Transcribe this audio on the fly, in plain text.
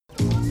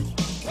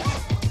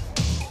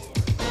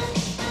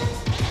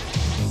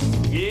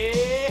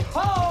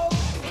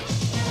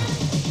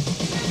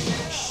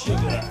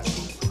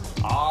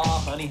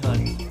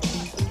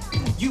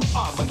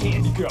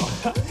candy girl,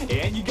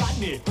 and you got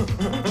me.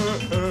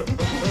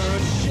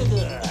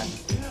 Sugar.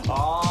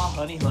 Aw,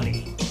 honey,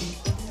 honey.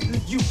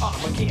 You are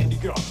my candy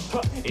girl,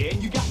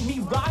 and you got me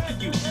rocking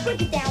you.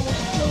 Break it down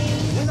with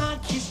me when I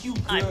kiss you,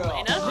 girl. I'm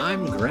Lena.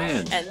 I'm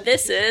Grant. And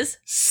this is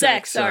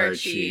Sex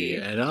Archie.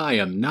 And I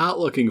am not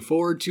looking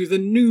forward to the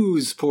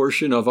news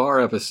portion of our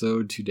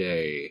episode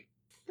today.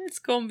 It's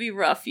gonna be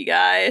rough, you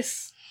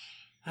guys.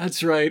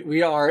 That's right,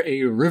 we are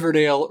a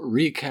Riverdale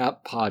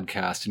recap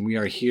podcast, and we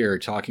are here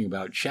talking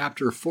about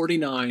Chapter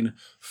 49,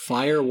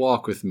 Fire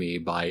Walk With Me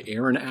by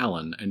Aaron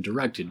Allen and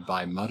directed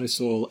by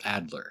Marisol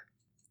Adler.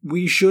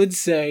 We should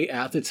say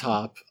at the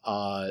top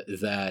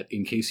that,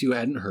 in case you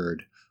hadn't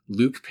heard,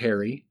 Luke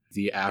Perry,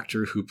 the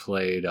actor who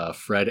played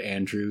Fred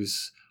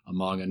Andrews,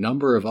 among a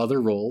number of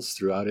other roles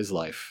throughout his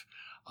life,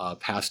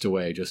 passed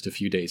away just a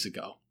few days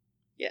ago.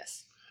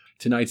 Yes.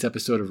 Tonight's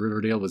episode of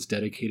Riverdale was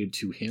dedicated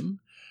to him,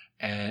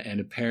 and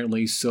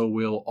apparently so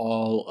will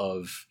all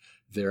of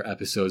their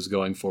episodes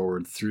going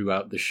forward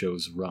throughout the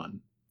show's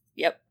run.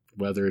 Yep.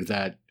 Whether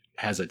that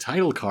has a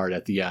title card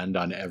at the end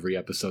on every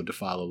episode to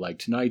follow like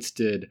tonight's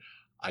did,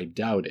 I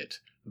doubt it,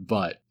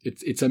 but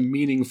it's a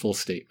meaningful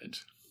statement.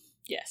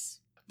 Yes.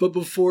 But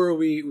before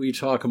we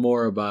talk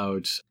more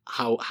about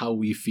how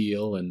we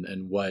feel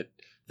and what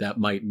that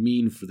might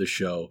mean for the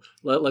show,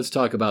 let's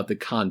talk about the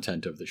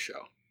content of the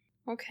show.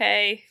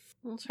 Okay.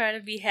 We'll try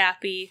to be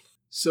happy.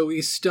 So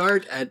we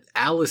start at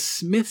Alice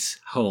Smith's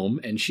home,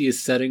 and she is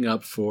setting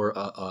up for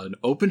an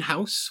open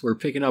house. We're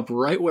picking up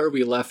right where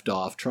we left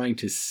off, trying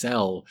to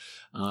sell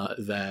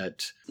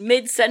that...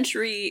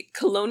 Mid-century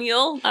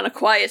colonial on a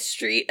quiet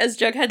street, as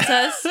Jughead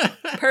says.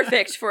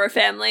 Perfect for a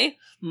family.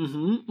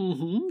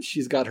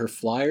 She's got her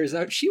flyers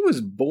out. She was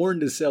born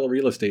to sell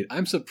real estate.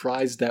 I'm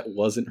surprised that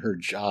wasn't her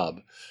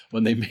job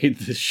when they made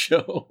this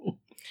show.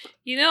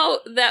 You know,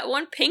 that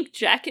one pink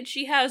jacket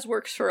she has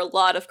works for a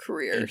lot of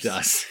careers. It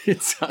does.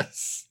 It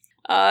does.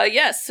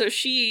 Yes, so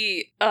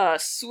she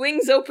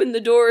swings open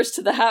the doors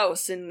to the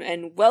house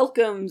and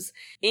welcomes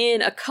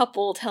in a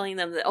couple, telling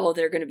them that,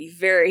 they're going to be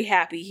very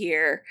happy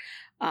here.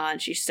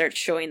 And she starts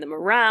showing them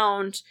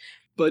around.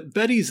 But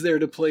Betty's there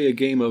to play a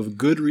game of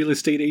good real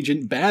estate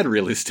agent, bad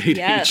real estate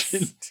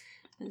agent.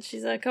 And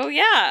she's like, oh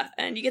yeah,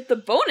 and you get the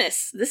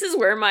bonus. This is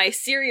where my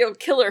serial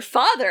killer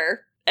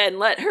father...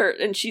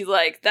 And she's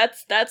like,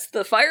 that's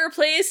the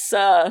fireplace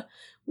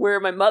where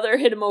my mother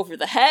hit him over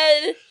the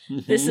head.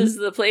 Mm-hmm. This is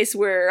the place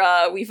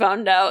where we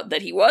found out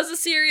that he was a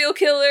serial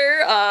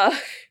killer.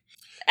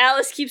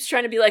 Alice keeps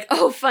trying to be like,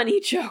 oh, funny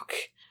joke.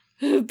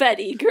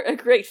 Betty,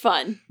 great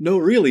fun. No,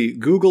 really,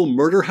 Google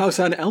Murder House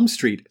on Elm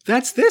Street.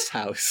 That's this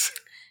house.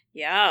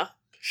 Yeah.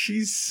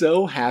 She's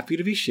so happy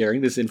to be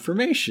sharing this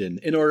information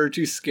in order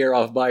to scare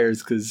off buyers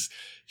because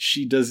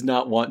she does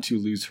not want to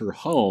lose her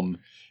home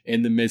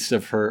in the midst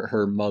of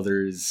her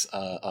mother's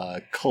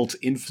cult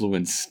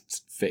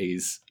influence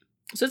phase.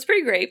 So it's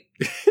pretty great.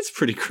 It's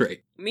pretty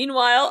great.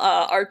 Meanwhile,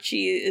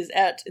 Archie is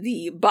at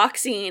the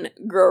boxing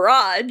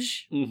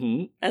garage,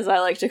 as I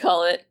like to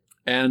call it.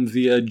 And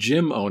the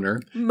gym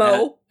owner,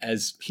 Mo,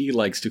 as he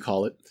likes to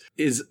call it,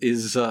 is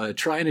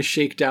trying to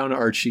shake down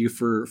Archie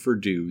for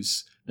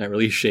dues. Not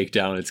really shake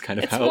down, it's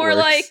kind of how it works. It's more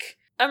like,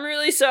 I'm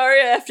really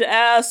sorry I have to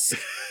ask,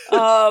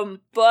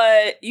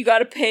 but you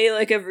gotta pay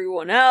like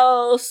everyone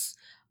else.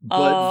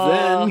 But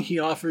then he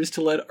offers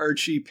to let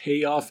Archie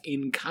pay off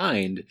in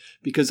kind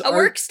because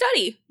work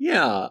study.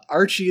 Yeah,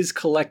 Archie is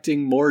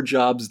collecting more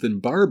jobs than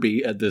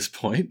Barbie at this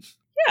point.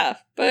 Yeah,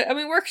 but I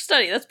mean, work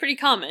study, that's pretty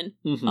common,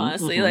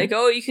 honestly. Like,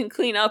 you can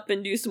clean up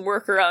and do some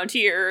work around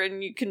here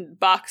and you can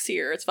box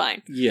here, it's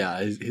fine. Yeah,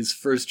 his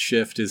first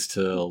shift is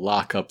to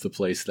lock up the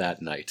place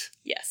that night.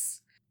 Yes.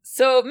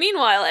 So,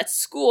 meanwhile, at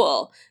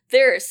school,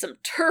 there is some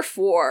turf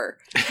war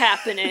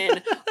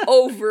happening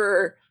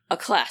over a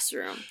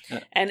classroom.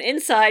 And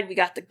inside, we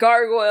got the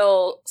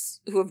gargoyles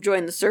who have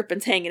joined the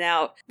serpents hanging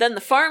out. Then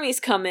the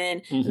farmies come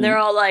in, and they're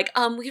all like,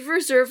 we've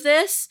reserved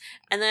this.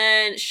 And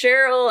then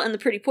Cheryl and the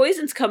Pretty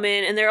Poisons come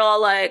in, and they're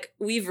all like,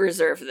 we've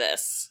reserved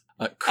this.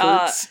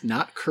 Kurtz,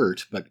 not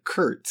Kurt, but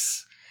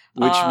Kurtz.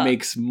 Which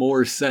makes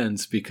more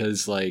sense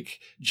because, like,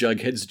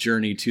 Jughead's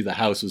journey to the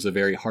house was a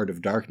very Heart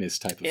of Darkness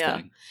type of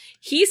thing.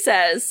 He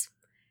says,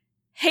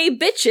 hey,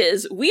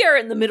 bitches, we are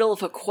in the middle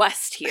of a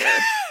quest here.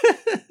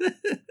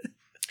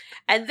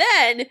 And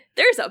then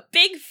there's a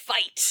big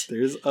fight.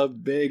 There's a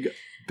big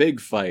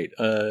fight.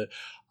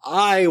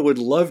 I would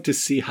love to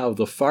see how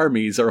the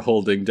farmies are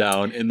holding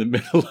down in the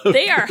middle of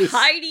They are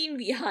hiding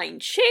behind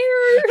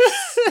chairs.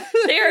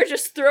 They are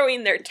just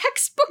throwing their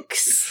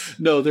textbooks.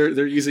 No,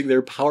 they're using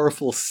their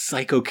powerful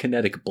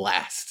psychokinetic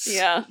blasts.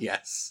 Yeah.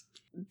 Yes.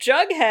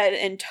 Jughead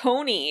and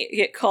Tony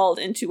get called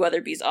into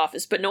Weatherby's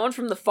office, but no one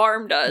from the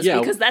farm does,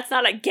 because that's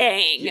not a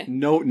gang.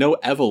 No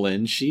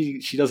Evelyn.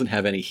 She doesn't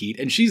have any heat,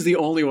 and she's the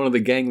only one of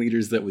the gang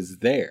leaders that was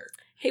there.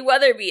 Hey,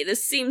 Weatherby,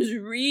 this seems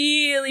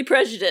really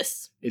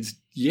prejudiced. It's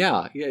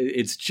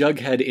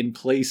Jughead in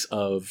place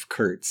of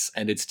Kurtz,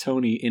 and it's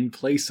Tony in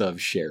place of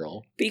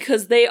Cheryl.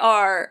 Because they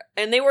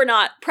were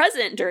not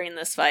present during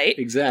this fight.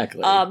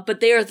 Exactly. But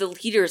they are the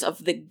leaders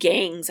of the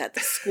gangs at the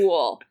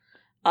school.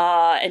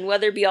 And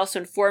Weatherby also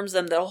informs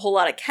them that a whole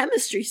lot of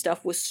chemistry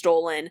stuff was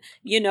stolen.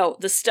 You know,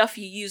 the stuff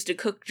you use to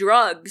cook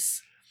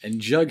drugs. And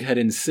Jughead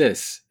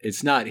insists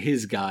it's not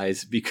his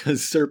guys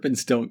because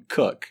serpents don't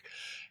cook.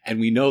 And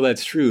we know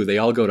that's true. They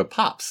all go to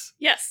Pops.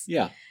 Yes.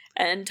 Yeah.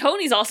 And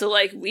Tony's also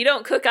like, we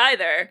don't cook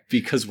either.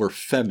 Because we're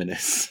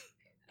feminists.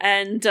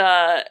 And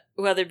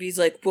Weatherby's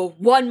like, well,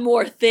 one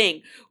more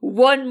thing.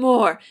 One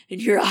more,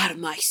 and you're out of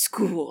my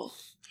school.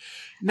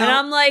 Now, and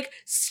I'm like,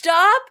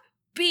 stop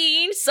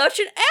being such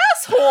an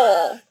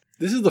asshole.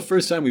 This is the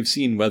first time we've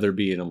seen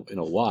Weatherby in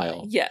a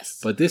while. Yes.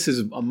 But this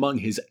is among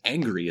his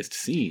angriest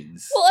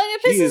scenes. Well, and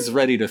if he is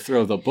ready to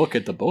throw the book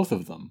at the both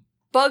of them.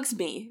 Bugs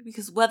me,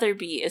 because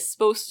Weatherby is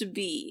supposed to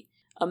be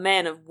a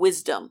man of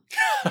wisdom.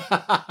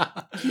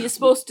 He is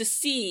supposed to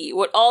see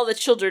what all the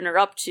children are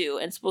up to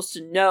and supposed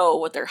to know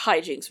what their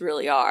hijinks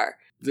really are.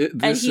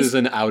 This is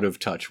an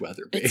out-of-touch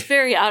Weatherby. It's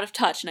very out of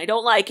touch, and I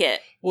don't like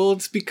it. Well,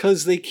 it's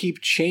because they keep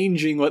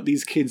changing what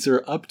these kids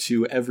are up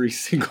to every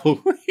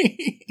single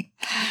week.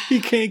 He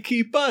can't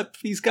keep up.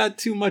 He's got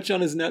too much on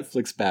his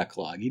Netflix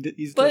backlog. He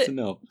doesn't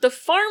know. The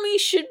Farmy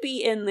should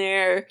be in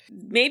there.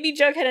 Maybe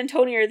Jughead and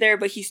Tony are there,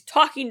 but he's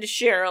talking to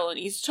Cheryl and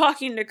he's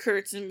talking to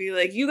Kurtz and be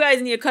like, you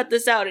guys need to cut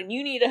this out and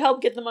you need to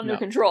help get them under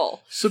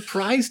control.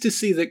 Surprised to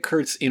see that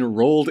Kurtz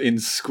enrolled in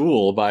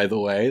school, by the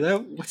way.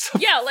 What's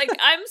up? Yeah, like,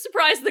 I'm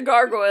surprised the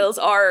gargoyles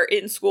are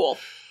in school.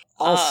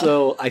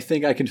 Also, I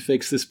think I can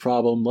fix this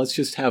problem. Let's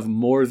just have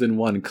more than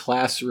one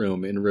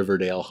classroom in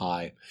Riverdale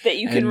High. That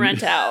you can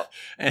rent out.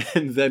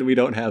 And then we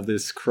don't have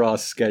this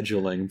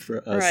cross-scheduling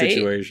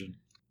situation.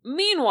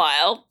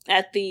 Meanwhile,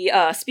 at the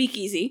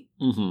speakeasy,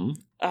 Mm-hmm.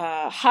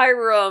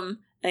 Hiram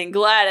and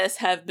Gladys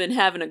have been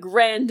having a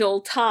grand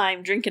old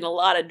time, drinking a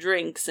lot of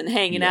drinks and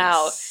hanging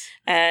out.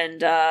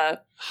 And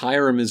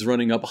Hiram is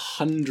running up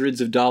hundreds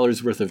of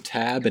dollars worth of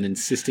tab and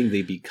insisting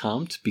they be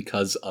comped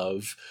because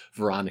of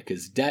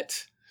Veronica's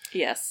debt.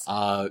 Yes.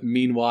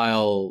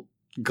 Meanwhile,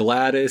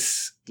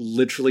 Gladys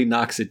literally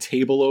knocks a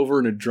table over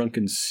in a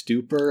drunken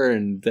stupor,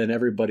 and then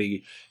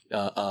everybody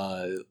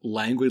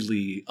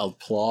languidly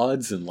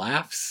applauds and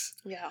laughs.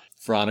 Yeah.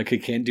 Veronica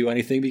can't do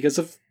anything because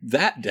of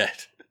that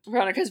debt.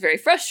 Veronica's very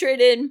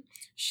frustrated.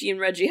 She and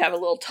Reggie have a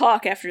little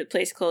talk after the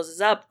place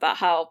closes up about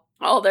how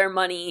all their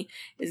money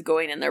is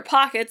going in their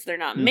pockets. They're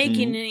not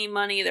making any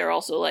money. They're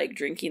also, like,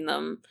 drinking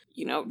them,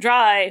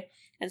 dry.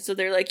 And so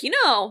they're like,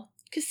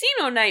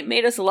 casino night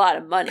made us a lot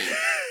of money.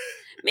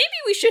 Maybe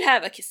we should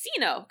have a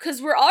casino,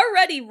 because we're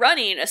already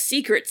running a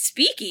secret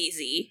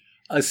speakeasy.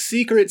 A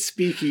secret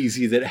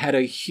speakeasy that had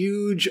a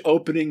huge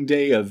opening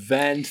day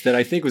event that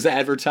I think was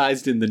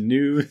advertised in the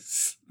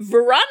news.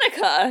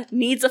 Veronica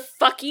needs a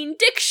fucking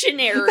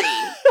dictionary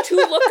to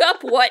look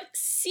up what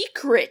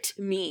secret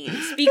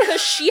means,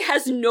 because she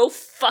has no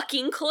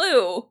fucking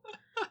clue.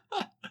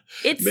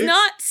 It's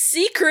not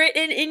secret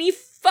in any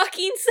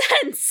fucking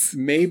sense.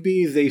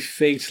 Maybe they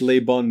faked Les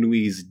Bonnes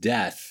Nuits'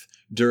 death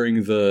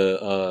during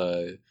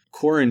the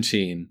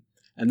quarantine,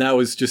 and that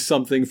was just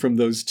something from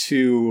those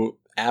 2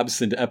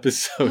 absent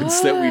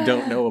episodes that we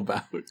don't know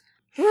about.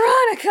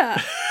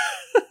 Veronica!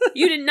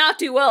 You did not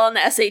do well on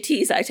the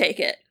SATs, I take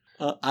it.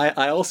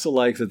 I also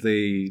like that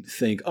they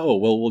think, oh,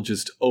 well, we'll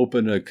just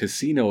open a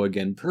casino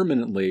again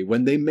permanently,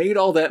 when they made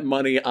all that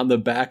money on the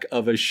back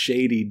of a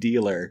shady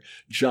dealer,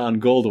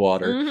 John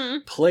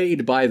Goldwater,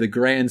 played by the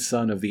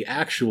grandson of the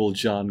actual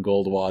John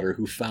Goldwater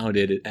who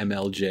founded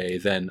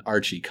MLJ, then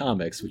Archie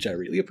Comics, which I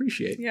really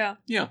appreciate. Yeah.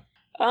 Yeah.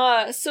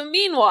 So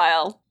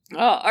meanwhile,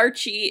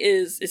 Archie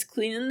is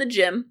cleaning the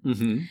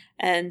gym,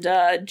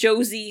 and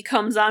Josie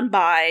comes on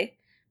by,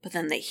 but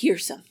then they hear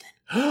something.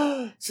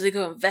 So they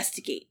go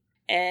investigate.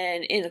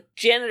 And in a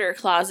janitor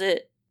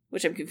closet,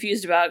 which I'm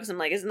confused about because I'm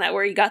like, isn't that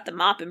where you got the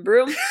mop and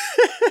broom?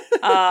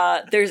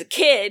 There's a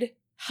kid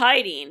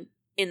hiding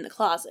in the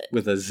closet.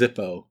 With a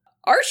Zippo.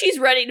 Archie's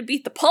ready to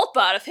beat the pulp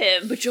out of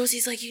him, but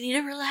Josie's like, you need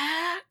to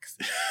relax.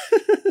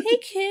 Hey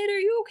kid, are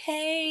you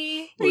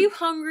okay? Are you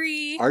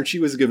hungry? Archie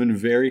was given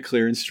very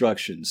clear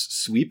instructions.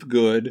 Sweep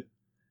good,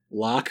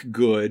 lock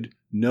good,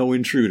 no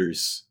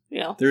intruders.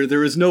 Yeah.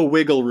 There is no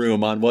wiggle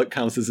room on what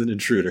counts as an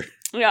intruder.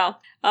 Yeah.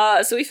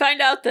 So we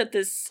find out that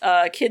this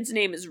kid's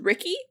name is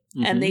Ricky,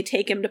 and they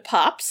take him to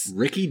Pops.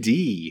 Ricky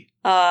D.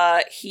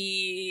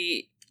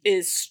 He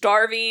is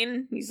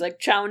starving. He's like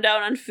chowing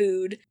down on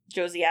food.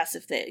 Josie asks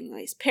if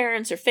his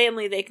parents or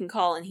family they can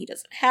call, and he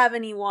doesn't have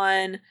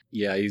anyone.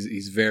 Yeah,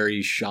 he's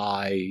very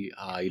shy.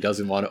 He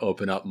doesn't want to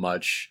open up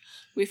much.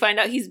 We find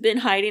out he's been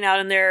hiding out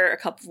in there a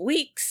couple of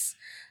weeks.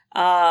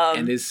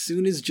 And as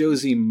soon as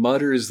Josie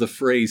mutters the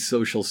phrase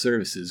social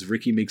services,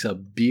 Ricky makes a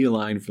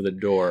beeline for the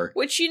door.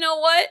 Which, you know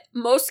what?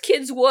 Most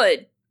kids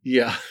would.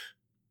 Yeah.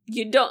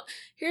 You don't.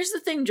 Here's the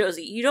thing,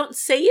 Josie. You don't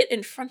say it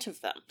in front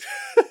of them.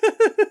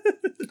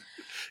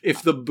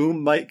 If the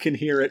boom mic can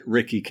hear it,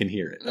 Ricky can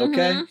hear it.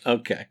 Okay?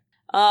 Okay.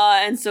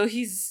 And so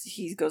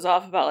he goes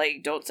off about,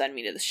 like, don't send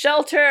me to the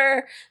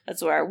shelter.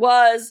 That's where I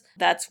was.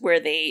 That's where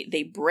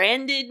they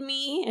branded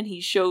me. And he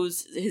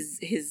shows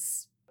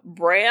his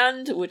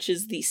brand, which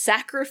is the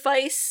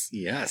sacrifice.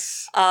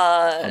 Yes.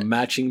 A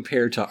matching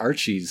pair to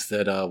Archie's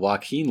that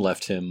Joaquin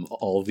left him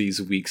all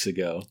these weeks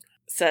ago.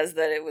 Says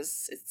that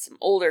it's some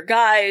older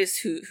guys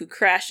who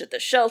crashed at the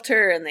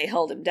shelter and they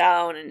held him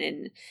down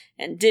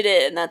and did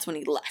it, and that's when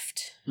he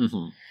left.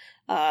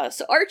 Mm-hmm.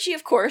 So Archie,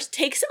 of course,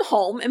 takes him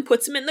home and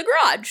puts him in the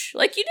garage,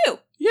 like you do.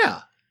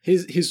 Yeah.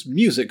 His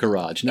music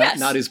garage,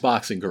 not his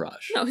boxing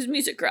garage. No, his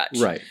music garage.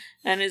 Right.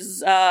 And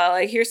his,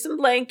 like, here's some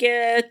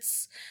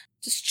blankets,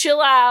 just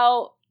chill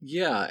out.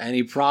 Yeah, and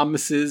he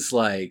promises,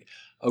 like,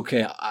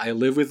 okay, I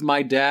live with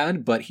my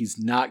dad, but he's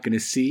not going to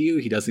see you.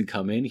 He doesn't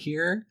come in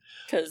here.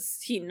 Because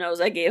he knows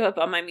I gave up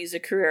on my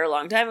music career a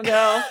long time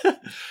ago.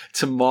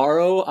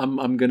 Tomorrow,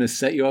 I'm going to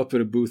set you up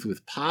at a booth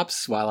with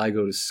Pops while I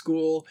go to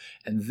school,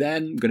 and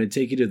then I'm going to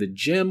take you to the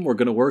gym. We're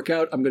going to work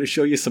out. I'm going to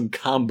show you some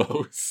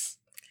combos.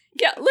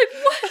 Yeah, like,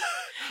 what?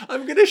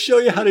 I'm going to show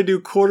you how to do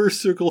quarter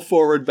circle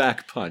forward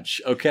back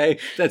punch, okay?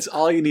 That's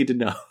all you need to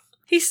know.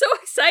 He's so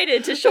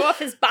excited to show off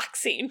his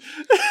boxing.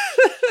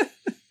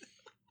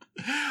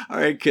 All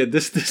right, kid,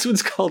 this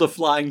one's called a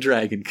flying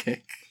dragon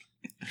kick.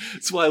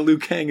 That's why Liu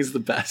Kang is the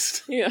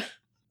best. Yeah.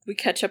 We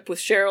catch up with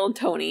Cheryl and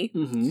Tony.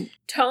 Mm-hmm.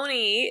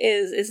 Tony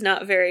is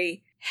not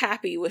very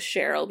happy with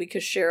Cheryl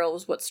because Cheryl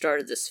was what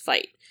started this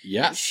fight.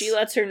 Yes. And she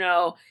lets her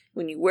know,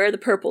 when you wear the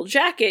purple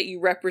jacket, you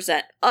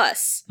represent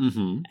us.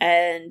 Mm-hmm.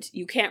 And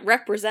you can't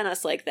represent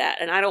us like that.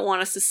 And I don't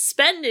want to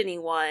suspend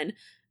anyone,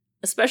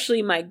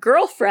 especially my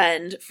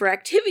girlfriend, for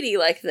activity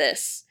like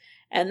this.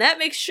 And that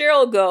makes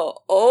Cheryl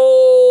go,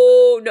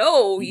 oh,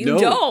 no, you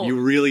don't.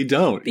 You really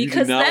don't.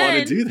 Because you do not then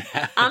want to do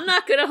that. I'm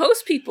not going to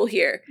host people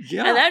here.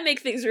 Yeah. And that'd make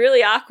things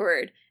really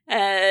awkward.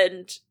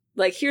 And,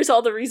 like, here's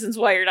all the reasons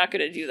why you're not going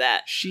to do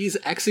that. She's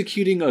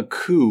executing a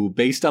coup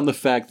based on the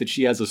fact that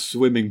she has a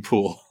swimming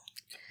pool.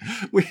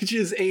 Which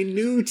is a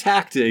new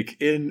tactic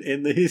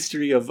in the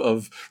history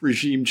of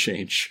regime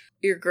change.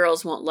 Your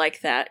girls won't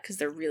like that because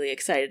they're really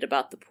excited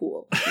about the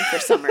pool and for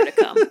summer to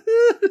come.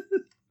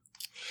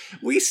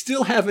 We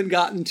still haven't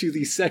gotten to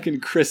the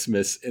second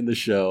Christmas in the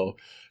show.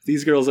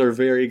 These girls are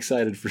very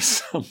excited for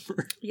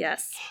summer.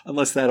 Yes.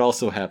 Unless that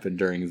also happened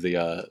during the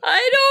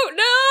I don't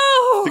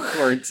know! the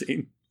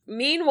quarantine.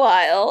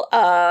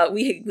 Meanwhile,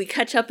 we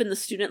catch up in the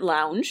student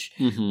lounge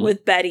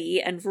with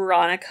Betty and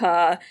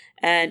Veronica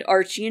and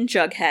Archie and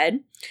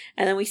Jughead.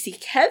 And then we see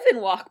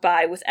Kevin walk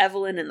by with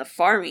Evelyn and the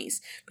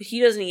farmies, but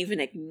he doesn't even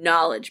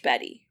acknowledge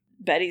Betty.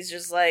 Betty's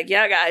just like,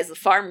 yeah, guys, the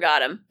farm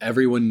got him.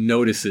 Everyone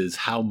notices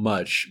how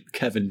much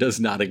Kevin does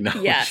not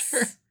acknowledge Yes.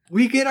 her.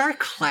 We get our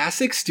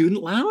classic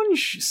student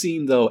lounge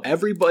scene, though.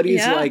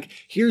 Everybody's like,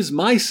 here's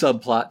my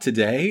subplot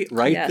today,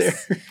 right there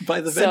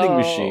by the vending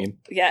machine.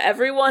 Yeah,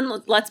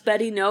 everyone lets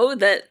Betty know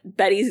that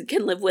Betty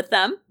can live with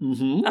them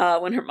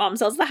when her mom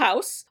sells the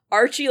house.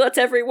 Archie lets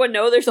everyone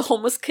know there's a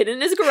homeless kid in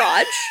his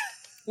garage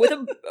with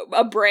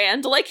a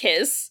brand like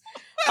his.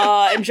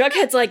 And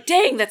Jughead's like,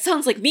 dang, that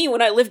sounds like me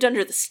when I lived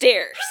under the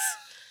stairs.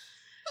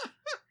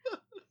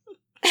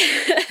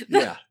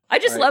 Yeah. I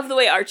just love the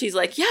way Archie's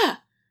like, yeah,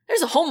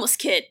 there's a homeless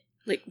kid.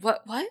 Like,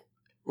 what?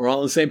 We're all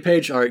on the same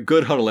page. All right,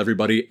 good huddle,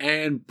 everybody,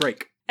 and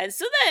break. And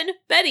so then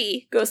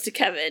Betty goes to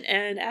Kevin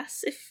and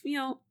asks if,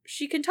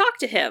 she can talk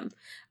to him.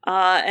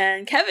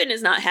 And Kevin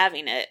is not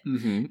having it.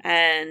 Mm-hmm.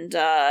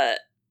 And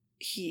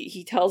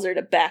he tells her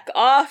to back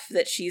off,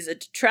 that she's a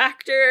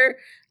detractor.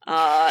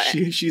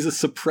 She's a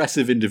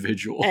suppressive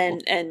individual.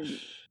 And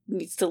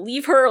needs to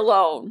leave her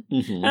alone.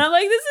 Mm-hmm. And I'm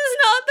like, this is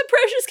not the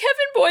precious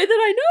Kevin boy that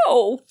I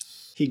know.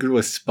 He grew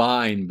a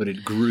spine, but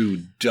it grew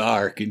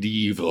dark and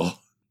evil.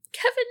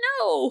 Kevin,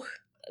 no.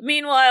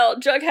 Meanwhile,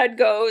 Jughead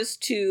goes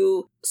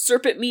to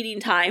Serpent meeting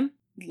time,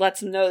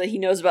 lets him know that he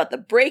knows about the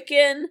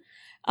break-in,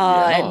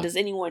 and does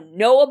anyone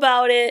know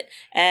about it?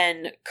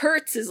 And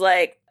Kurtz is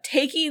like,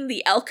 taking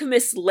the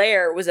alchemist's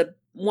lair was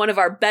one of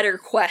our better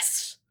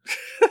quests.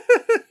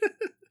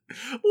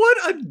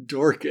 What a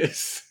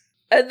Dorcas.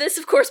 And this,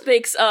 of course,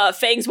 makes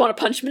Fangs want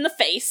to punch him in the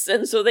face,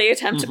 and so they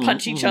attempt to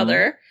punch each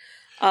other.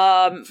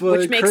 But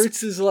which makes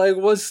Kurtz is like,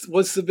 what's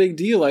the big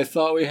deal? I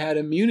thought we had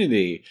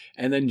immunity.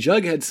 And then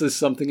Jughead says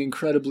something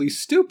incredibly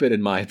stupid,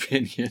 in my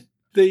opinion.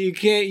 That you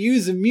can't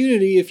use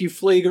immunity if you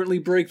flagrantly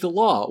break the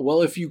law.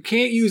 Well, if you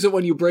can't use it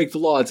when you break the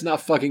law, it's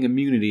not fucking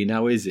immunity,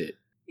 now is it?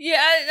 Yeah,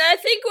 I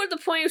think what the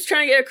point he was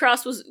trying to get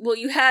across was, well,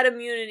 you had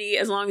immunity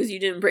as long as you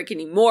didn't break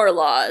any more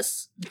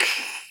laws.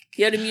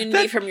 You had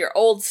immunity from your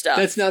old stuff.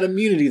 That's not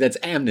immunity, that's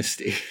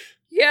amnesty.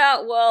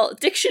 Yeah, well,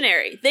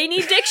 dictionary. They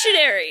need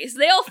dictionaries.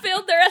 They all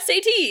failed their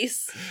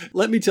SATs.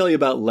 Let me tell you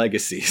about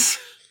legacies.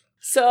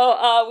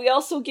 So, we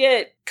also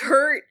get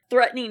Kurt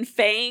threatening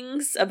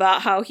Fangs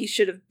about how he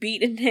should have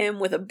beaten him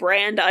with a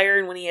brand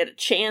iron when he had a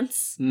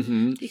chance.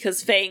 Mm-hmm.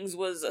 Because Fangs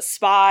was a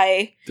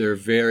spy. They're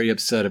very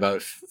upset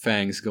about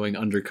Fangs going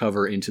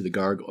undercover into the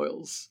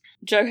gargoyles.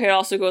 Jughead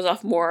also goes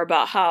off more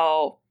about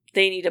how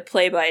they need to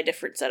play by a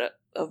different set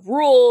of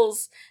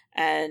rules.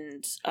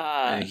 And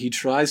he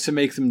tries to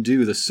make them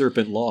do the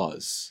serpent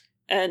laws.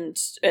 And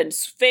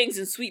Fangs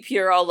and Sweet Pea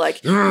are all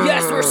like,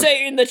 yes, we're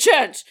saying the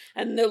chant.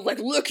 And they're like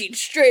looking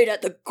straight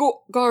at the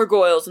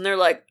gargoyles. And they're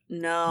like,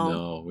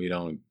 No, we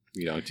don't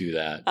do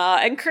that.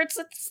 And Kurtz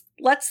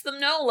lets them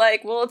know,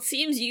 like, well, it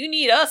seems you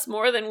need us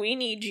more than we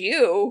need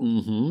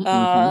you.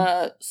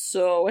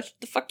 So what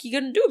the fuck are you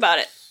gonna do about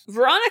it?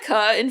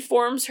 Veronica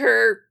informs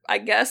her, I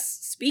guess,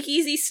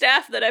 speakeasy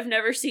staff that I've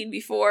never seen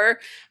before,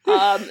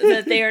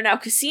 that they are now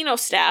casino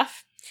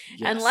staff,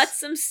 and lets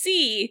them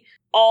see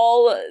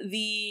all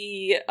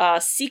the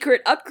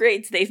secret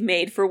upgrades they've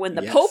made for when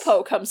the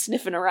popo comes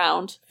sniffing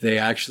around. They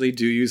actually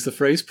do use the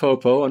phrase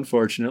popo,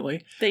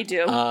 unfortunately. They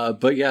do.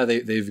 But yeah,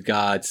 they've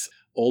got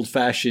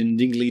old-fashioned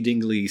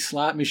dingly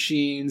slot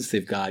machines.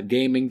 They've got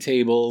gaming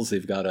tables.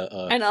 They've got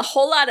and a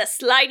whole lot of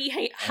slidey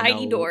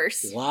hidey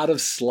doors. A lot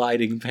of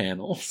sliding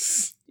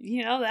panels.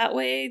 You know, that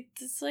way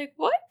it's like,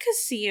 what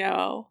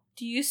casino?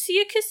 Do you see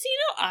a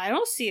casino? I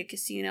don't see a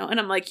casino. And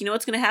I'm like, you know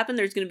what's going to happen?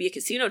 There's going to be a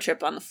casino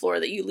chip on the floor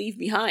that you leave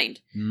behind.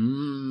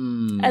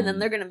 And then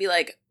they're going to be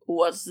like,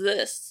 what's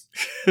this?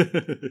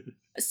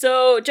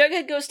 So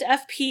Jughead goes to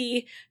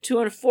FP to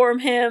inform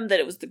him that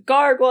it was the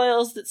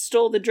gargoyles that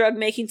stole the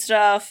drug-making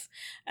stuff,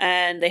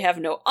 and they have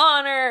no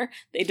honor,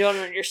 they don't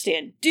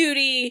understand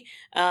duty,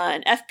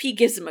 and FP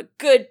gives him a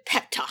good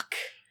pep talk.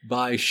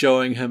 By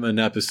showing him an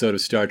episode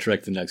of Star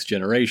Trek The Next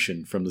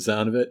Generation, from the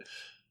sound of it.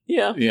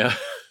 Yeah. Yeah.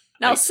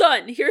 Now,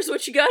 son, here's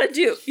what you gotta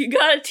do. You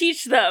gotta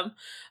teach them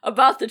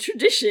about the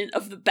tradition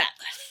of the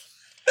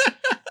Batleth.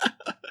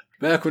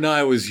 Back when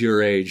I was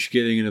your age,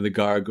 getting into the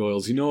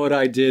gargoyles, you know what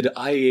I did?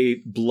 I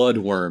ate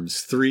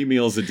bloodworms 3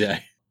 meals a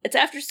day. It's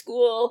after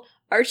school.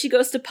 Archie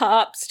goes to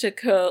Pops to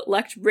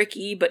collect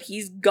Ricky, but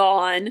he's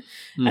gone.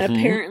 And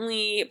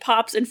apparently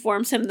Pops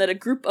informs him that a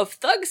group of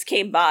thugs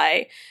came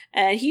by,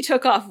 and he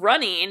took off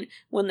running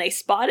when they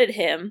spotted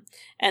him,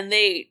 and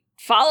they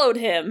followed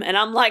him. And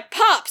I'm like,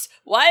 Pops,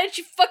 why didn't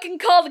you fucking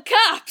call the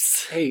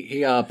cops?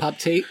 Hey, Pop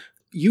Tate,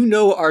 you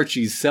know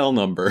Archie's cell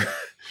number.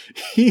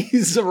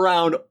 He's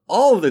around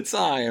all the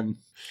time.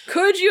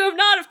 Could you have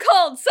not have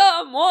called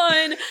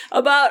someone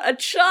about a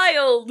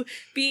child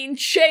being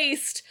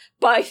chased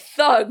by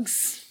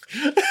thugs?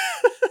 I'm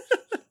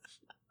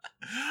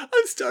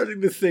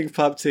starting to think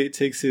Pop Tate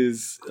takes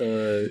his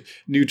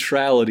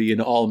neutrality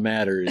in all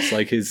matters,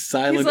 like his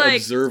silent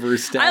observer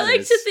status. I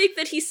like to think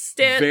that he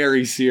stands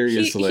very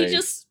seriously. He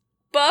just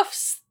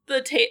buffs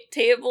the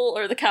table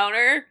or the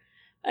counter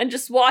and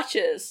just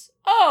watches.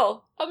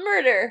 Oh, a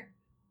murder.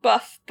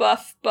 Buff,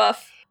 buff,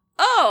 buff.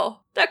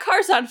 Oh, that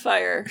car's on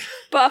fire.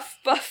 Buff,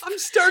 buff. I'm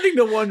starting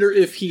to wonder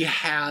if he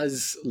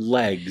has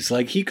legs.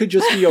 Like, he could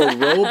just be a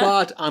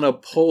robot on a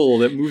pole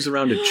that moves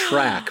around a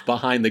track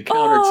behind the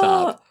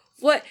countertop.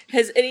 What?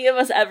 Has any of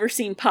us ever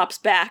seen Pop's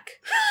back?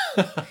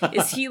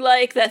 Is he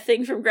like that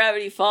thing from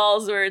Gravity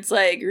Falls where it's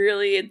like,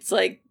 really, it's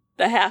like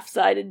the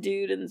half-sided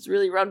dude and it's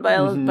really run by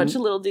a bunch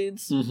of little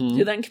dudes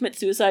who then commit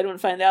suicide when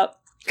find out?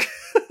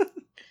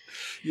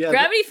 Yeah,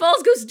 Gravity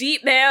Falls goes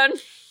deep, man.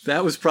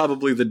 That was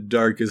probably the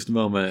darkest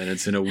moment, and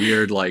it's in a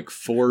weird,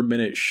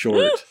 4-minute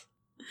short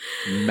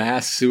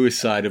mass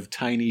suicide of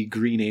tiny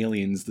green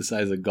aliens the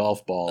size of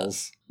golf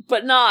balls.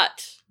 But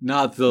not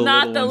the little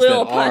ones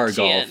that are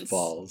golf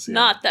balls. Yeah.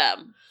 Not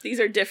them. These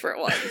are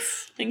different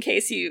ones, in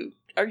case you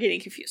are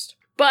getting confused.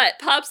 But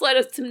Pops let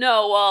us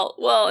know,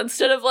 well,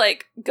 instead of,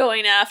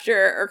 going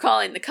after or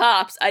calling the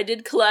cops, I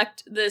did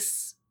collect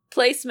this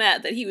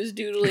placemat that he was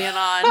doodling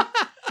on.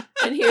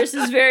 And here's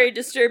his very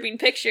disturbing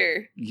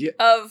picture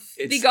of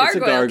the Gargoyle King. It's a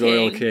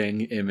Gargoyle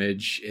King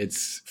image.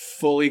 It's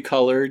fully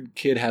colored.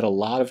 Kid had a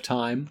lot of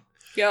time.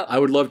 Yep. I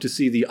would love to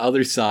see the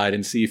other side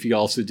and see if he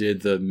also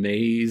did the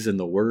maze and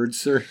the word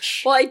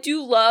search. Well, I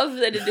do love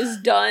that it is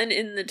done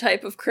in the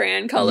type of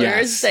crayon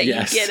colors you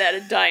get at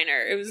a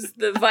diner. It was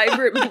the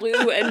vibrant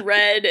blue and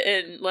red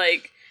and,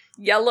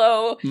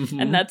 yellow,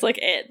 and that's,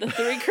 it. The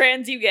 3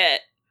 crayons you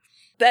get.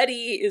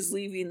 Betty is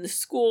leaving the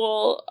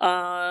school,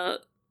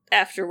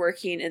 after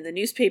working in the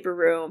newspaper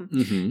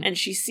room, and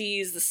she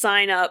sees the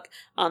sign up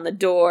on the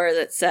door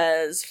that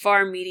says,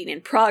 farm meeting in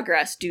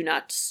progress, do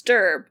not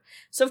disturb.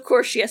 So, of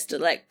course, she has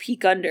to,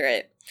 peek under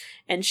it.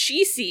 And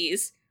she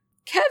sees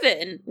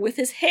Kevin with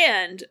his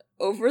hand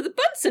over the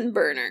Bunsen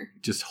burner.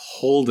 Just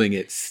holding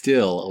it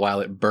still while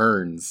it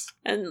burns.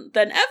 And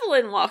then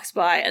Evelyn walks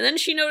by, and then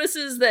she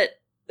notices that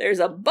there's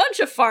a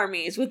bunch of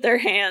farmies with their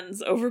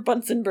hands over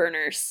Bunsen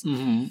burners.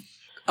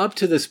 Up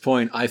to this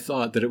point, I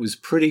thought that it was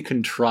pretty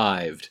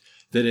contrived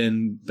that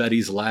in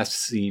Betty's last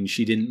scene,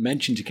 she didn't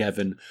mention to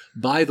Kevin,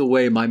 by the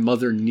way, my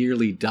mother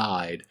nearly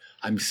died.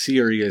 I'm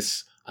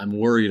serious. I'm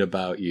worried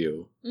about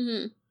you.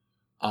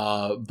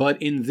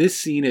 But in this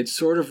scene, it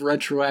sort of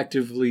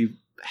retroactively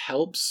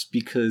helps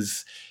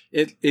because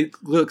it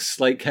looks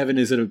like Kevin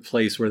is at a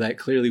place where that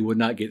clearly would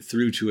not get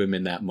through to him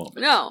in that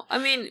moment. No, I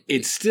mean...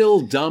 It's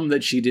still dumb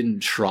that she didn't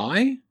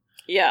try.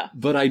 Yeah.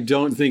 But I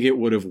don't think it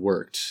would have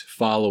worked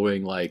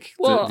following,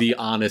 the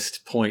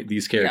honest point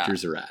these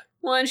characters are at.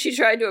 Well, and she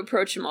tried to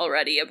approach him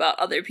already about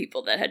other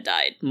people that had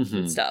died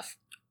and stuff.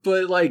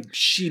 But,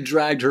 she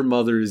dragged her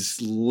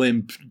mother's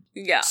limp,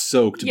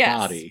 soaked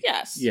body.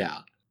 Yes. Yeah.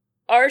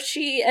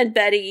 Archie and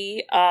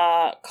Betty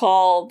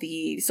call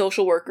the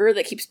social worker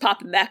that keeps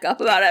popping back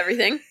up about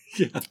everything.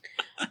 Yeah.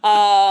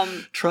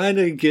 Trying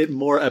to get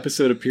more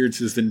episode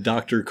appearances than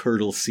Dr.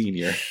 Curdle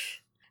Sr.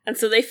 And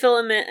so they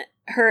fill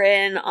her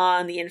in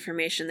on the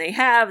information they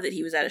have, that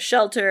he was at a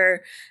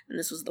shelter, and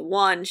this was the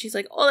one. She's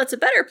like, oh, that's a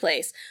better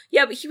place.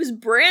 Yeah, but he was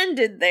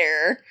branded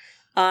there.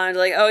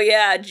 Like, oh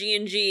yeah,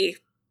 G&G.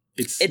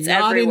 It's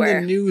not everywhere.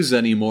 in the news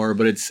anymore,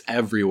 but it's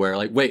everywhere.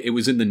 Like, wait, it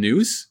was in the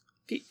news?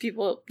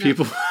 People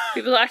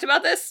talked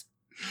about this?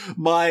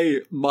 My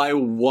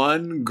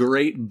one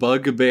great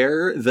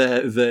bugbear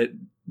that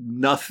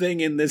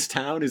nothing in this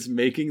town is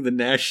making the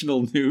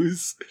national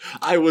news.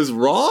 I was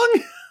wrong?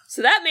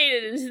 So that made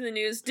it into the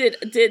news. Did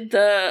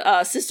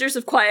the Sisters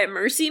of Quiet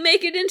Mercy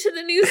make it into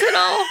the news at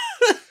all?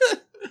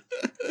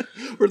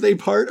 Were they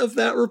part of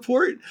that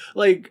report?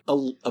 Like,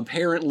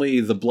 apparently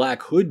the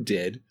Black Hood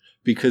did,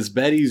 because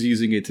Betty's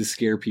using it to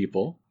scare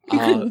people. You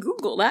couldn't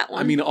Google that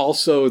one. I mean,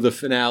 also the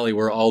finale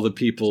where all the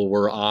people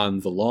were on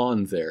the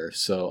lawn there.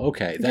 So,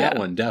 okay, that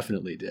one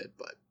definitely did.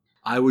 But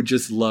I would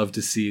just love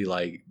to see,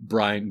 like,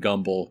 Bryant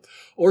Gumbel,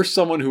 or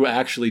someone who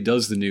actually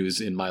does the news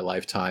in my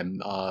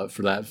lifetime,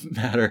 for that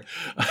matter,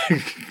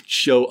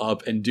 show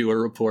up and do a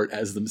report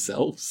as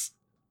themselves.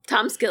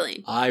 Tom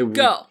Skilling.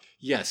 Go.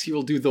 Yes, he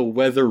will do the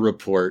weather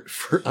report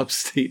for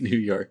upstate New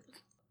York.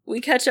 We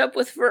catch up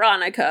with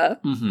Veronica,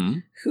 mm-hmm.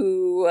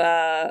 who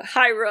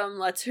Hiram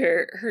lets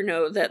her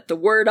know that the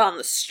word on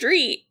the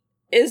street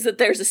is that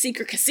there's a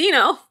secret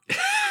casino.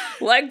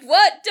 Like,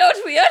 what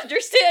don't we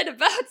understand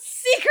about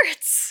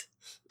secrets?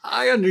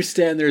 I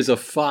understand there's a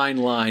fine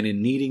line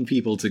in needing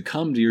people to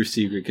come to your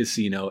secret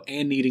casino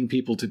and needing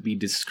people to be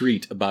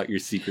discreet about your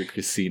secret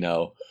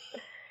casino.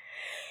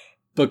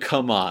 But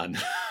come on.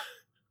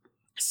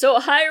 So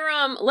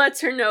Hiram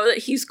lets her know that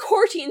he's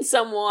courting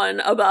someone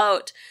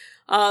about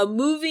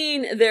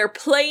moving their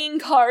playing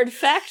card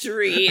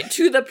factory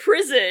to the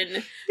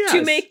prison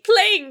to make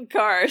playing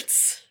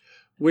cards.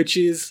 Which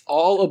is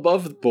all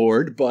above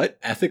board, but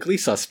ethically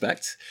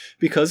suspect.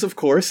 Because, of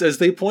course, as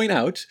they point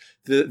out,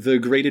 the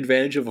great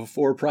advantage of a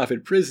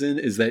for-profit prison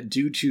is that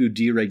due to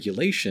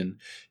deregulation,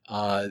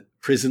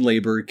 prison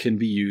labor can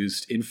be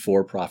used in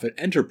for-profit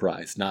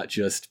enterprise, not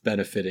just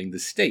benefiting the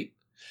state.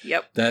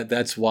 Yep.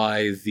 That's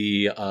why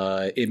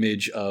the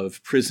image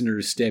of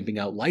prisoners stamping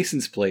out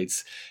license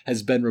plates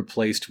has been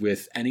replaced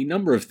with any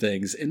number of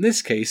things. In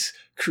this case,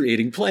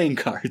 creating playing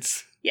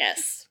cards.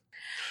 Yes.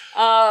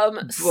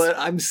 But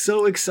I'm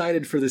so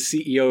excited for the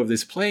CEO of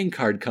this playing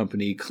card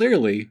company.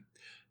 Clearly,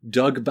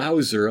 Doug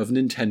Bowser of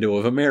Nintendo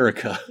of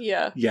America.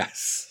 Yeah.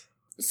 Yes.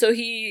 So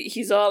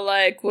he's all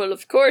like, well,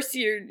 of course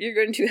you're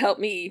going to help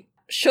me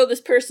show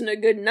this person a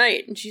good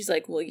night. And she's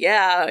like, well,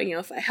 yeah,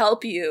 if I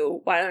help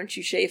you, why don't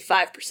you shave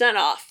 5%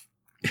 off?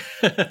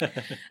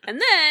 And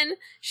then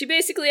she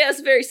basically has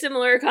a very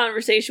similar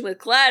conversation with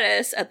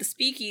Gladys at the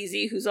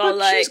speakeasy, who's all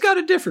like, she's got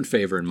a different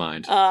favor in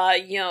mind.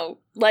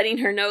 Letting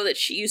her know that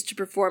she used to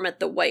perform at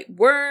the White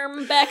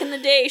Worm back in the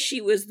day. She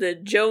was the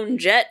Joan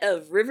Jett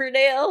of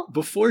Riverdale.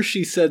 Before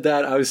she said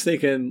that, I was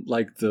thinking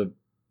like the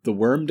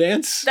worm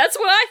dance. That's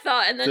what I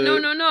thought. And then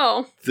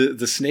no.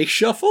 The snake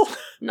shuffle?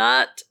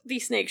 Not the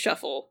snake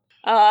shuffle.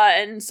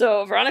 And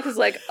so Veronica's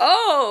like,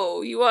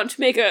 oh, you want to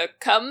make a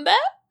comeback?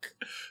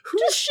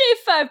 Just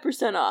shave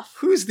 5% off.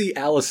 Who's the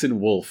Allison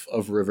Wolfe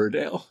of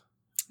Riverdale?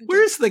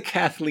 Where's the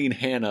Kathleen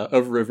Hanna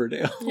of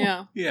Riverdale?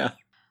 Yeah. Yeah.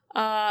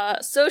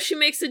 So she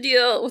makes a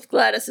deal with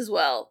Gladys as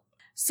well.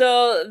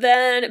 So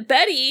then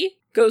Betty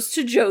goes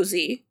to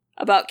Josie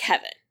about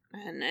Kevin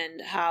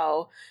and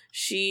how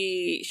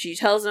she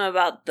tells him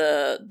about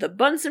the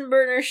Bunsen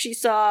burner she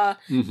saw,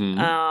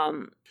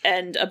 mm-hmm.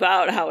 And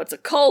about how it's a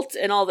cult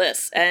and all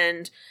this.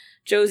 And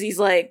Josie's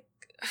like,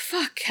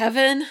 fuck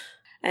Kevin.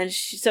 And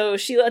so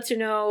she lets her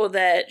know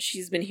that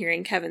she's been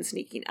hearing Kevin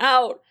sneaking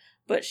out,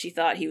 but she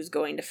thought he was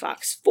going to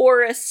Fox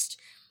Forest,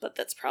 but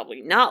that's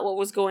probably not what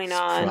was going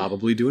on.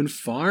 Probably doing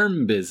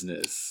farm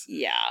business.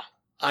 Yeah.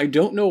 I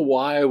don't know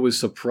why I was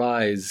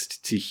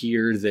surprised to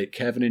hear that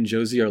Kevin and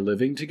Josie are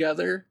living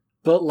together,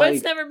 but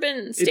it's never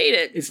been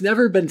stated. It's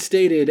never been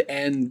stated,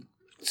 and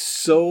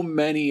so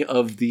many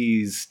of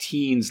these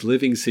teens'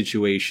 living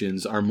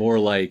situations are more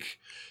like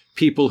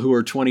people who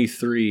are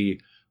 23,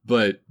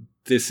 but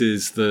this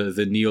is the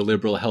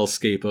neoliberal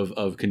hellscape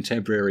of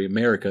contemporary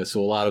America,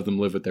 so a lot of them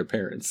live with their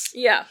parents.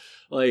 Yeah.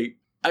 Like,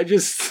 I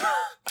just...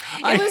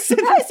 It was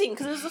surprising,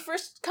 because it was the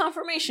first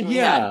confirmation we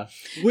had.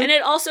 And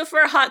it also, for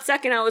a hot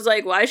second, I was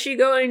like, why is she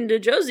going to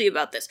Josie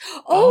about this?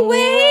 Oh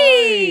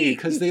wait!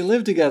 Because they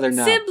live together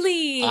now.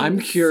 Siblings! I'm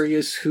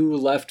curious who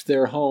left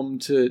their home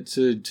to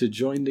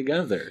join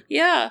together.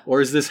 Yeah. Or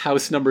is this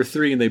house number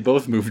 3 and they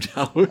both moved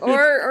out?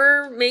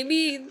 or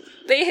maybe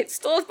they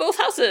still have both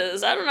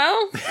houses. I don't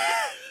know.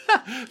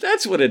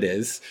 That's what it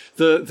is.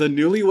 The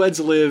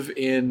newlyweds live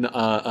in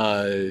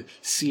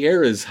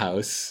Sierra's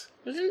house.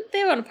 They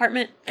have an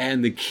apartment.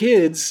 And the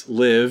kids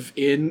live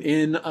in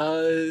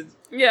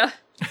yeah.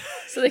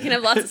 So they can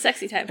have lots of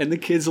sexy time. And the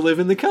kids live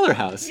in the Keller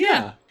house.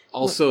 Yeah.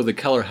 Also, the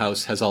Keller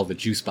house has all the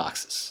juice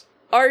boxes.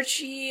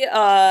 Archie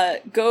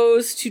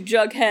goes to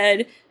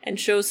Jughead and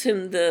shows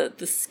him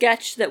the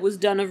sketch that was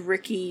done of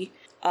Ricky.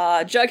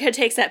 Jughead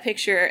takes that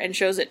picture and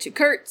shows it to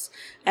Kurtz,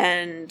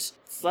 and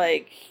it's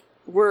like,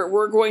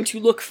 we're going to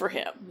look for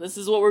him. This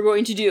is what we're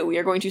going to do. We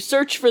are going to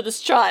search for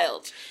this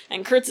child.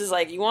 And Kurtz is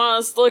like, you want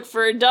us to look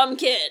for a dumb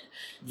kid?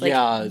 It's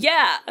like,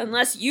 yeah,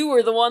 unless you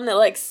were the one that,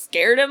 like,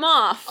 scared him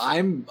off.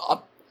 I'm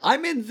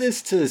in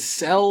this to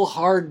sell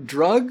hard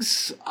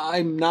drugs.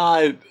 I'm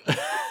not...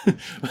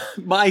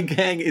 My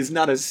gang is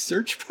not a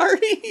search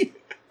party.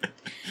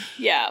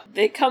 Yeah,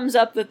 it comes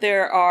up that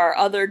there are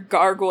other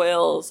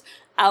gargoyles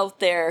out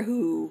there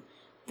who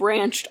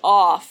branched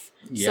off.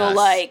 Yes. So,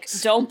 like,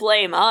 don't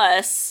blame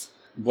us.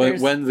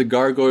 When the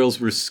gargoyles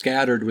were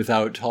scattered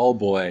without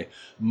Tallboy,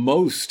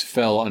 most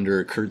fell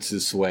under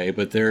Kurtz's sway,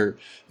 but there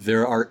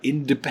are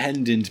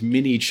independent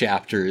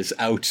mini-chapters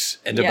out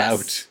and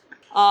about.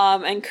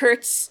 And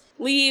Kurtz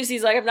leaves.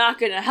 He's like, I'm not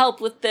going to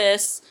help with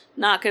this,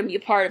 not going to be a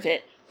part of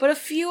it. But a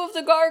few of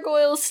the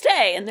gargoyles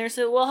stay, and they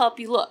say, we'll help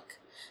you look.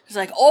 It's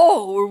like,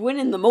 oh, we're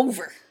winning them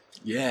over.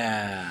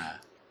 Yeah.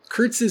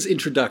 Kurtz's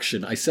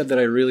introduction, I said that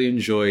I really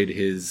enjoyed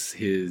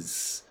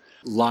his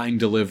line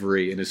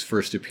delivery in his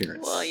first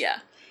appearance. Well, yeah.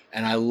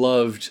 And I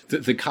loved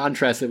the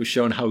contrast that was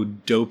shown, how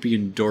dopey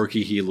and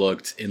dorky he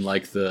looked in,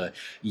 like, the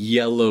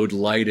yellowed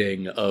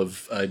lighting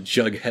of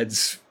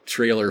Jughead's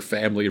trailer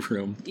family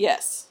room.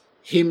 Yes.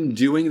 Him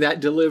doing that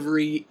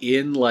delivery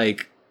in,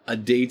 like, a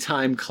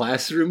daytime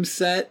classroom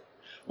set,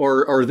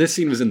 or this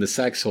scene was in the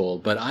sex hole,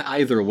 but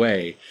either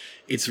way,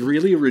 it's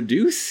really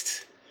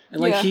reduced.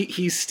 And, like,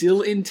 he's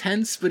still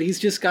intense, but he's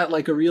just got,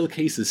 like, a real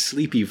case of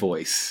sleepy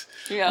voice.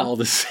 Yeah. All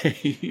the same.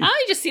 He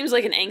just seems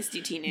like an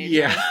angsty teenager.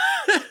 Yeah.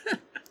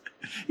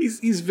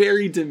 He's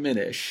very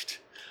diminished.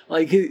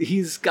 Like,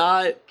 he's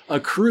got a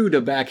crew to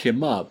back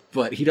him up,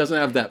 but he doesn't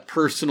have that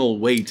personal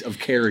weight of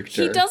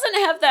character. He doesn't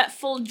have that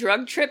full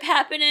drug trip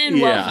happening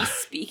while he's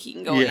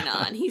speaking going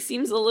on. He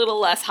seems a little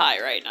less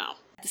high right now.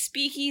 The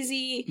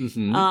speakeasy,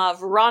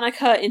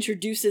 Veronica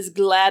introduces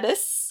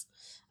Gladys,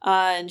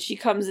 and she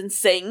comes and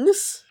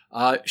sings.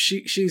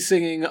 She's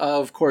singing,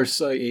 of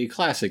course, a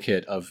classic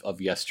hit of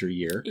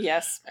yesteryear.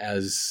 Yes.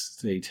 As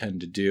they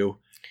tend to do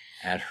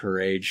at her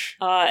age.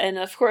 And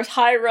of course,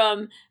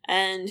 Hiram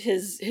and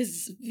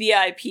his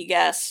VIP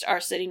guest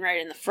are sitting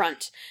right in the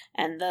front.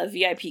 And the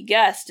VIP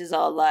guest is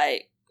all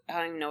like, I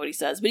don't even know what he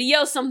says, but he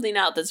yells something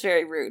out that's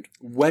very rude.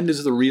 When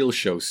does the real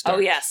show start? Oh,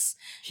 yes.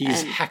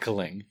 He's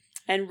heckling.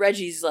 And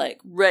Reggie's like,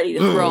 ready to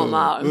throw him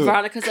out. And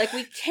Veronica's like,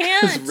 we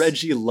can't. Because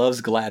Reggie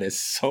loves Gladys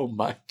so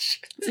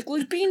much. He's like, well,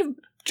 he's being a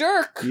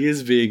jerk. He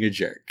is being a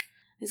jerk.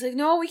 He's like,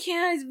 no, we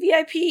can't. He's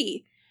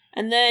VIP.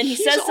 And then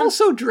he's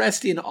also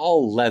dressed in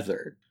all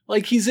leather.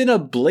 Like, he's in a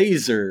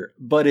blazer,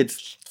 but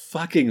it's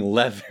fucking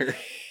leather.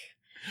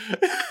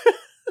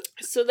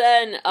 So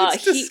then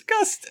it's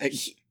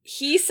disgusting.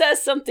 He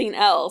says something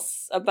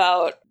else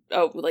about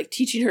like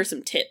teaching her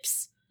some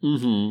tips.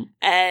 Mm-hmm.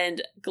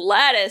 And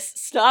Gladys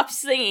stops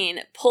singing,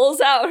 pulls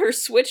out her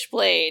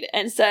switchblade,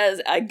 and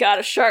says, I got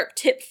a sharp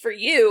tip for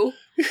you.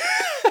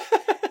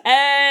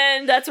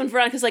 And that's when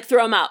Veronica's like,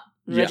 throw him out.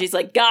 And Reggie's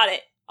like, got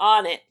it.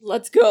 On it.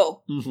 Let's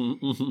go.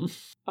 Mm-hmm,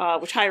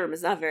 mm-hmm. Which Hiram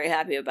is not very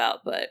happy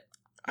about, but...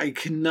 I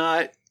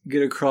cannot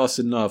get across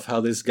enough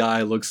how this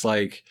guy looks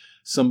like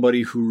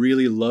somebody who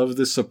really loved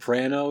The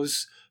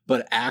Sopranos,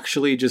 but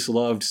actually just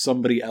loved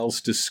somebody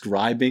else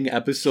describing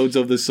episodes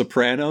of The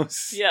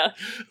Sopranos. Yeah.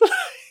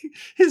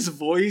 His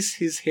voice,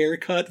 his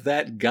haircut,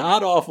 that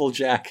god-awful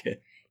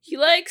jacket. He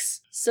likes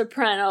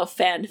Soprano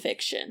fan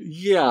fiction.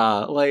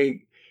 Yeah,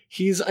 like,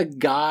 he's a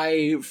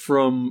guy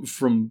from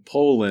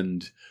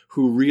Poland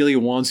who really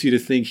wants you to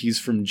think he's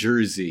from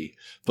Jersey,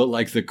 but,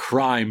 like, the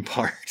crime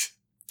part.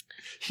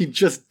 He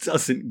just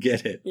doesn't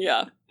get it.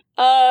 Yeah.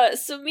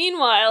 So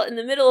meanwhile, in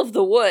the middle of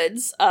the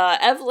woods,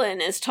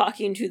 Evelyn is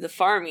talking to the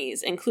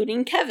farmies,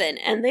 including Kevin,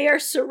 and they are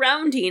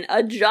surrounding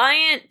a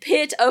giant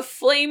pit of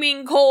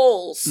flaming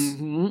coals.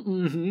 Mm-hmm,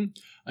 mm-hmm.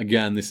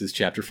 Again, this is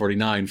Chapter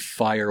 49,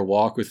 Fire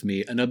Walk With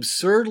Me, an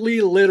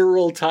absurdly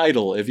literal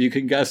title, if you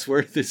can guess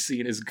where this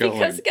scene is going.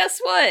 Because guess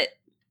what?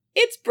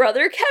 It's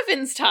Brother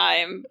Kevin's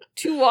time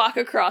to walk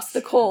across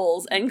the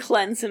coals and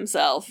cleanse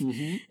himself,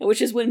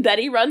 which is when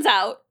Betty runs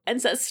out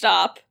and says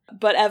stop,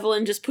 but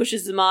Evelyn just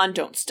pushes him on,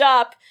 don't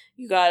stop,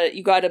 you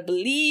gotta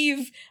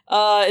believe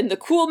in the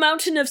cool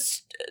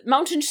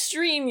mountain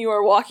stream you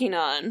are walking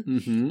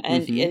on.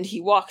 And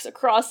he walks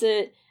across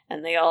it,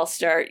 and they all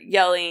start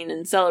yelling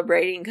and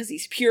celebrating because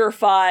he's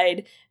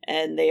purified,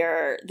 and they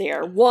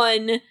are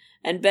one,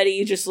 and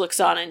Betty just looks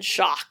on in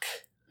shock.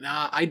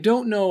 Now, I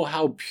don't know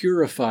how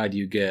purified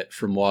you get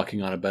from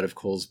walking on a bed of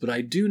coals, but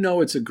I do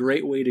know it's a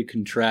great way to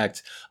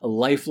contract a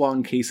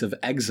lifelong case of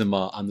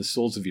eczema on the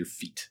soles of your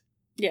feet.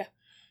 Yeah.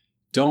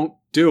 Don't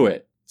do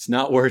it. It's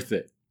not worth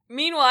it.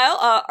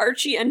 Meanwhile,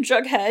 Archie and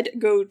Jughead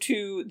go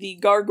to the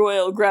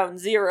Gargoyle Ground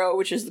Zero,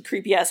 which is the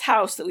creepy-ass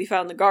house that we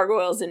found the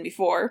gargoyles in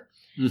before.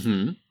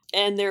 Mm-hmm.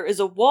 And there is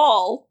a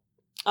wall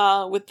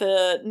with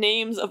the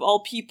names of all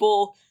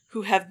people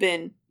who have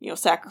been,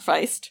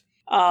 sacrificed.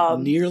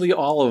 Nearly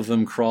all of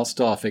them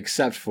crossed off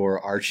except for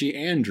Archie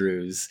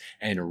Andrews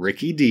and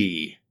Ricky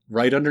D,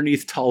 right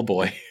underneath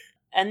Tallboy.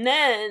 And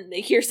then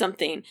they hear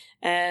something,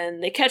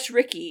 and they catch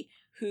Ricky,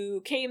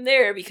 who came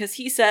there because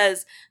he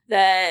says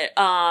that,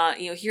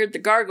 he heard the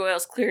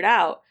gargoyles cleared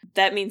out.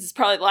 That means it's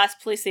probably the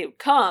last place they would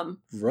come.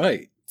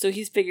 Right. So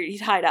he's figured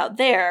he'd hide out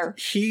there.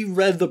 He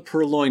read the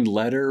Purloined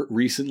Letter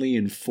recently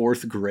in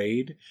 4th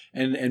grade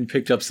and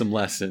picked up some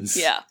lessons.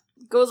 Yeah.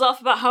 Goes off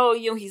about how,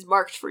 he's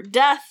marked for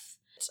death.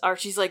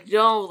 Archie's like,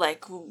 no,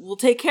 we'll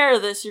take care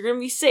of this. You're going to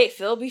be safe.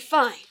 It'll be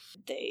fine.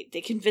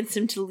 They convince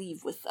him to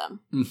leave with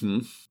them. Mm-hmm.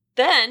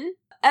 Then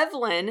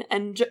Evelyn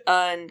and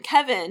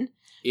Kevin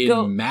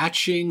in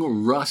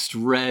matching rust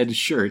red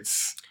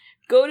shirts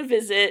go to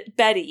visit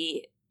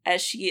Betty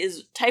as she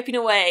is typing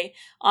away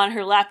on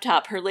her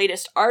laptop her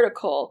latest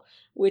article,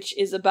 which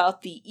is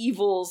about the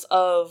evils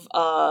of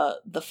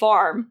the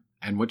farm.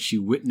 And what she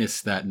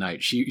witnessed that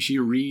night. She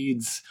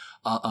reads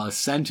a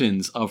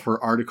sentence of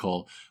her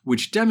article,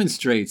 which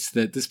demonstrates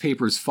that this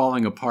paper is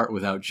falling apart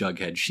without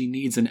Jughead. She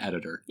needs an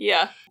editor.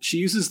 Yeah. She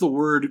uses the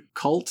word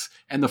cult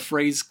and the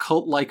phrase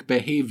cult-like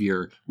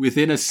behavior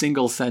within a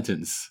single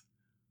sentence.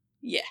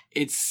 Yeah.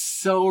 It's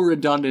so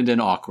redundant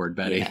and awkward,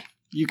 Betty. Yeah.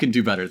 You can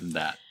do better than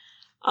that.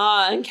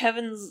 And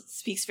Kevin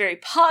speaks very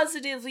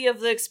positively of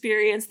the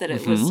experience, that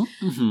it was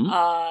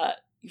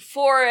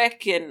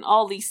euphoric and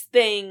all these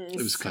things. It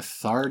was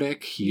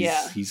cathartic.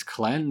 He's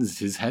cleansed.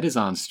 His head is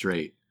on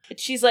straight. And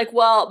she's like,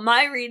 well,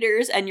 my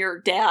readers and your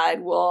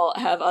dad will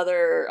have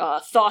other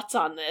thoughts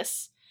on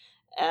this.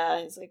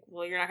 And he's like,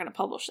 well, you're not going to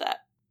publish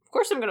that. Of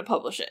course I'm going to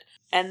publish it.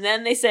 And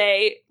then they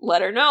say,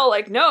 let her know,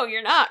 no,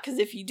 you're not. Because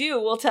if you do,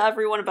 we'll tell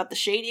everyone about the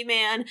Shady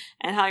Man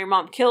and how your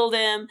mom killed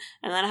him.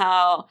 And then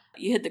how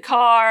you hid the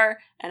car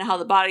and how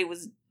the body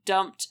was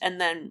dumped and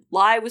then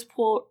lye was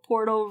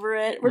poured over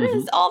it. We're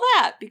going to all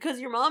that because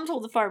your mom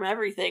told the farm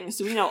everything.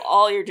 So we know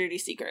all your dirty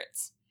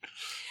secrets.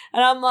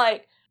 And I'm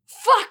like,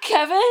 fuck,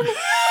 Kevin! What?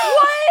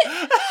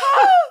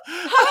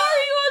 How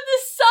are you on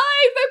this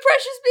side, my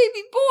precious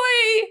baby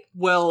boy?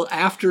 Well,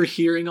 after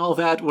hearing all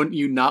that, wouldn't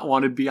you not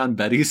want to be on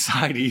Betty's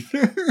side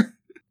either?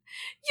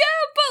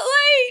 Yeah,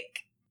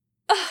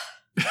 but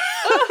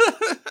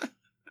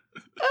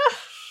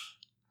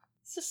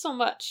it's just so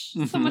much.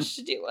 So much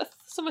to deal with.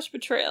 So much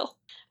betrayal.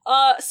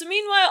 So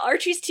meanwhile,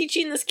 Archie's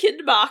teaching this kid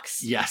to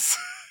box. Yes.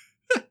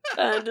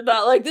 And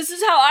about, this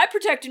is how I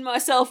protected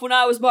myself when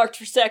I was marked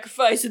for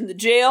sacrifice in the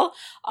jail.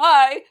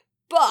 I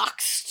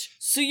boxed.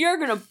 So you're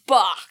gonna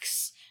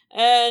box.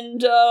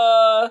 And,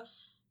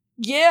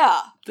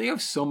 yeah. They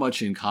have so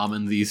much in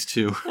common, these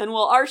two. And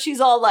while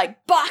Archie's all,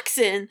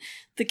 boxing,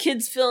 the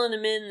kid's filling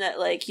him in that,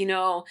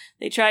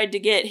 they tried to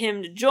get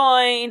him to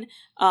join,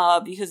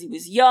 because he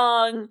was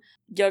young.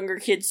 Younger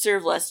kids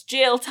serve less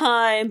jail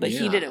time, but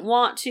he didn't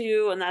want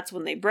to, and that's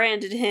when they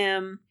branded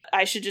him.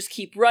 I should just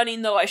keep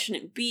running, though. I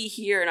shouldn't be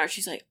here. And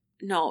Archie's like,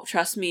 no,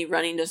 trust me,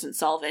 running doesn't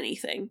solve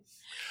anything.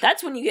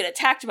 That's when you get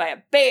attacked by a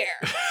bear.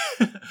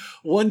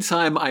 One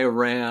time I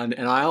ran,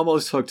 and I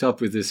almost hooked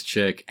up with this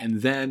chick,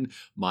 and then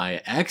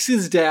my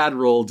ex's dad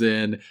rolled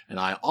in, and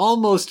I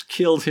almost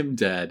killed him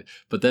dead,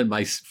 but then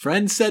my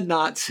friend said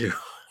not to.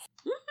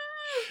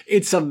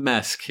 It's a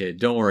mess, kid.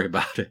 Don't worry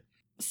about it.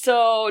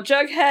 So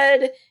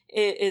Jughead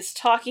is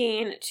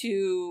talking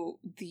to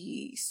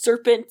the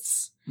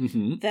serpents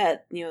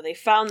that, they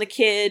found the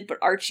kid, but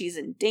Archie's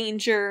in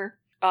danger.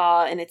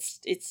 And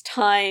it's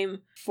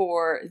time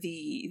for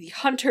the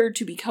hunter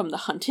to become the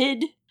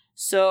hunted.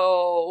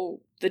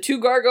 So the two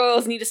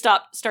gargoyles need to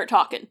start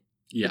talking.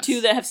 Yes. The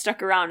two that have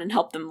stuck around and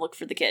helped them look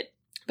for the kid.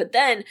 But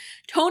then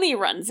Tony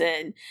runs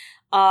in,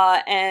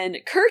 and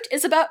Kurtz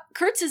is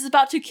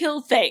about to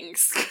kill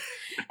Fangs.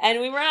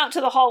 And we run out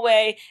to the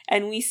hallway,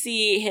 and we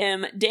see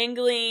him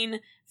dangling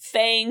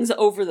Fangs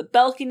over the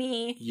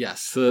balcony.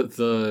 Yes,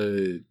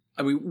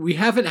 we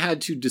haven't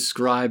had to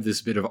describe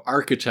this bit of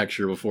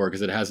architecture before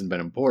because it hasn't been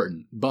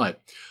important,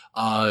 but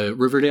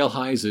Riverdale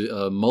High is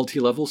a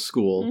multi-level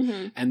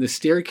school, and the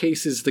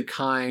staircase is the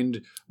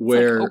kind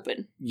where it's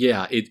open.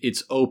 Yeah,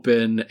 it's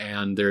open,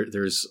 and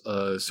there's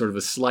a sort of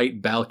a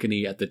slight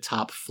balcony at the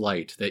top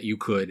flight that you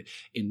could,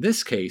 in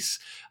this case,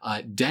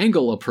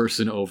 dangle a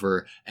person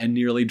over and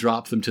nearly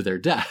drop them to their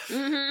death.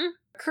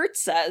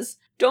 Kurtz says,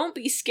 "Don't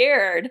be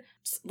scared.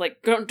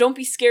 Don't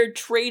be scared,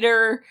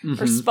 traitor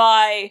or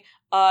spy.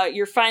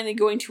 You're finally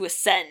going to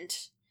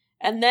ascend."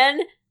 And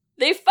then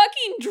they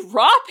fucking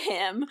drop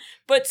him,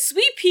 but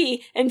Sweet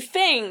Pea and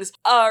Fangs,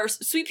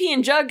 Sweet Pea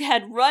and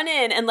Jughead run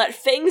in and let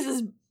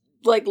Fangs'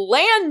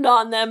 land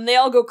on them. They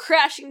all go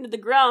crashing to the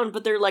ground,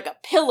 but they're like a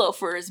pillow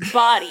for his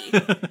body.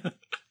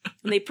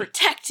 And they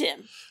protect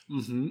him.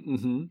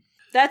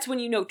 That's when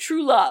you know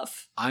true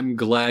love. I'm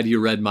glad you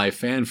read my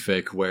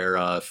fanfic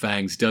where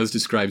Fangs does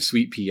describe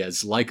Sweet Pea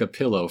as like a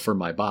pillow for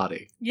my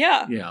body.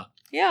 Yeah. Yeah.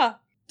 Yeah.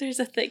 There's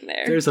a thing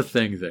there. There's a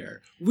thing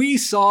there. We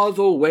saw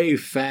the way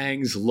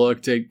Fangs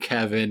looked at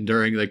Kevin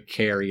during the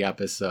Carrie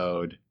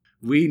episode.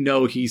 We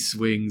know he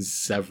swings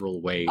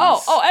several ways.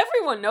 Oh,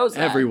 everyone knows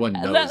that. Everyone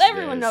knows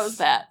Everyone knows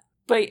that.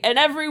 And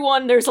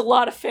everyone, there's a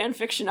lot of fan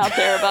fiction out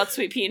there about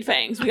Sweet Pea and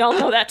Fangs. We all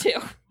know that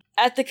too.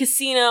 At the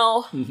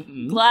casino,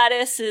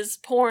 Gladys is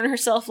pouring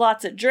herself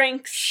lots of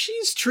drinks.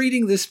 She's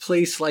treating this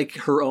place like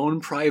her own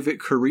private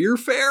career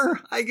fair,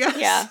 I guess.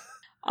 Yeah.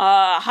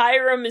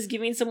 Hiram is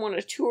giving someone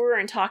a tour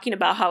and talking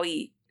about how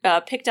he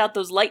picked out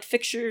those light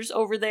fixtures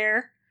over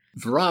there.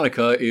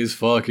 Veronica is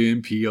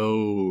fucking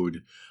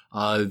PO'd.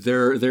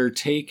 Their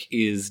take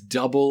is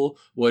double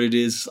what it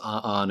is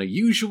on a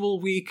usual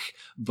week,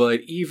 but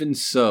even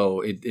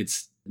so,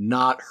 it's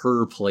not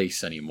her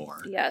place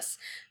anymore. Yes.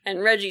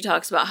 And Reggie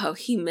talks about how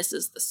he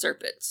misses the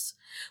serpents,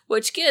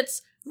 which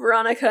gets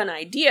Veronica an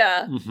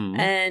idea,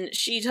 and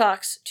she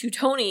talks to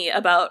Tony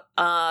about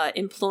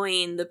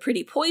employing the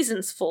Pretty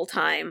Poisons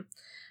full-time,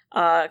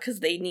 because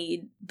they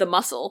need the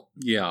muscle.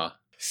 Yeah.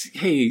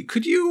 Hey,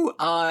 could you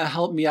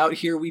help me out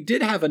here? We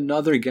did have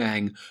another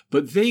gang,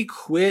 but they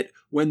quit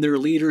when their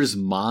leader's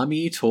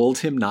mommy told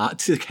him not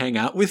to hang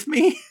out with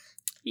me?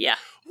 Yeah.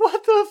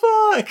 What the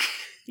fuck?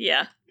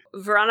 Yeah.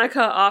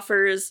 Veronica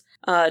offers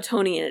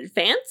Tony an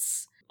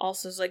advance.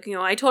 Also is like,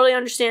 I totally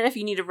understand if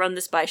you need to run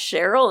this by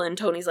Cheryl. And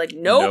Tony's like,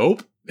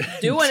 nope.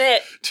 Doing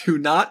it. Do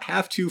not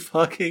have to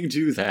fucking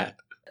do that.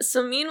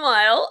 So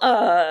meanwhile,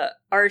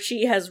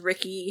 Archie has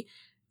Ricky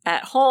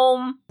at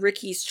home.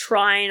 Ricky's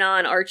trying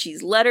on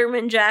Archie's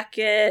Letterman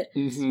jacket.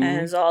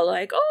 And is all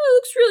like, oh, it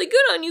looks really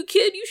good on you,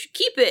 kid. You should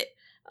keep it.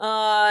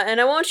 And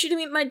I want you to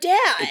meet my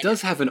dad. It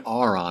does have an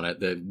R on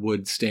it that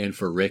would stand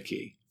for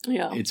Ricky.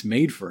 Yeah. It's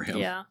made for him.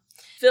 Yeah.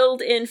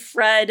 Filled in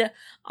Fred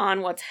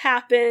on what's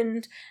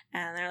happened,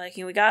 and they're like,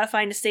 we gotta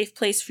find a safe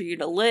place for you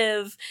to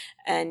live,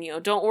 and,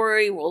 don't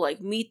worry, we'll,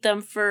 meet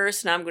them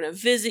first, and I'm gonna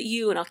visit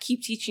you, and I'll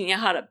keep teaching you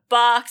how to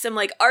box. I'm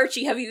like,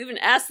 Archie, have you even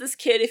asked this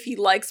kid if he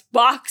likes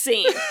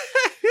boxing?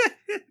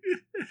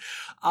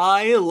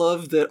 I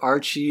love that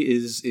Archie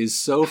is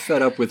so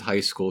fed up with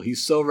high school.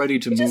 He's so ready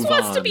to move on. He just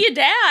wants to be a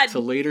dad. To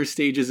later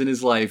stages in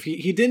his life.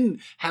 He didn't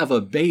have a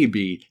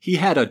baby. He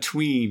had a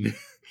tween.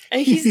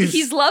 And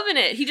he's loving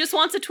it. He just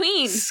wants a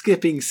tween.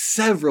 Skipping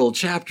several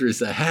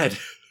chapters ahead.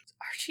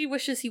 Archie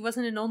wishes he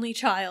wasn't an only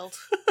child.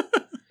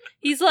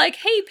 He's like,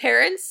 hey,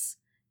 parents,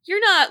 you're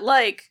not,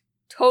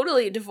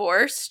 totally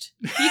divorced.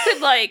 You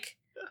could,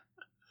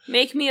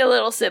 make me a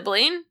little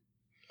sibling.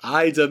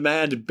 I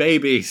demand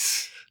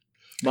babies.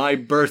 My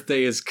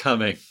birthday is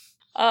coming.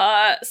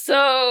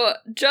 So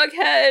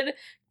Jughead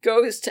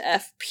goes to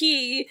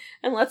FP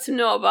and lets him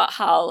know about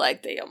how,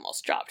 they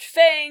almost dropped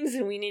Fangs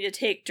and we need to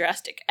take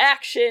drastic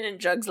action. And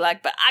Jug's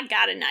like, but I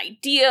got an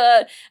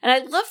idea. And I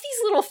love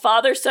these little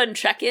father-son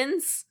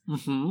check-ins. Now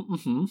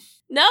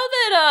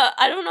that,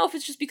 I don't know if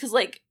it's just because,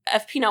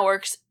 FP now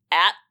works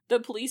at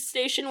the police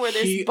station where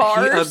there's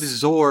bars. He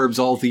absorbs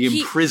all the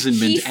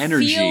imprisonment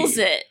energy. He feels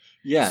it.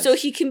 Yes. So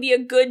he can be a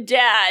good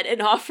dad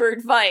and offer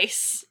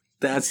advice.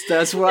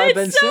 That's what I've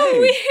been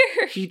saying.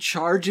 Weird. He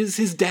charges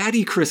his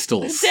daddy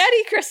crystals.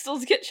 Daddy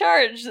crystals get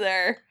charged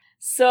there.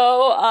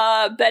 So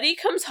Betty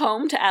comes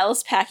home to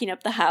Alice packing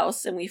up the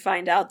house, and we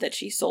find out that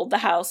she sold the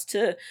house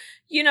to,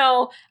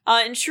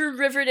 in true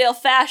Riverdale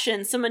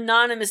fashion, some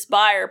anonymous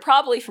buyer,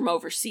 probably from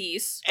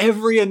overseas.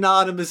 Every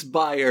anonymous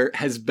buyer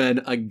has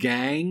been a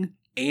gang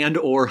and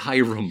or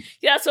Hiram.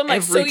 Yeah, so I'm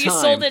like, so you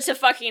sold it to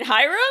fucking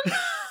Hiram?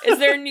 Is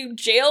there a new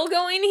jail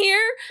going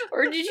here?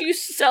 Or did you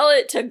sell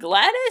it to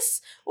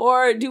Gladys?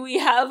 Or do we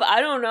have, I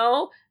don't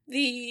know,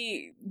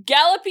 the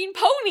Galloping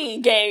Pony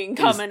gang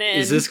coming in?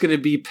 Is this going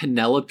to be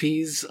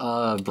Penelope's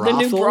brothel? The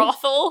new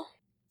brothel?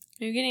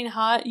 Are you getting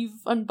hot?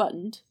 You've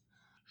unbuttoned.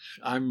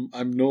 I'm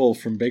Noel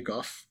from Bake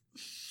Off.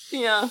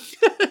 Yeah.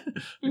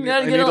 I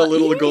need a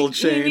little gold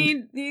chain.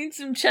 You need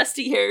some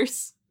chesty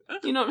hairs.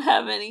 You don't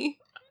have any.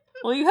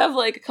 Well, you have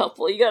a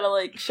couple. You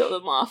gotta show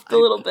them off a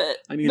little bit.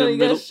 You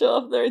gotta show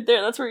up right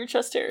there. That's where your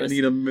chest hair is. I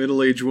need a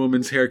middle-aged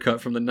woman's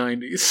haircut from the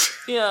 90s.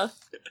 Yeah.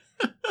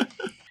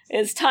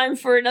 It's time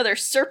for another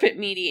serpent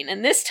meeting,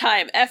 and this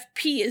time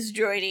FP is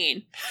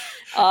joining.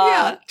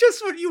 Yeah,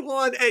 just what you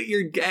want at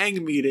your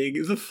gang meeting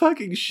is a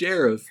fucking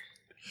sheriff.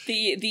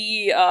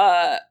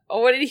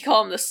 What did he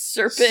call him? The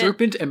serpent?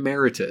 Serpent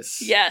emeritus.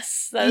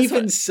 Yes.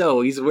 Even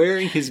so, he's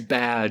wearing his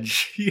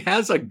badge. He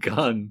has a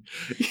gun.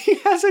 He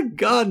has a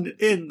gun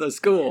in the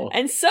school.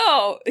 And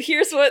so,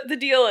 here's what the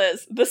deal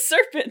is. The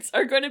serpents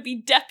are going to be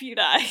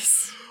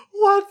deputized.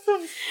 What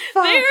the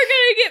fuck? They are going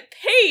to get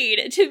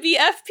paid to be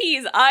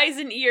FP's eyes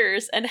and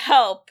ears and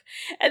help.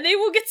 And they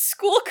will get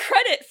school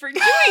credit for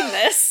doing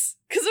this.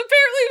 Because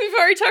apparently we've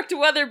already talked to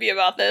Weatherby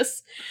about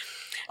this.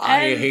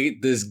 I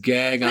hate this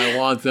gang. I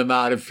want them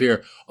out of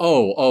here.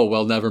 Oh,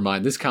 well, never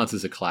mind. This counts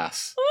as a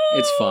class.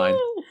 It's fine.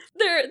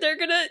 They're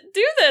gonna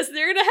do this.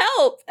 They're gonna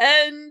help.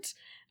 And,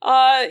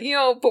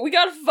 but we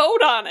gotta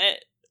vote on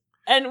it.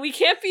 And we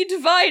can't be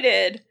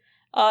divided.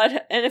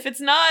 And if it's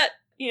not,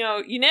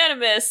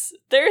 unanimous,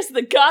 there's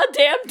the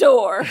goddamn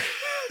door.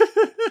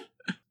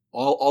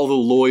 All the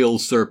loyal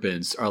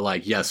serpents are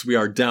like, yes, we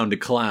are down to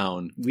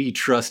clown. We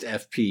trust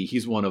FP.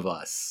 He's one of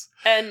us.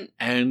 And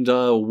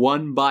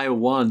one by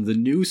one, the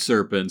new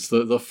serpents,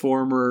 the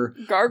former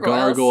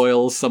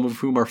gargoyles, some of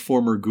whom are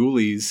former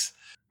ghoulies,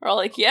 We're all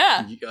like,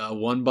 yeah.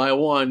 One by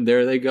one,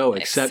 there they go,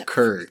 except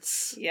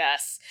Kurtz.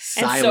 Yes.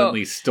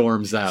 Silently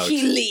storms out.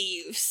 He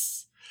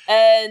leaves.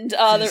 And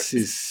this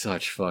is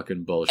such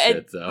fucking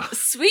bullshit, though.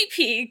 Sweet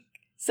Pea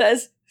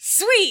says,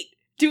 "Sweet,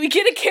 do we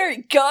get to carry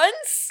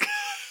guns?"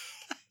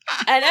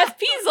 And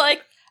FP's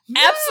like,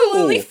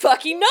 "Absolutely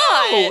fucking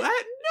not.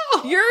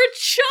 No. You're a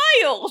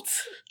child."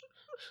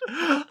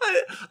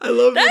 I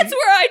love That's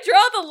where I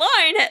draw the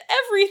line at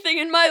everything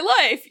in my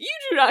life. You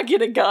do not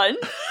get a gun.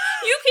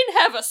 You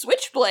can have a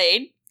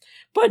switchblade,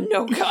 but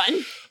no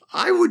gun.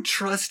 I would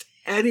trust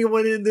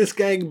anyone in this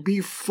gang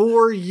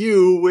before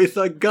you with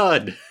a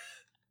gun.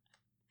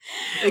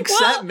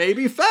 Except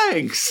maybe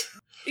Fangs.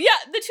 Yeah,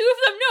 the two of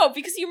them no,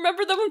 because you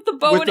remember them with the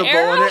bow and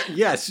arrow?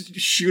 Yes,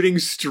 shooting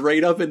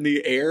straight up in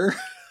the air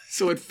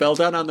so it fell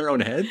down on their own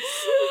heads.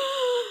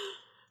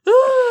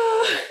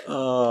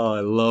 Oh, I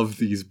love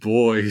these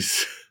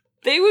boys.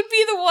 They would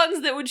be the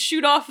ones that would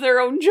shoot off their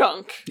own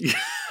junk.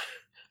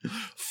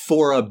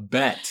 For a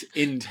bet.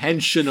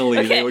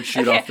 Intentionally, they would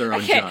shoot off their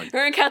own junk.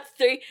 We're gonna count to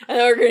 3, and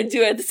then we're gonna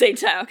do it at the same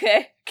time,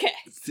 okay? Okay.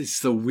 This is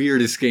the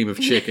weirdest game of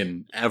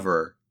chicken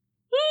ever.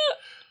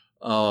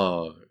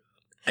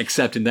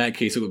 Except in that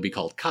case, it would be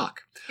called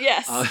cock.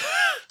 Yes.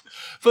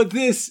 But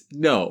this,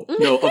 no.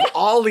 Of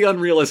all the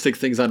unrealistic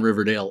things on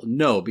Riverdale,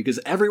 no, because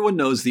everyone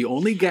knows the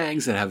only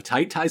gangs that have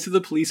tight ties to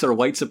the police are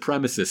white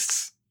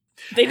supremacists.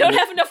 They don't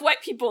have enough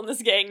white people in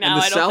this gang now,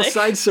 I don't think. And the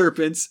Southside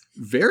Serpents,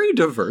 very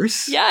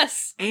diverse.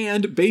 Yes.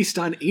 And based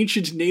on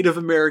ancient Native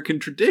American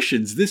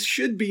traditions. This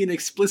should be an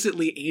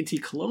explicitly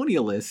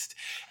anti-colonialist.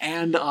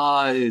 And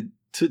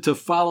to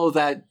follow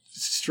that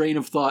strain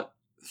of thought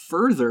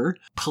further,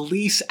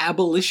 police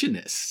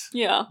abolitionists.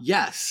 Yeah.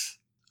 Yes.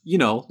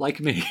 Like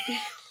me.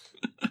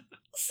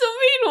 So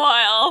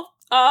meanwhile,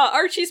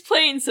 Archie's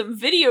playing some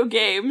video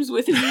games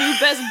with his new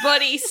best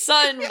buddy,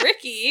 son,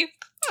 Ricky.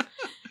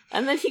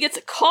 And then he gets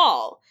a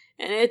call.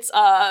 And it's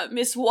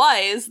Miss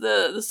Wise,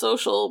 the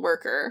social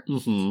worker.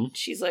 Mm-hmm.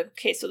 She's like,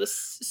 okay, so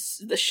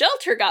the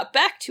shelter got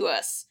back to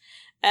us.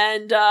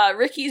 And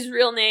Ricky's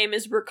real name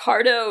is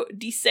Ricardo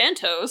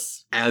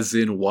DeSantos. As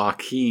in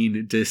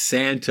Joaquin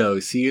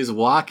DeSantos. He is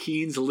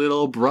Joaquin's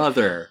little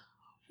brother.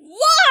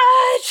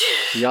 What?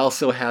 He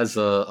also has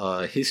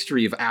a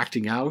history of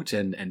acting out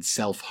and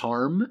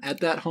self-harm at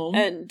that home.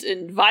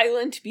 And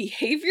violent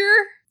behavior.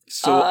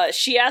 So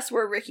she asks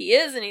where Ricky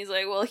is, and he's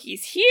like, well,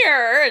 he's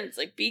here. And it's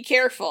like, be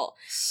careful.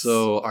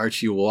 So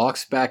Archie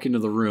walks back into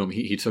the room.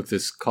 He took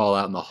this call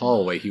out in the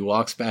hallway. He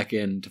walks back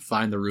in to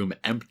find the room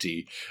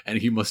empty, and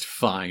he must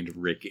find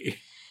Ricky.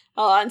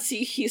 And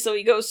so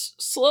he goes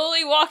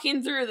slowly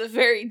walking through the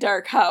very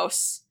dark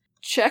house,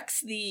 checks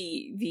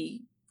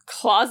the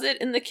closet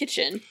in the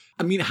kitchen.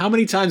 I mean, how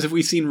many times have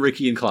we seen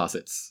Ricky in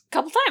closets? A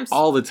couple times.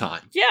 All the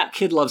time. Yeah.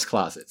 Kid loves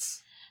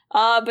closets.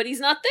 But he's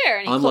not there.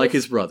 And unlike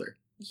his brother.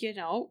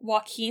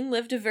 Joaquin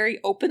lived a very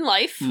open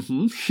life.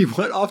 Mm-hmm. He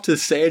went off to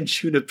San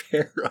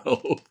Junipero.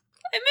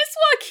 I miss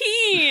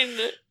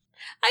Joaquin.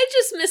 I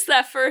just missed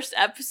that first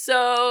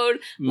episode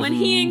when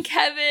he and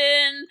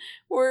Kevin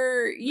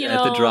were,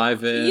 at the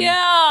drive-in.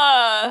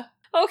 Yeah.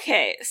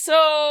 Okay,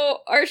 so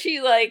Archie,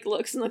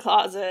 looks in the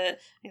closet.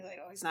 He's like,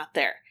 oh, he's not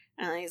there.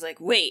 And then he's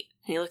like, wait.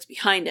 And he looks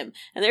behind him.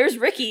 And there's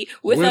Ricky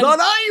with a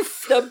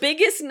knife! The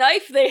biggest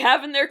knife they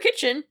have in their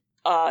kitchen.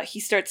 He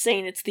starts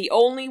saying it's the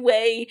only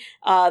way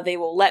they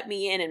will let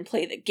me in and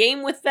play the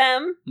game with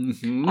them.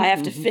 Mm-hmm, I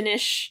have to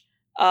finish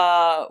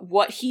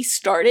what he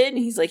started. And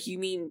he's like, you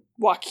mean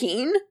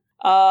Joaquin?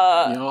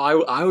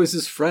 I was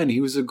his friend.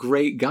 He was a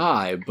great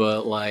guy,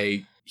 but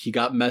he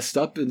got messed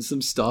up in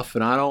some stuff,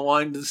 and I don't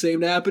want the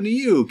same to happen to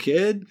you,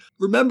 kid.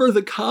 Remember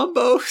the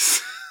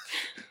combos?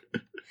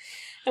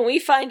 And we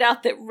find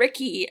out that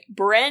Ricky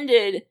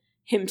branded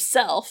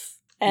himself,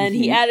 and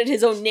he added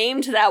his own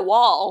name to that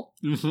wall.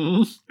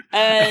 Mm-hmm.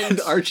 And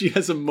Archie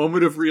has a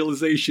moment of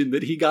realization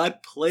that he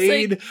got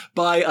played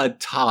by a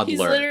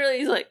toddler.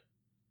 He's like,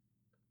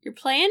 you're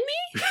playing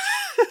me?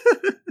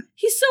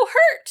 He's so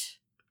hurt.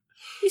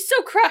 He's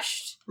so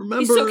crushed.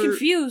 He's so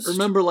confused.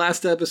 Remember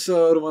last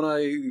episode when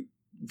I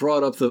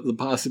brought up the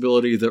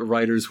possibility that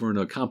writers were in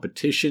a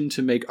competition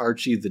to make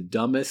Archie the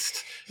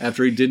dumbest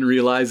after he didn't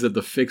realize that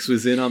the fix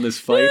was in on this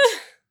fight?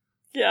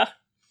 Yeah.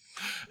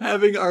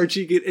 Having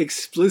Archie get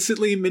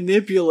explicitly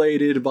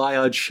manipulated by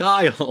a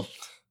child.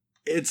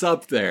 It's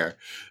up there.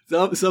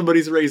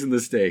 Somebody's raising the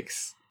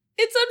stakes.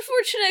 It's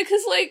unfortunate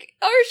because,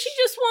 Archie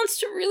just wants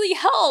to really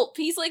help.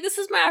 He's like, this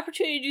is my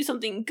opportunity to do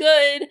something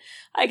good.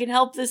 I can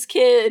help this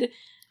kid.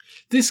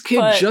 This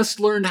kid just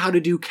learned how to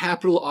do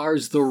capital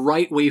R's the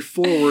right way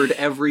forward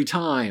every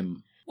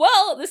time.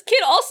 Well, this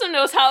kid also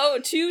knows how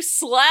to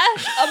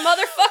slash a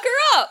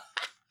motherfucker up.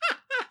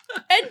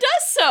 And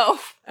does so.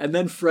 And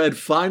then Fred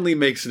finally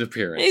makes an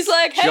appearance. He's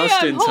like, hey,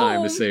 just I'm in home.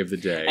 time to save the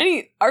day.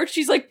 And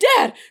Archie's like,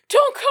 Dad,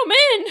 don't come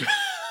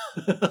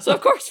in. So,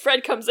 of course,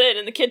 Fred comes in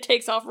and the kid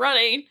takes off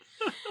running.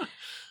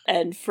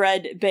 And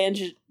Fred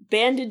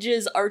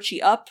bandages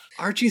Archie up.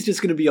 Archie's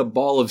just going to be a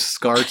ball of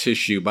scar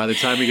tissue by the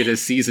time we get to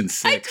season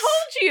 6. I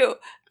told you!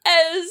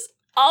 As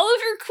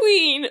Oliver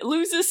Queen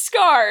loses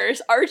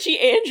scars. Archie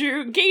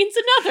Andrew gains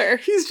another.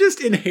 He's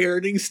just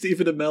inheriting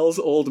Stephen Amell's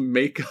old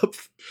makeup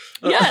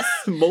Yes.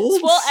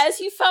 molds. Well, as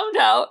you found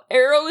out,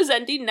 Arrow is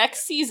ending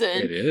next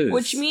season. It is.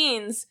 Which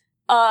means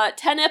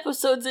 10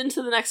 episodes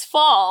into the next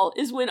fall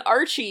is when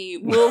Archie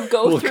will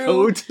go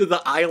go to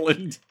the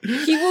island.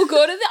 He will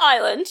go to the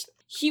island.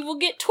 He will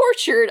get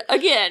tortured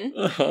again.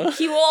 Uh-huh.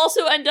 He will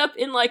also end up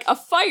in, like, a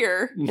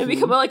fire and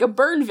become, like, a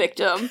burn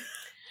victim.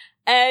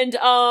 And,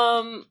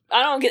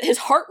 get his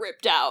heart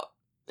ripped out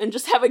and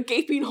just have a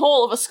gaping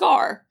hole of a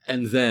scar.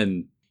 And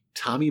then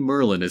Tommy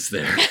Merlin is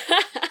there.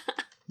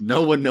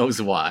 No one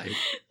knows why. No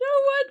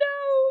one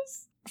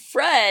knows.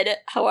 Fred,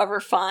 however,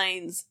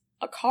 finds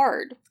a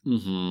card.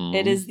 Mm-hmm.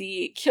 It is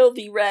the Kill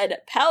the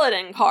Red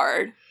Paladin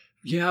card.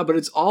 Yeah, but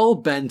it's all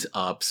bent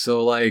up,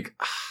 so, like,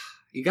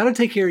 you gotta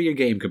take care of your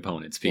game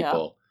components,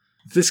 people.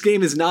 Yeah. This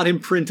game is not in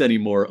print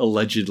anymore,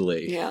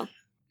 allegedly. Yeah.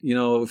 You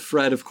know,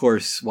 Fred, of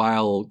course,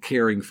 while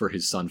caring for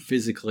his son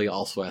physically,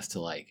 also has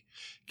to, like,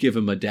 give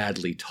him a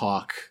dadly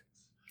talk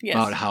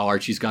about how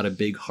Archie's got a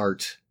big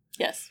heart.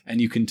 Yes. And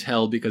you can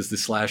tell because the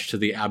slash to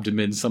the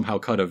abdomen somehow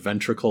cut a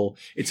ventricle.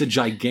 It's a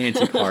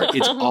gigantic heart.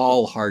 It's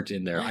all heart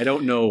in there. I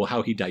don't know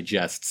how he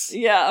digests.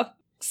 Yeah.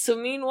 So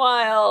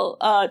meanwhile,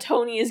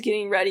 Tony is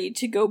getting ready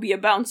to go be a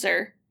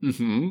bouncer.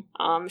 Mm-hmm.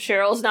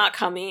 Cheryl's not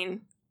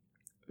coming.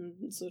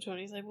 So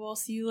Tony's like, well, I'll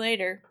see you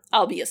later.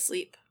 I'll be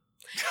asleep.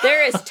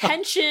 There is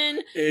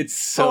tension. It's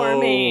so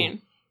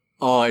forming.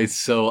 Oh, it's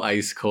so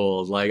ice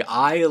cold. Like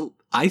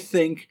I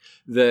think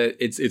that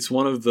it's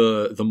one of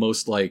the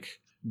most like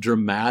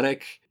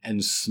dramatic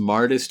and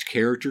smartest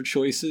character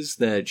choices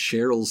that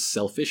Cheryl's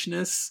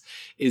selfishness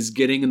is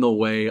getting in the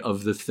way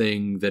of the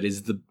thing that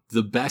is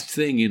the best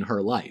thing in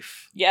her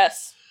life.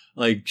 Yes.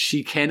 Like,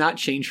 she cannot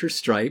change her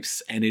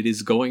stripes, and it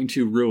is going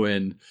to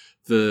ruin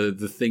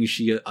the thing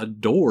she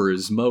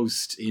adores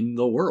most in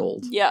the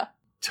world. Yeah.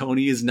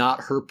 Tony is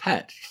not her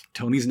pet.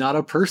 Tony's not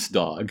a purse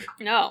dog.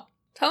 No.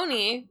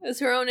 Tony is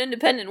her own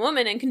independent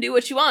woman and can do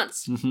what she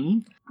wants. Mm-hmm.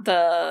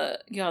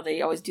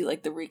 They always do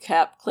like the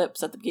recap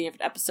clips at the beginning of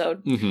an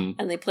episode. Mm-hmm.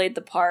 And they played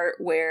the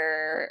part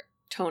where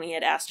Tony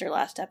had asked her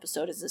last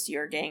episode, is this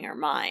your gang or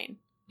mine?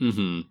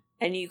 Mm-hmm.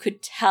 And you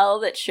could tell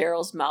that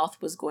Cheryl's mouth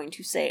was going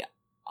to say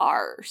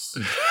ours.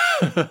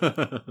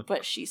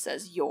 But she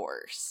says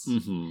yours.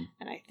 Mm-hmm.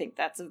 And I think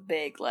that's a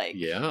big, like,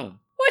 yeah.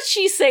 What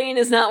she's saying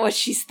is not what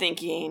she's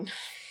thinking.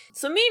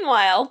 So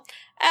meanwhile,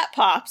 at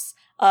Pops,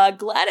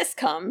 Gladys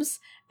comes,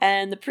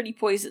 and the Pretty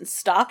Poisons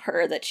stop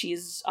her that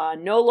she's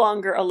no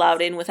longer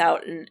allowed in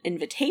without an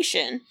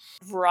invitation.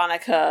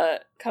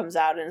 Veronica comes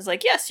out and is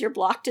like, yes, you're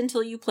blocked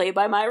until you play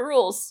by my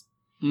rules.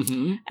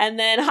 Mm-hmm. And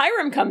then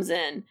Hiram comes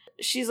in.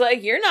 She's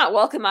like, you're not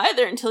welcome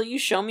either until you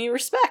show me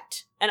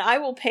respect. And I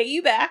will pay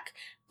you back,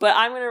 but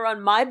I'm going to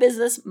run my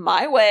business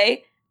my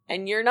way,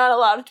 and you're not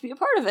allowed to be a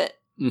part of it.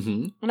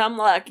 Mm-hmm. And I'm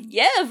like,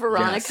 yeah,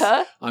 Veronica.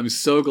 Yes. I'm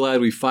so glad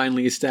we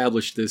finally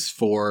established this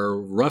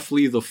for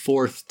roughly the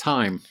 4th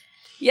time.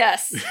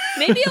 Yes.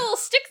 Maybe it'll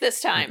stick this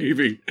time.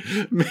 Maybe.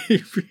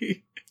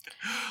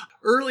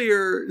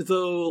 Earlier,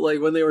 though,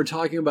 like when they were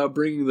talking about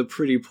bringing the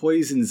Pretty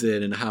Poisons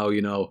in and how,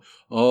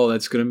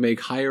 that's going to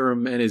make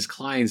Hiram and his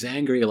clients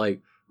angry.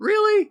 Like,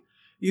 really?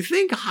 You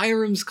think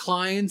Hiram's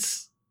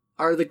clients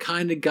are the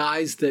kind of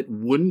guys that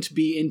wouldn't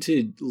be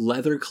into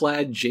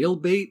leather-clad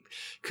jailbait?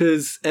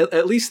 Because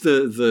at least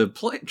the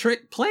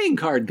playing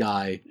card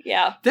guy,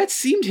 yeah, that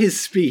seemed his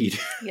speed.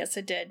 Yes,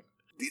 it did.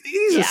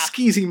 He's a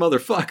skeezy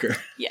motherfucker.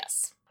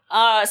 Yes.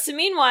 So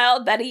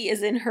meanwhile, Betty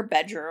is in her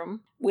bedroom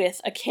with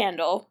a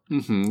candle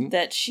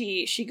that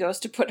she goes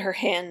to put her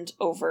hand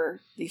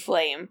over the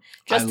flame.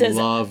 I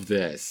love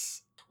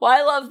this. Well,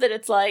 I love that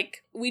it's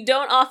like, we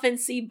don't often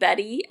see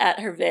Betty at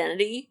her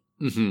vanity.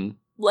 Mm-hmm.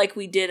 Like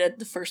we did at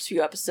the first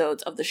few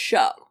episodes of the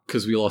show.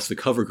 Because we lost the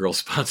CoverGirl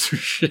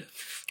sponsorship.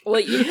 Well,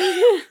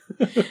 yeah.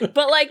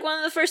 But like one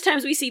of the first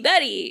times we see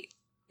Betty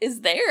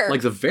is there.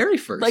 Like the very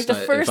first, like the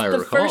first, if I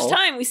recall. first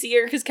time we see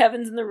her because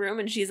Kevin's in the room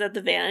and she's at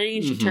the vanity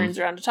and she turns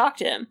around to talk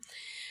to him.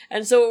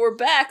 And so we're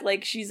back,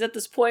 like she's at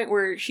this point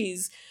where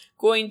she's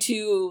going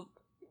to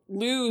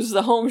lose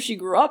the home she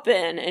grew up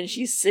in and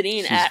she's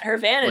sitting at her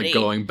vanity. Like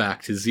going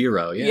back to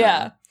zero,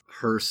 yeah.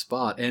 Her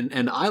spot.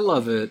 And I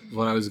love it,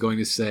 what I was going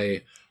to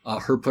say,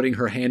 her putting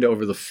her hand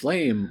over the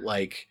flame,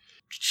 like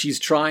she's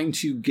trying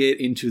to get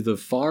into the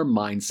farm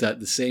mindset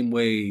the same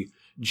way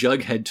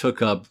Jughead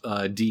took up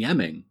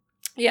DMing.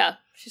 Yeah,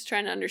 she's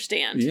trying to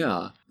understand.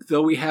 Yeah,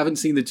 though we haven't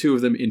seen the two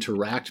of them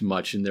interact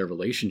much in their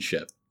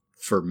relationship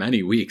for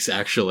many weeks,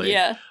 actually.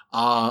 Yeah.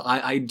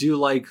 I do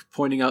like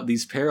pointing out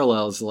these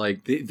parallels,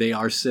 like they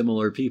are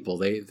similar people.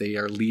 They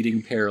are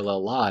leading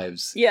parallel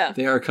lives. Yeah.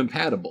 They are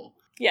compatible.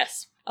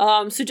 Yes.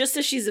 So just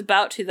as she's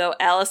about to, though,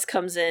 Alice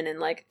comes in and,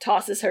 like,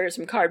 tosses her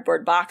some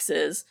cardboard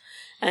boxes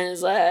and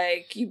is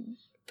like,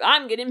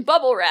 I'm getting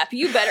bubble wrap.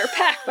 You better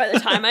pack by the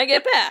time I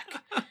get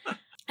back.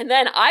 And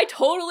then I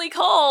totally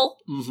call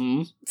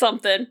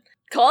something.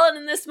 Call it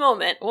in this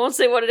moment. Won't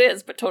say what it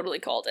is, but totally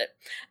called it.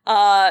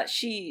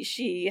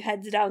 She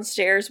heads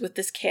downstairs with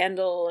this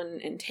candle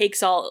and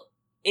takes all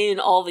in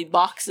all the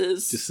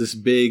boxes. Just this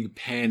big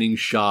panning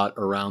shot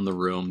around the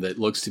room that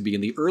looks to be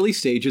in the early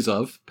stages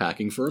of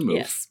packing for a move.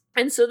 Yes.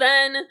 And so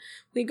then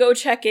we go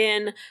check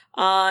in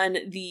on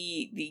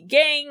the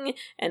gang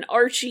and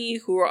Archie,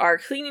 who are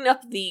cleaning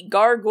up the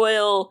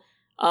gargoyle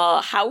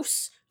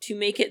house to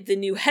make it the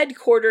new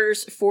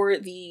headquarters for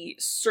the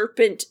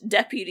serpent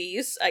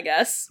deputies, I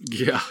guess.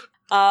 Yeah.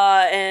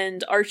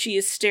 And Archie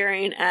is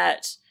staring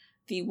at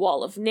the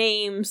wall of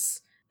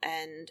names,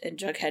 and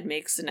Jughead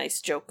makes a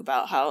nice joke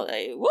about how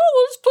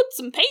we'll just put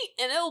some paint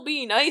and it'll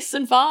be nice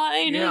and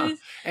fine. Yeah.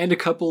 And a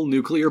couple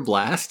nuclear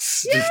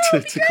blasts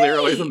Yeah, to clear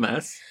away the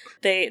mess.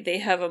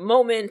 They have a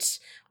moment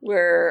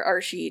where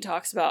Archie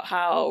talks about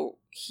how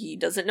he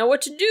doesn't know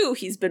what to do.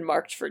 He's been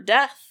marked for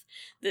death.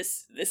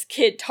 This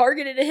kid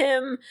targeted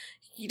him.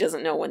 He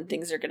doesn't know when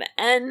things are going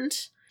to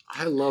end.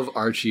 I love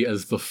Archie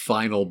as the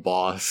final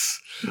boss.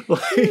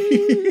 Like,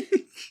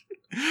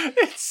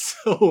 it's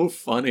so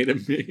funny to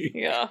me.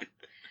 Yeah.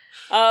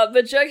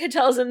 But Jughead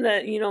tells him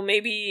that,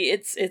 maybe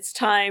it's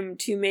time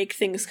to make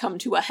things come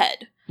to a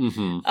head.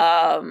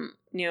 Mm-hmm.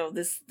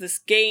 This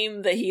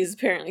game that he is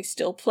apparently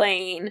still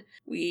playing,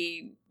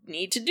 we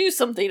need to do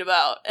something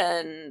about,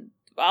 and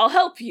I'll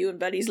help you. And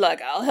Betty's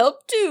like, I'll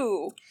help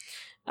too.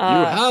 You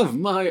have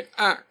my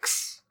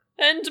axe.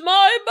 And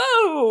my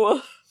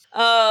bow.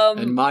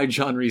 And my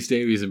John Rhys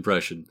Davies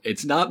impression.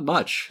 It's not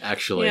much,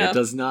 actually. Yeah. It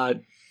does not,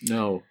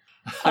 no.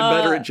 I'm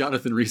better at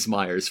Jonathan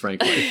Rhys-Meyers,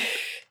 frankly.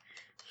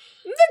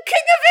 The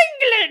King of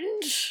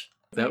England!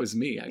 That was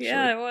me, actually.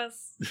 Yeah, it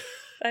was.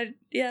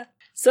 Yeah.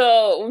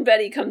 So when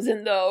Betty comes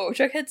in, though,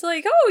 Jughead's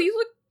like, "Oh,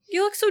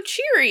 you look so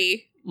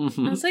cheery."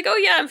 Mm-hmm. I was like, "Oh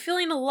yeah, I'm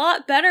feeling a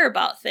lot better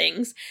about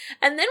things."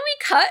 And then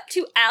we cut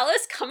to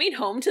Alice coming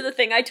home to the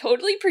thing I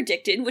totally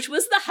predicted, which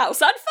was the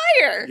house on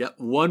fire. Yep,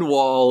 one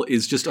wall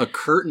is just a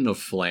curtain of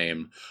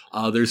flame.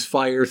 There's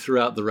fire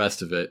throughout the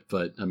rest of it,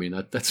 but I mean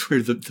that's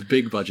where the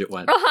big budget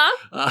went.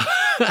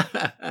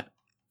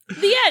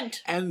 The end.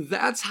 And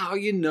that's how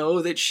you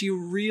know that she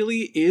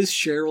really is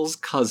Cheryl's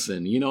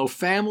cousin.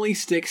 Family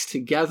sticks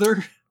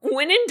together.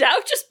 When in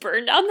doubt, just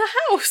burn down the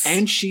house.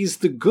 And she's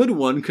the good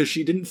one because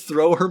she didn't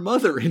throw her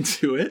mother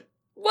into it.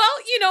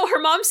 Well,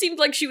 her mom seemed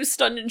like she was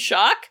stunned in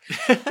shock.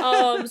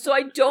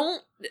 So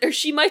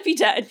she might be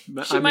dead.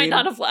 She might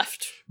not have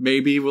left.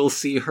 Maybe we'll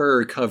see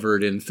her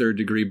covered in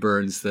third-degree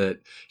burns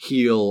that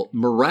heal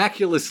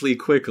miraculously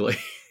quickly.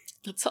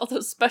 That's all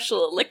those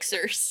special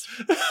elixirs.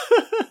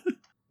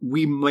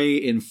 We may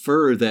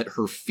infer that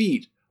her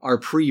feet are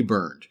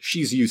pre-burned.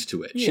 She's used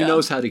to it. She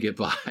knows how to get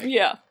by.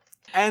 Yeah.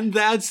 And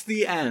that's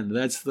the end.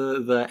 That's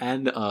the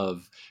end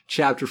of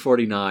Chapter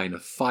 49,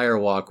 Fire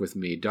Walk with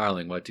Me.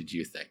 Darling, what did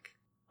you think?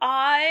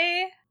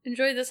 I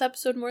enjoyed this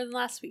episode more than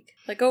last week.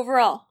 Like,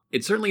 overall.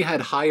 It certainly had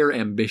higher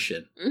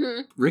ambition.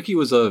 Mm-hmm. Ricky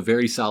was a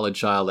very solid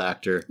child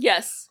actor.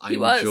 Yes, he I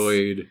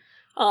was.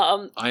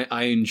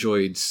 I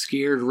enjoyed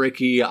Scared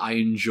Ricky. I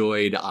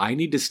enjoyed I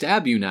Need to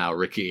Stab You Now,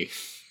 Ricky.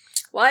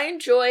 Well, I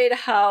enjoyed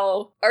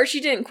how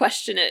Archie didn't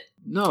question it.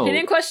 No. He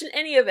didn't question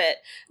any of it,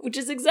 which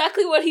is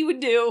exactly what he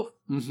would do.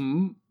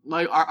 Mm-hmm.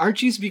 Like,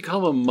 Archie's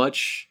become a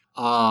much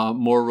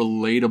more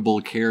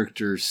relatable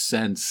character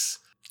since...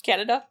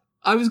 Canada?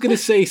 I was going to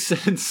say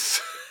since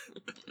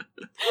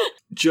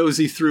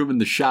Josie threw him in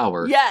the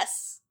shower.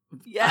 Yes.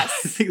 I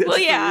think that's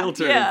the real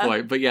turning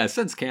point. But yeah,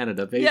 since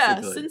Canada, basically.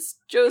 Yeah, since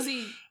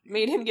Josie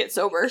made him get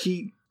sober.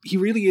 He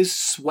really is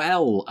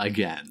swell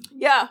again.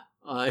 Yeah.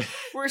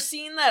 We're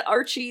seeing that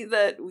Archie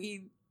that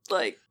we,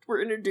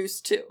 were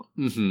introduced to.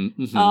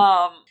 Mm-hmm,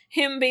 mm-hmm.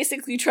 Him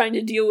basically trying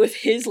to deal with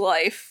his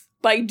life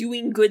by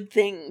doing good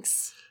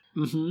things.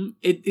 Mm-hmm.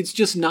 It's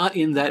just not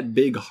in that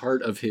big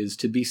heart of his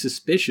to be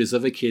suspicious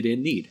of a kid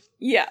in need.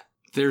 Yeah.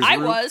 There's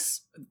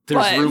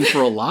room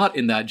for a lot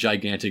in that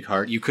gigantic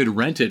heart. You could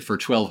rent it for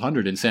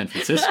 $1,200 in San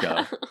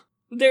Francisco.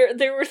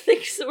 There were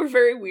things that were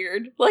very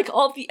weird. Like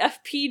all the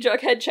FP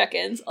Jughead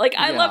check-ins.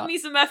 I love me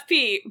some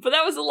FP, but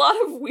that was a lot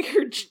of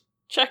weird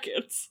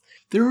check-ins.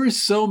 There were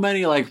so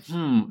many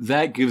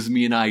that gives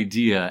me an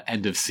idea,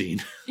 end of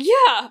scene.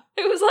 Yeah.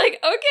 It was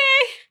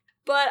okay.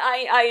 But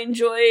I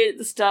enjoyed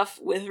the stuff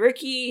with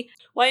Ricky.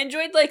 Well, I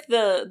enjoyed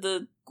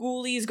the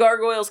ghoulies,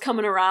 gargoyles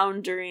coming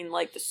around during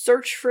the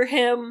search for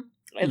him.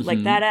 I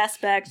like that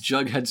aspect.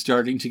 Jughead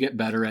starting to get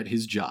better at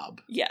his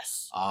job.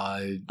 Yes.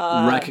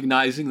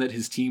 Recognizing that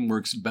his team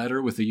works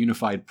better with a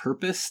unified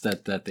purpose,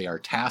 that they are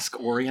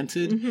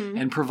task-oriented,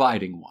 and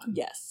providing one.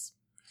 Yes.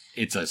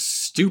 It's a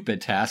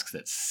stupid task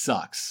that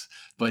sucks,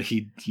 but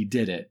he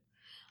did it.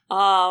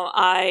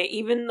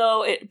 Even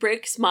though it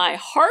breaks my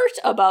heart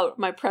about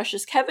my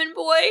precious Kevin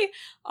boy,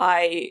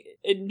 I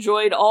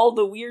enjoyed all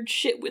the weird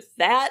shit with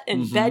that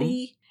and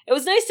Betty. It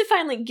was nice to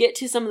finally get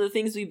to some of the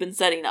things we've been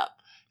setting up.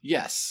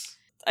 Yes.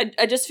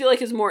 I just feel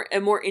like it's a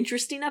more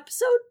interesting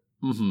episode,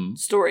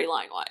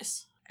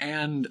 storyline-wise.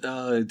 And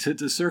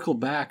to circle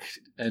back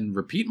and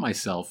repeat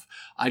myself,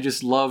 I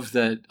just love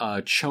that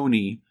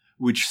Choni,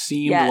 which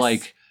seemed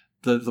like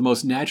the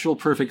most natural,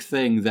 perfect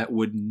thing that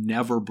would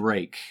never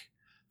break,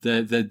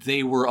 that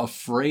they were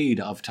afraid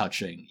of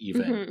touching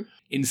even,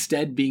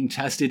 instead being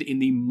tested in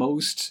the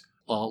most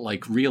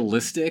like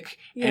realistic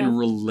Yeah. and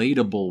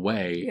relatable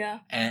way. Yeah.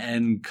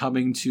 And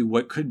coming to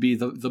what could be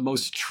the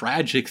most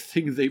tragic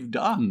thing they've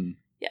done.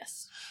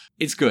 Yes.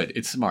 It's good.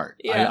 It's smart.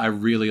 Yeah. I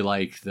really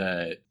like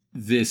that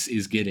this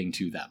is getting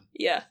to them.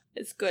 Yeah,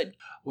 it's good.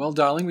 Well,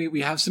 darling,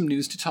 we have some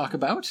news to talk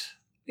about.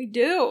 We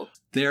do.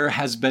 There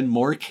has been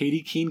more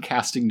Katie Keene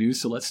casting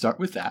news, so let's start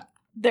with that.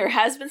 There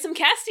has been some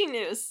casting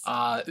news.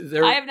 I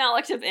have not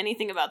looked up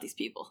anything about these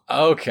people.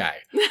 Okay.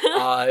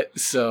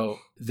 So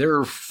there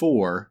are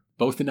 4,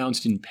 both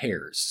announced in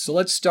pairs. So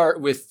let's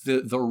start with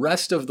the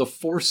rest of the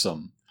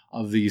foursome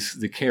of the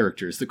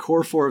characters. The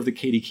core 4 of the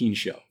Katie Keene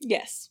show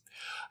Yes.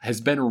 has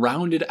been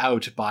rounded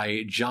out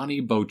by Johnny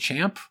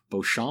Beauchamp,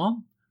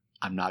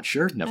 I'm not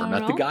sure, never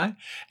met the guy,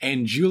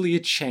 and Julia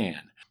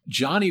Chan.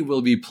 Johnny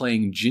will be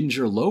playing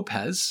Ginger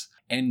Lopez,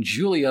 and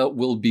Julia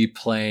will be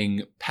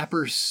playing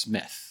Pepper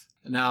Smith.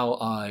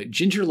 Now,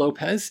 Ginger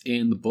Lopez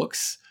in the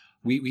books,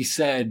 we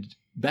said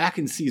back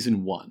in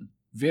season 1,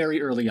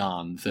 very early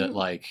on, that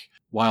like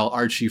while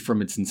Archie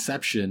from its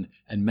inception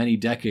and many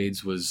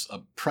decades was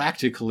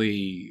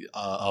practically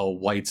a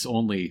whites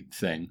only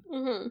thing,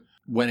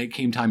 when it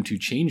came time to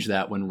change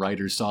that, when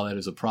writers saw that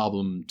as a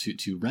problem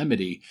to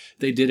remedy,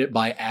 they did it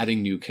by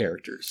adding new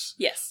characters.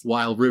 Yes.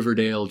 While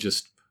Riverdale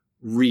just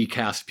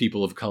recast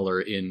people of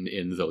color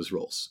in those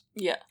roles.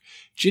 Yeah.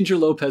 Ginger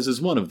Lopez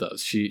is one of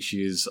those.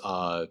 She's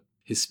a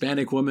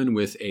Hispanic woman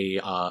with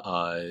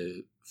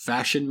a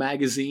fashion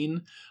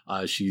magazine.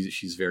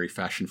 She's very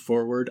fashion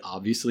forward.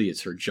 Obviously,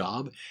 it's her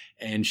job.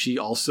 And she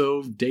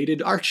also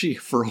dated Archie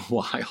for a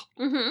while.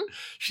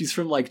 She's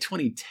from like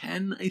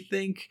 2010, I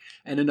think,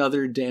 and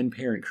another Dan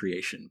Parent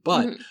creation.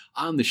 But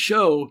on the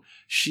show,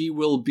 she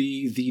will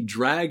be the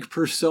drag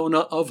persona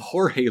of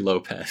Jorge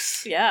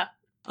Lopez. Yeah.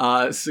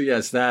 So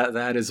yes,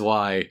 that is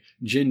why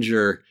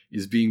Ginger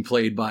is being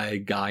played by a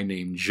guy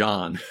named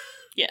John.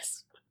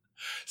 Yes.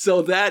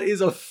 So that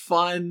is a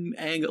fun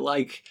angle.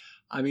 Like,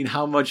 I mean,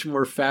 how much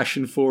more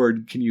fashion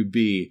forward can you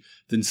be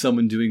than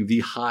someone doing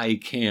the high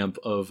camp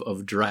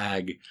of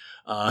drag?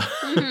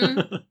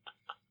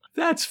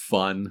 That's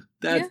fun.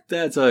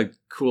 That's a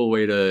cool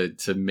way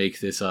to make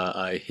this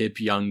a hip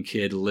young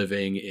kid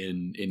living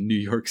in New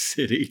York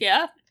City.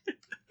 Yeah.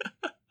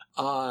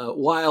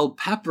 While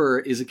Pepper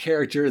is a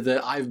character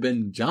that I've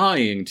been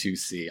dying to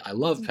see. I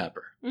love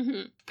Pepper.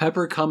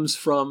 Pepper comes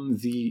from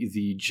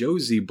the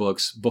Josie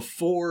books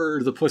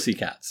before the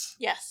Pussycats.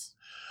 Yes.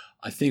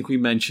 I think we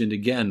mentioned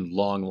again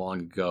long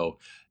ago,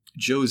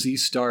 Josie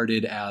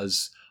started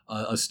as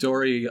a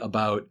story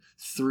about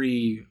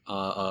 3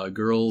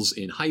 girls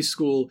in high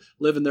school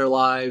living their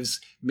lives,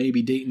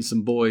 maybe dating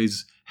some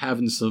boys,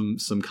 having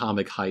some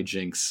comic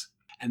hijinks.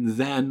 And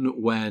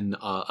then when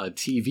a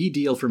TV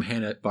deal from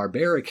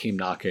Hanna-Barbera came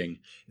knocking,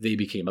 they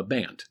became a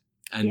band.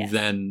 And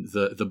then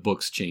the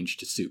books changed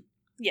to suit.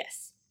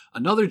 Yes.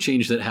 Another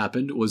change that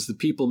happened was the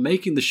people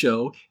making the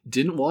show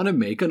didn't want to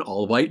make an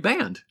all-white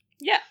band.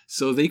 Yeah.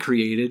 So they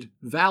created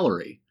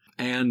Valerie.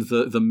 And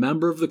the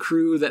member of the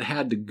crew that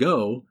had to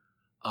go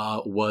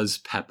was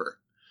Pepper.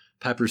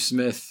 Pepper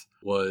Smith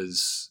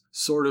was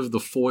sort of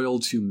the foil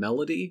to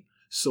Melody.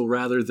 So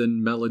rather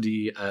than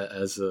Melody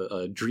as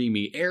a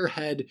dreamy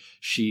airhead,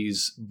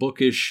 she's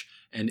bookish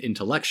and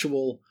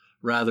intellectual,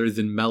 rather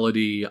than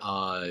Melody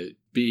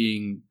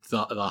being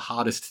the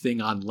hottest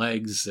thing on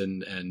legs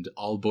and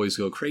all boys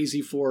go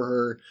crazy for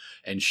her,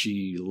 and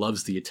she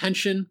loves the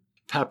attention.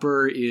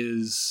 Pepper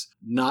is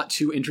not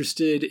too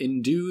interested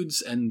in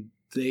dudes, and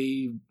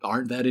they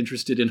aren't that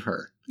interested in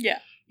her. Yeah.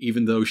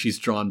 Even though she's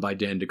drawn by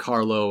Dan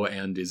DeCarlo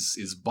and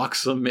is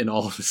buxom in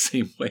all the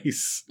same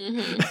ways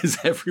as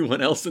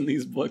everyone else in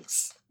these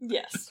books.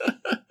 Yes.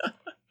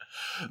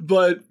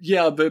 But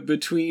yeah, but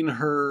between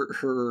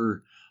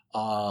her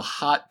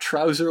hot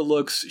trouser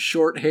looks,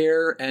 short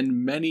hair,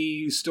 and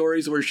many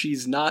stories where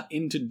she's not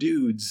into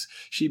dudes,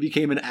 she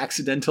became an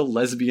accidental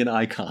lesbian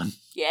icon.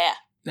 Yeah.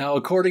 Now,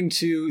 according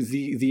to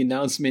the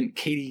announcement,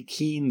 Katie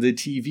Keene, the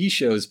TV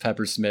show's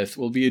Pepper Smith,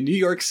 will be a New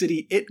York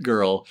City it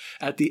girl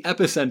at the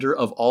epicenter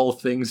of all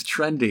things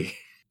trendy.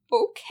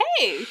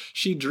 Okay.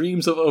 She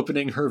dreams of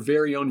opening her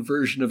very own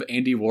version of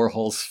Andy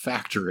Warhol's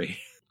Factory.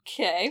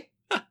 Okay.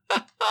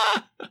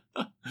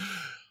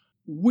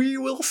 We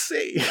will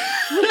see.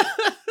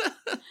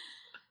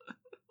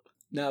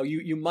 Now,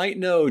 you might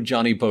know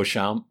Johnny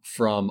Beauchamp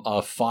from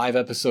a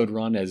 5-episode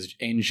run as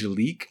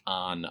Angelique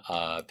on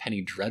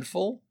Penny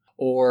Dreadful,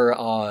 or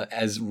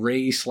as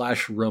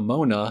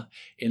Ray/Ramona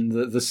in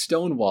the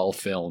Stonewall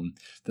film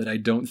that I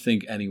don't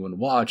think anyone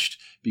watched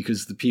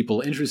because the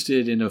people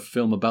interested in a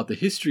film about the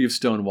history of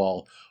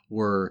Stonewall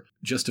were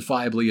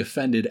justifiably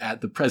offended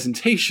at the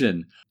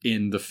presentation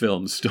in the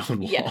film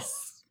Stonewall.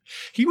 Yes.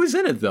 He was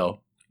in it,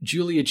 though.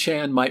 Julia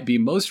Chan might be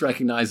most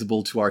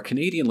recognizable to our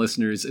Canadian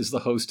listeners as the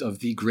host of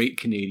The Great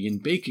Canadian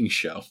Baking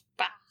Show.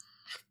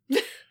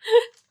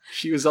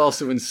 She was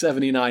also in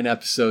 79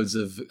 episodes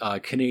of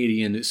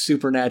Canadian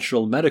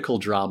supernatural medical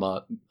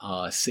drama,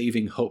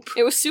 Saving Hope.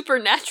 It was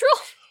supernatural?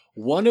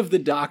 one of the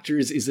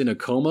doctors is in a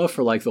coma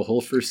for like the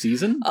whole first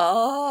season.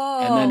 Oh.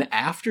 And then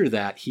after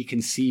that, he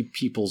can see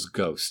people's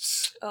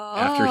ghosts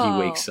after he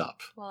wakes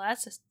up. Well,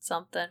 that's just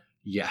something.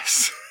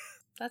 Yes.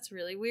 That's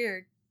really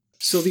weird.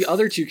 So the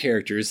other two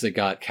characters that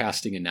got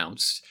casting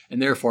announced,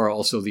 and therefore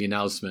also the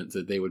announcement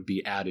that they would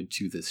be added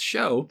to this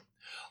show,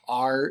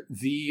 are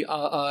the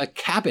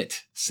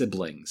Cabot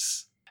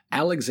siblings.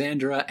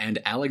 Alexandra and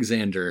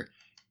Alexander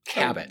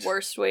Cabot. The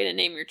worst way to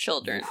name your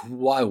children.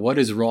 Why? What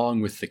is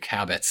wrong with the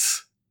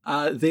Cabots?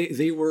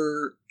 They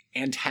were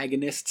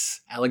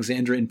antagonists,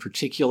 Alexandra in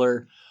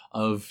particular,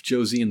 of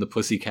Josie and the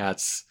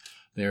Pussycats.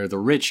 They're the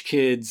rich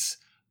kids,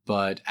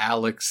 but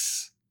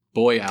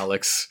boy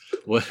Alex,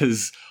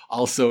 was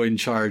also in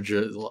charge,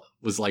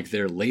 was like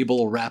their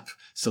label rep,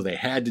 so they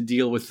had to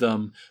deal with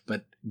them.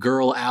 But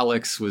girl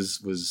Alex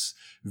was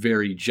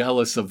very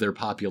jealous of their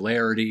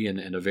popularity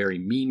and a very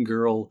mean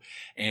girl.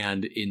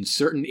 And in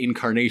certain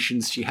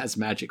incarnations, she has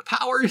magic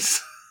powers.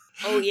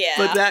 Oh, yeah.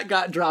 But that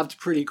got dropped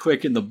pretty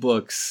quick in the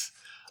books,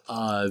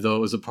 though it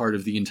was a part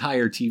of the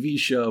entire TV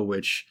show,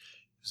 which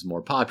is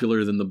more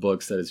popular than the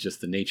books. That is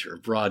just the nature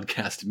of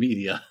broadcast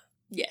media.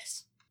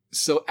 Yes.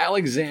 So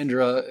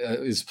Alexandra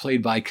is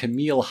played by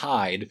Camille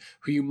Hyde,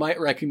 who you might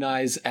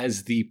recognize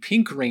as the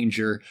Pink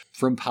Ranger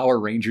from Power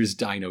Rangers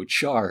Dino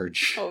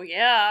Charge. Oh,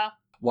 yeah.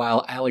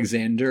 While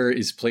Alexander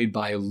is played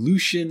by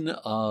Lucien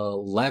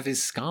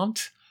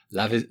Laviscant.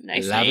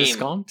 Nice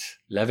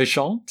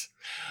Lavichant,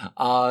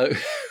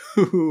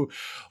 who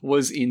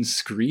was in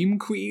Scream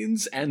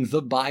Queens and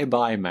The Bye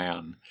Bye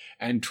Man,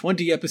 and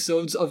 20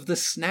 episodes of the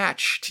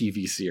Snatch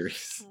TV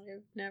series.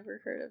 I've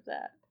never heard of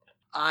that.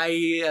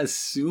 I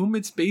assume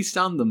it's based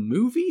on the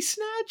movie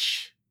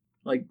Snatch?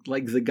 Like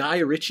the Guy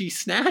Ritchie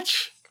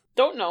Snatch?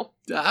 Don't know.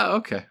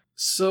 Okay.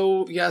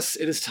 So, yes,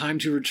 it is time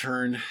to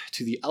return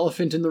to the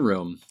elephant in the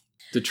room.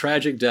 The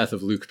tragic death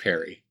of Luke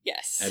Perry.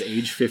 Yes. At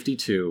age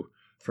 52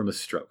 from a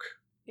stroke.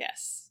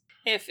 Yes.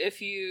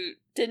 If you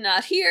did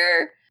not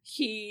hear,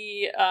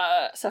 he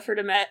suffered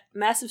a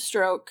massive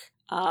stroke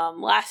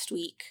last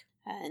week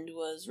and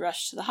was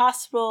rushed to the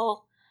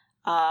hospital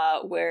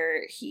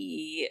where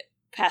he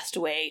passed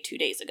away 2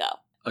 days ago.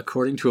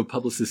 According to a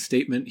publicist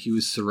statement, he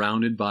was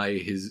surrounded by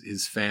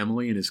his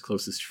family and his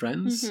closest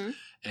friends,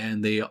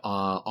 and they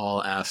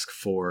all ask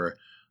for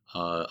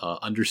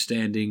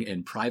understanding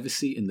and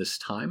privacy in this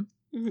time.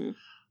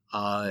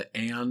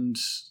 And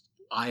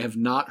I have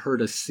not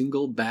heard a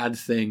single bad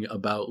thing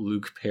about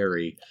Luke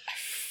Perry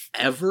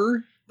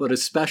ever, but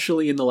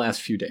especially in the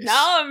last few days.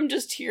 Now I'm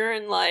just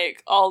hearing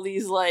like all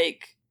these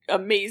like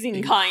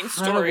amazing kind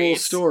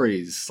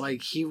stories.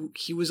 Like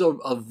he was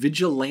a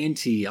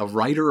vigilante, a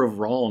righter of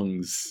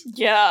wrongs.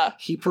 Yeah.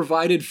 He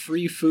provided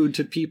free food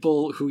to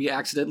people who he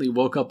accidentally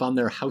woke up on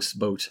their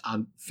houseboat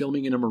on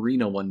filming in a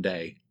marina one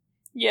day.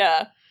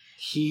 Yeah.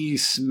 He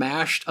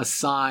smashed a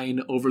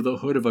sign over the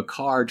hood of a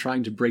car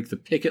trying to break the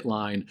picket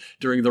line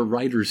during the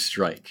writer's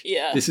strike.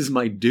 Yeah. This is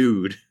my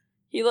dude.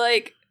 He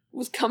like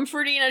was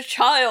comforting a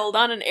child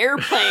on an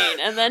airplane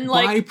and then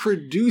like by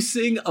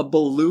producing a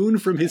balloon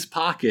from his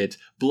pocket,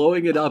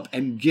 blowing it up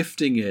and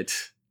gifting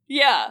it.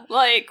 Yeah,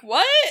 like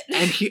what?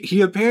 And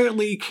he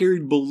apparently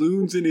carried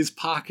balloons in his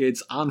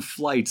pockets on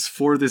flights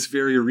for this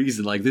very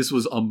reason. Like this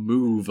was a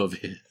move of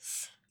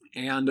his.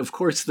 And of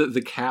course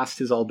the cast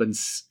has all been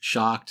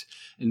shocked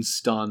and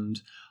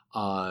stunned.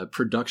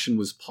 Production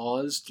was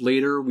paused.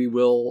 Later we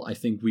will, I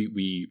think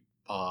we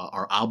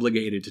are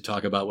obligated to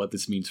talk about what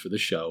this means for the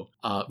show.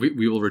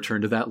 We will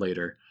return to that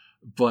later.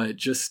 But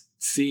just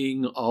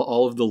seeing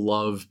all of the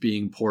love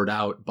being poured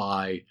out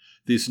by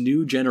this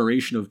new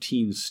generation of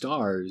teen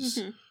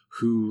stars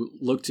who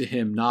look to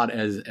him not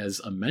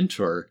as a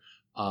mentor,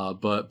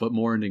 but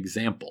more an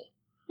example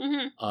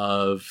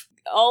of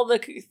all the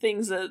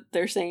things that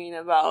they're saying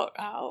about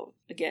how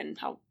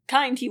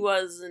kind he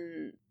was,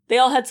 and they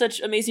all had such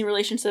amazing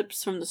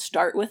relationships from the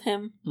start with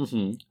him,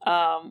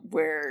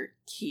 where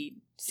he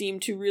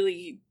seemed to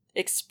really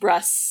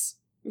express,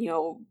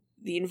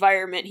 the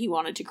environment he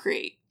wanted to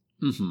create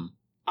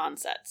on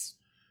sets.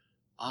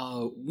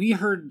 We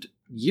heard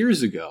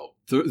years ago,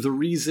 the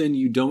reason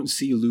you don't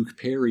see Luke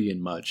Perry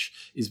in much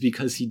is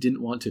because he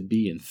didn't want to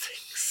be in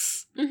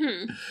things.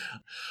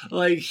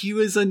 Like, he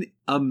was a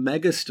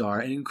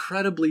megastar and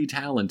incredibly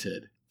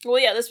talented. Well,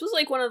 yeah, this was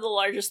like one of the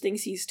largest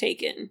things he's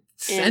taken.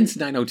 Since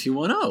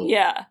 90210.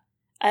 Yeah.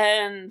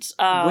 And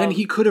when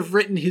he could have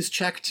written his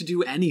check to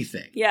do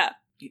anything. Yeah.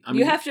 I mean,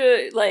 you have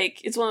to,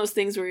 it's one of those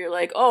things where you're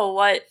like, oh,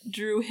 what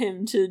drew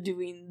him to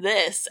doing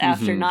this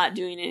after not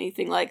doing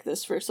anything like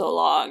this for so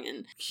long?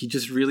 And he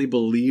just really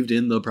believed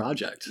in the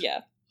project.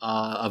 Yeah.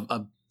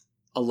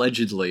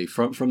 Allegedly,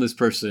 from this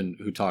person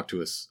who talked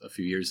to us a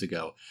few years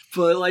ago.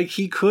 But,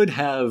 he could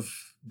have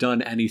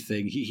done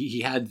anything. He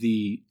had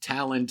the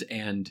talent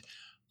and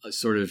a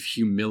sort of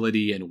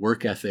humility and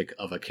work ethic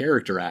of a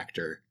character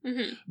actor,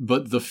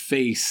 but the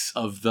face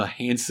of the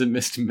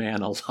handsomest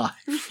man alive.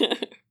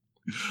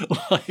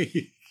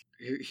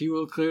 He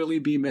will clearly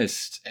be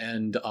missed.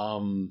 And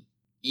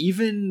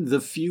even the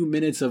few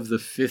minutes of The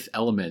Fifth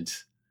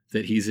Element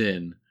that he's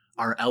in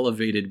are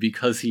elevated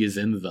because he is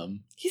in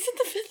them. He's in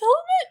the Fifth Element?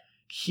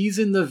 He's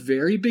in the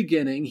very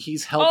beginning.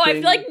 He's helping. Oh,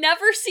 I've like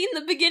never seen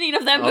the beginning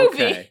of that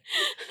movie. Okay.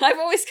 I've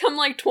always come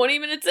like 20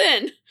 minutes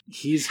in.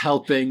 He's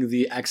helping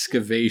the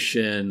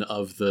excavation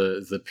of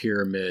the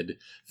pyramid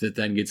that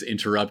then gets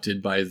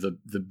interrupted by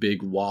the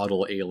big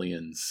waddle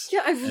aliens.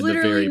 Yeah, I've in the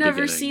literally very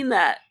never beginning. seen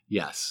that.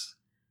 Yes.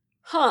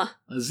 Huh.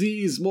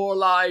 Aziz, more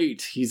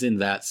light. He's in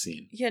that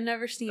scene. Yeah,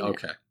 never seen it.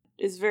 Okay.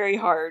 It's very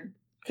hard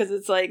because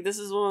it's like, this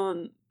is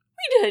one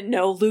we didn't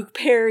know Luke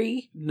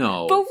Perry.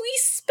 No. But we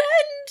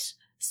spend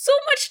so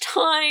much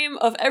time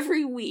of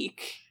every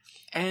week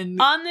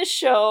and on this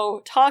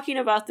show, talking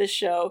about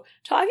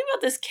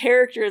this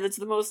character that's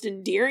the most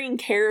endearing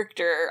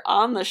character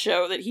on the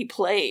show that he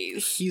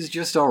plays. he's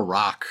just a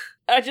rock.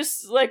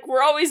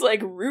 We're always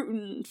like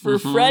rooting for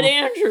Fred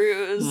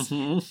Andrews.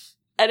 Mm-hmm.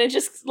 And it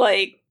just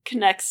like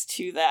connects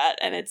to that.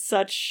 And it's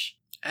such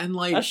And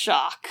like a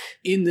shock.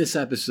 in this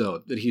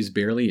episode that he's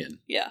barely in,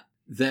 Yeah.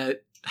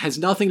 that has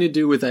nothing to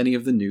do with any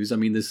of the news. I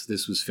mean, this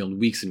was filmed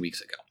weeks and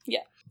weeks ago. Yeah.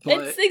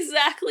 But It's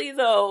exactly,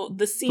 though,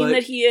 the scene but-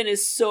 that he in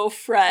is so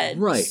Fred.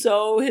 Right.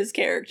 So his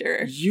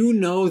character. you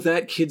know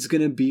that kid's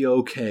gonna be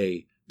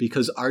okay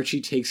because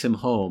Archie takes him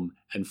home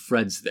and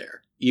Fred's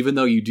there, even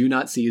though you do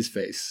not see his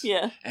face.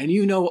 Yeah. And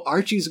you know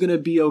Archie's gonna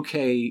be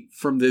okay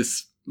from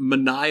this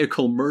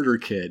maniacal murder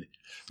kid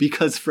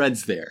because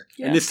Fred's there.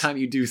 Yes. And this time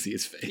you do see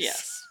his face.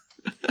 Yes.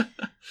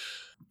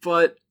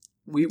 But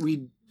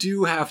we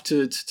do have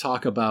to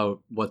talk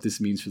about what this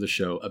means for the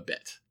show a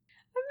bit.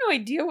 I have no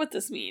idea what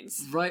this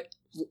means. Right.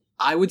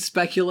 I would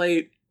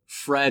speculate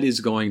Fred is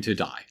going to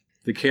die.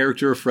 The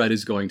character of Fred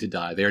is going to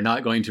die. They're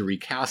not going to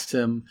recast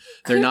him.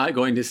 They're not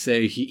going to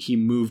say he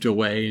moved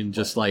away and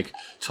just like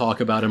talk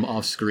about him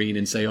off screen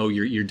and say, oh,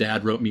 your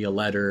dad wrote me a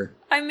letter.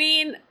 I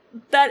mean,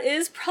 that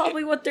is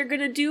probably what they're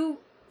gonna do,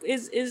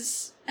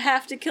 is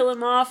have to kill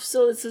him off,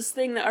 so it's this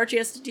thing that Archie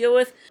has to deal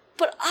with.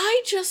 But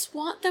I just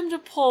want them to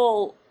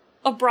pull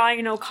a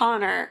Brian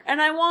O'Connor,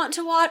 and I want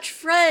to watch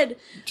Fred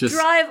Just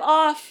drive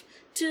off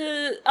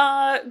to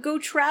go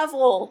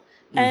travel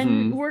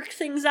and Mhm. work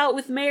things out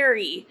with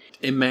Mary.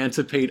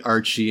 emancipate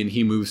Archie and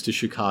he moves to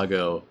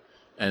Chicago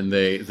and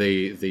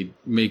they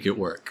make it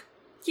work.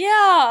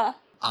 Yeah.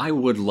 I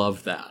would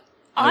love that.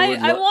 I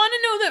want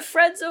to know that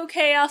Fred's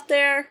okay out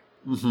there,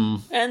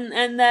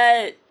 and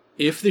that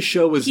If the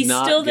show was he's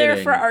not still there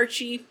getting- for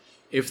Archie.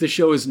 If the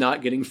show is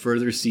not getting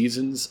further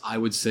seasons, I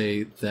would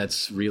say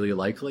that's really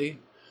likely.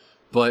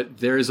 But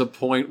there is a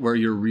point where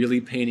you're really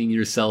painting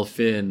yourself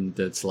in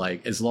that's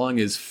like, as long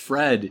as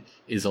Fred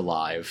is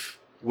alive,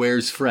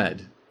 where's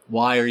Fred?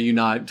 Why are you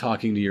not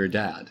talking to your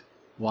dad?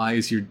 Why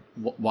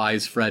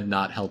is Fred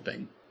not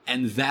helping?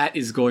 And that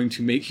is going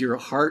to make your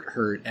heart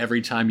hurt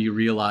every time you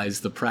realize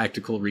the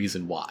practical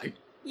reason why.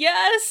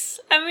 Yes,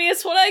 I mean,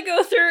 it's what I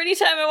go through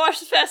anytime I watch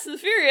The Fast and the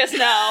Furious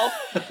now.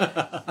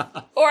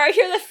 Or I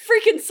hear the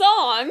freaking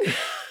song.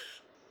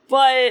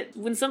 But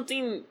when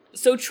something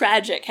so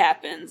tragic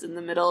happens in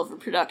the middle of a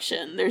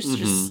production, there's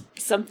just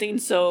something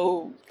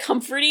so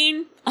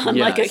comforting on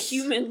like a Yes.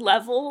 human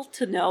level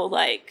to know,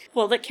 like,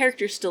 well, that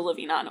character's still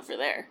living on over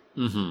there.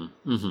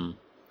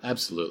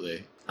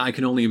 Absolutely. I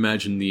can only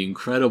imagine the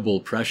incredible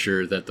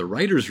pressure that the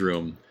writer's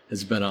room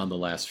has been on the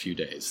last few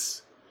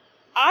days.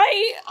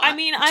 I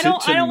mean, I to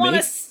don't want to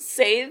make-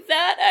 say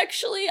that,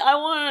 actually. I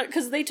want to,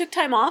 because they took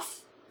time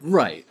off.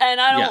 Right.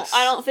 And I Yes.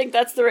 don't think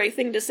that's the right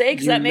thing to say,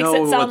 because You that makes know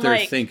it sound what they're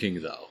like,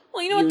 thinking, though.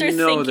 well, you know what they're You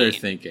know thinking. they're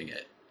thinking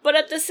it. But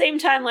at the same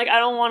time, like, I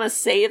don't want to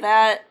say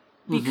that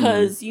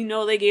because you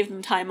know they gave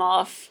them time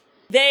off.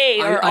 They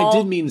are all... I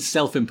did mean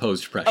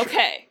self-imposed pressure.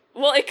 Okay.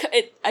 Well,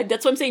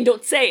 that's what I'm saying.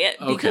 Don't say it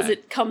because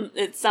Okay.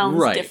 it sounds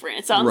Right. different.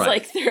 It sounds Right.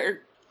 like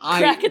they're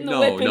cracking the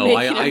whip and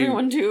making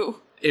everyone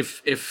do.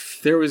 If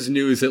there was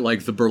news that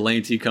like the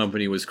Berlanti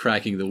company was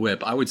cracking the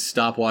whip, I would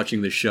stop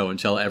watching the show and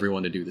tell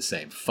everyone to do the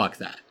same. Fuck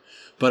that.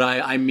 But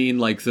I mean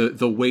like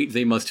the weight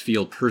they must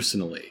feel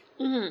personally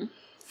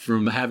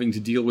from having to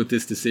deal with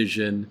this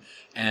decision,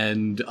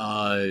 and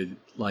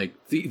like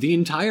the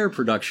entire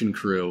production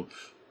crew.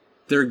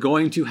 They're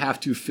going to have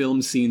to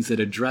film scenes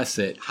that address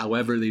it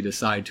however they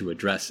decide to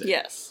address it.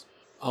 Yes.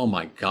 Oh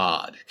my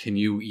God. Can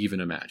you even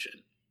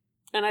imagine?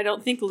 And I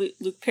don't think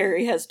Luke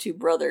Perry has two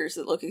brothers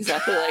that look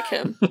exactly like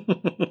him.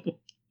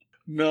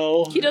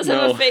 No. He does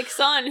have a fake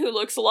son who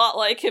looks a lot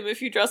like him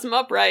if you dress him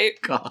up right.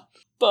 God.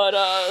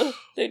 But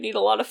they need a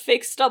lot of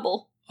fake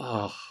stubble. Oh.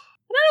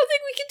 And I don't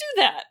think we can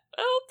do that.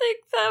 I don't think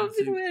that would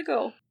be the way to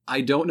go.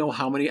 I don't know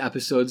how many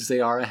episodes they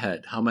are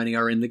ahead. How many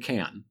are in the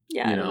can?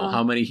 Yeah, You I don't know.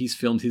 how many he's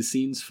filmed his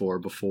scenes for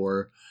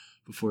before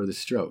the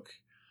stroke.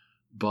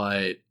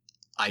 But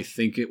I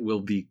think it will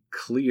be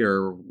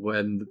clear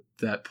when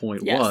that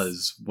point Yes.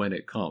 was when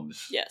it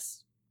comes.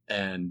 Yes.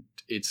 And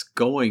it's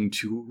going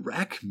to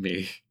wreck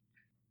me.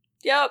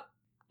 Yep.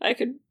 I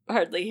could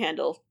hardly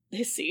handle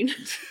his scene.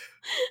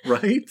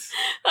 Right?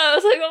 I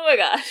was like, oh my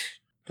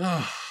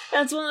god.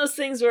 That's one of those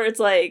things where it's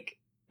like,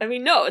 I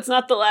mean, no, it's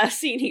not the last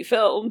scene he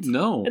filmed.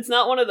 No. It's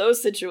not one of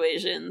those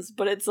situations,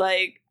 but it's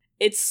like,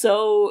 it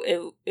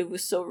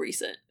was so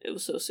recent. It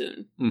was so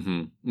soon.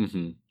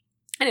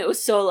 And it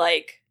was so,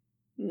 like,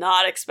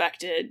 not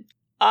expected.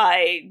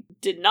 I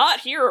did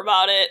not hear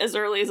about it as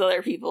early as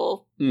other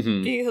people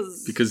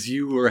because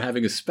you were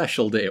having a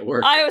special day at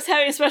work. I was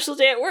having a special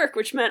day at work,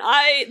 which meant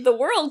the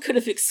world could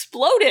have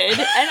exploded and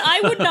I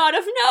would not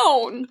have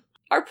known.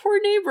 Our poor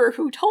neighbor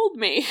who told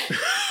me.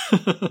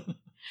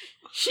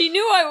 She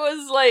knew I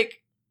was,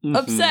 like,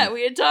 upset.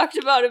 We had talked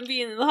about him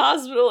being in the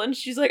hospital and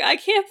she's like, I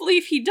can't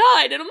believe he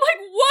died. And I'm like,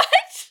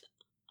 what?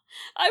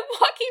 I'm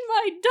walking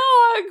my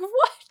dog.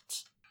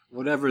 What?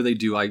 Whatever they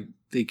do,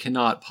 they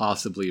cannot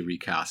possibly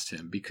recast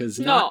him because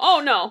no.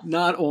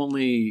 Not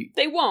only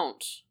they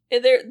won't.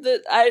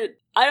 I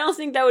don't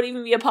think that would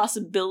even be a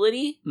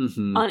possibility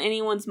on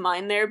anyone's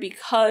mind there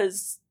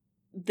because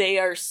they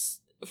are,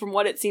 from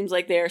what it seems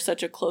like, they are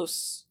such a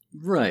close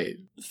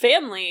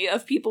family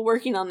of people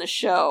working on the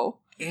show.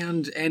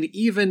 And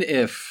even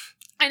if,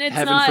 and it's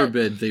heaven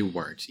forbid, they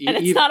weren't, and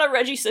it's not a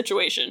Reggie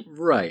situation,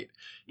 right?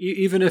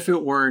 Even if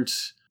it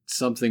weren't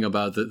something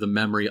about the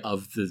memory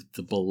of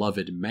the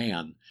beloved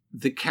man.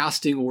 The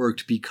casting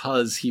worked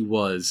because he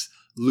was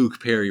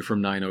Luke Perry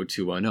from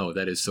 90210.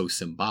 That is so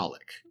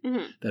symbolic.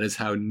 That is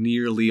how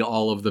nearly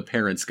all of the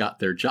parents got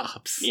their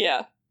jobs.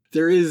 Yeah.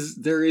 There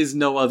is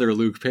no other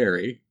Luke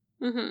Perry.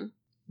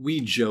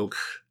 We joke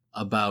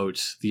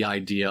about the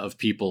idea of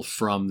people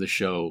from the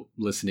show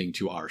listening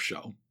to our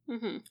show.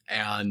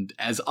 And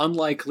as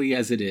unlikely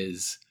as it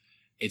is,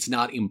 it's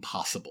not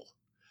impossible.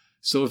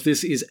 So if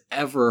this is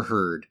ever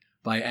heard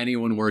by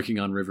anyone working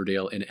on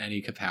Riverdale in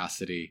any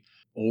capacity,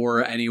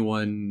 or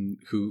anyone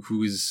who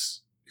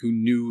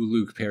knew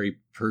Luke Perry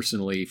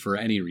personally for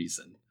any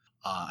reason,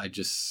 I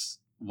just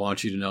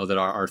want you to know that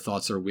our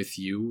thoughts are with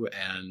you,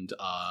 and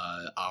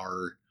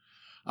our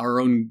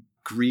own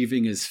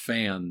grieving as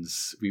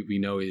fans, we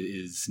know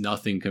is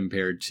nothing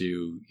compared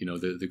to, you know,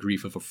 the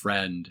grief of a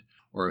friend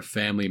or a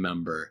family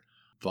member,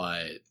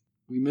 but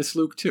we miss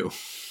Luke too.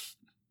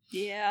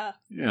 Yeah.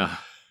 Yeah.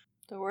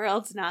 The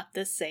world's not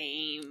the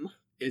same.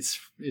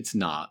 It's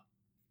not.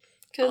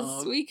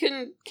 Because we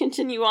can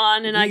continue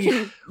on, and I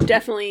can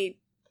definitely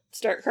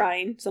start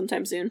crying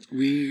sometime soon.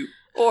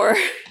 Or...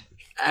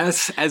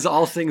 As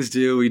all things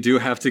do, we do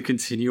have to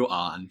continue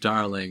on.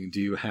 Darling, do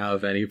you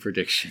have any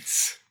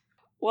predictions?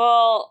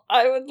 Well,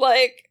 I would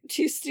like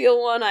to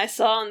steal one I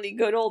saw on the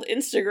good old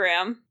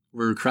Instagram.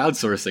 We're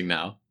crowdsourcing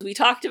now. We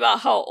talked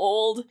about how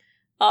old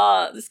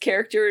this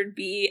character would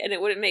be, and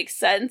it wouldn't make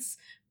sense,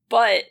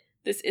 but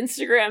this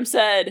Instagram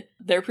said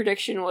their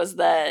prediction was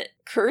that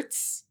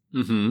Kurtz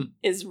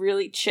is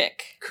really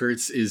Chick.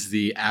 Kurtz is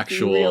the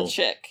actual real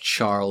Chick.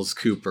 Charles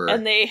Cooper.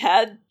 And they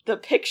had the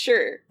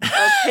picture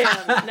of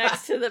him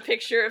next to the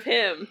picture of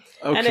him.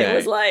 Okay. And it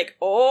was like,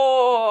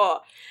 oh.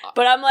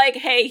 But I'm like,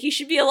 hey, he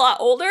should be a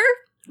lot older.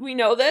 We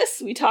know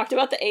this. We talked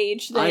about the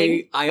age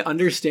thing. I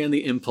understand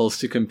the impulse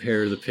to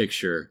compare the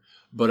picture,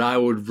 but I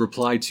would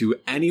reply to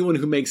anyone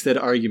who makes that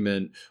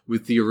argument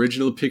with the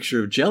original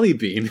picture of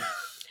Jellybean.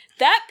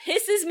 That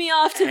pisses me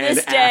off to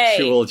this day.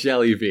 Actual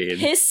Jellybean.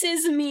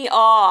 Pisses me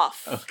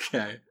off.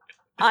 Okay.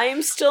 I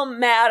am still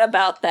mad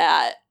about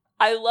that.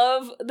 I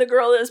love the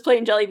girl that is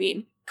playing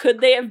Jellybean. Could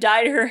they have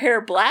dyed her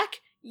hair black?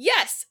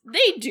 Yes,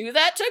 they do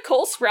that to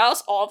Cole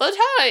Sprouse all the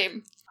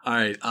time. All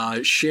right,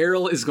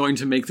 Cheryl is going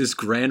to make this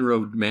grand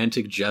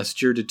romantic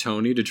gesture to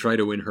Tony to try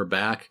to win her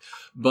back,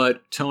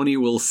 but Tony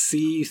will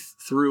see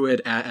through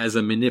it as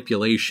a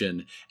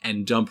manipulation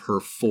and dump her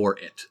for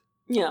it.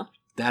 Yeah.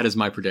 That is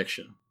my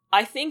prediction.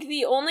 I think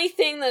the only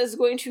thing that is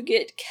going to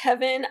get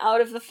Kevin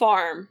out of the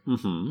farm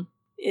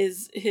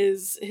is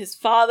his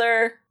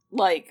father,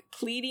 like,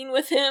 pleading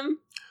with him,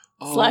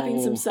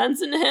 slapping some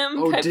sense into him.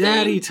 Oh,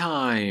 daddy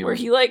time! Where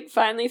he, like,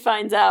 finally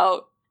finds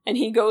out, and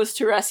he goes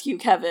to rescue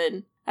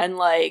Kevin, and,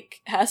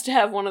 like, has to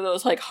have one of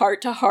those, like,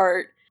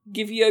 heart-to-heart,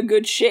 give you a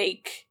good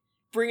shake,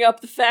 bring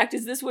up the fact,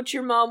 is this what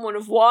your mom would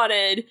have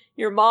wanted?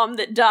 Your mom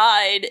that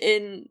died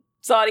in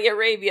Saudi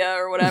Arabia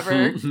or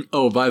whatever.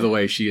 Oh, by the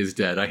way, she is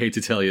dead. I hate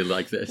to tell you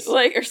like this.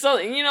 Like, or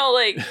something, you know,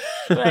 like,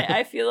 but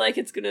I feel like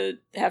it's gonna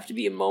have to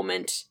be a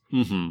moment.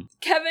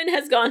 Kevin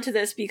has gone to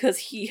this because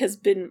he has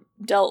been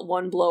dealt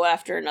one blow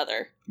after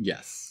another.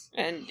 Yes.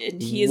 And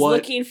he is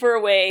looking for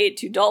a way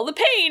to dull the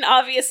pain,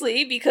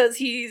 obviously, because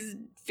he's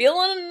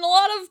feeling a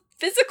lot of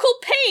physical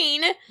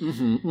pain.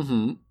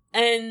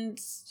 And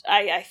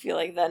I feel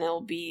like then it'll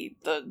be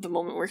the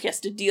moment where he has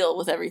to deal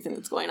with everything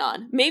that's going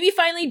on. Maybe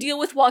finally deal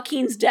with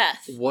Joaquin's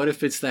death. What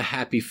if it's the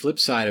happy flip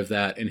side of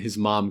that and his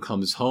mom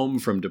comes home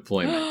from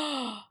deployment?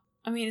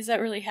 I mean, is that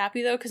really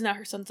happy, though? Because now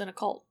her son's in a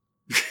cult.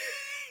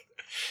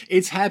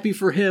 It's happy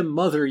for him,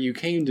 mother, you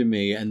came to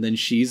me, and then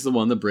she's the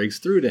one that breaks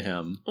through to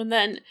him. And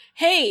then,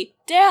 hey,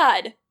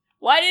 Dad,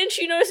 why didn't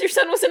you notice your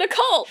son was in a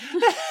cult?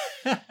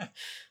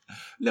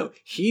 No,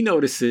 he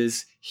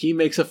notices. He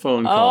makes a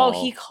phone call.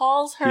 Oh, he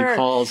calls her. He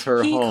calls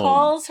her home. He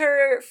calls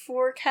her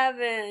for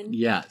Kevin.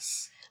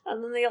 Yes.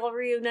 And then they all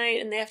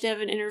reunite and they have to have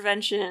an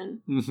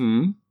intervention.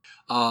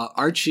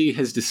 Archie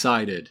has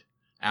decided,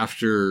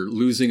 after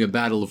losing a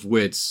battle of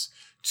wits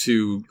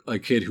to a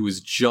kid who is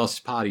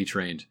just potty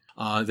trained,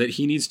 that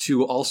he needs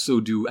to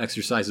also do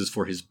exercises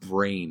for his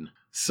brain.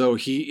 So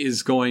he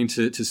is going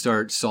to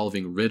start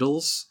solving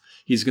riddles.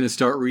 He's going to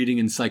start reading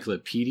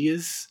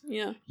encyclopedias.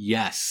 Yeah.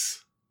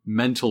 Yes.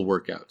 Mental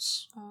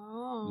workouts.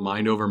 Oh.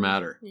 Mind over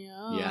matter.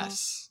 Yeah.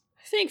 Yes.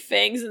 I think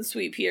Fangs and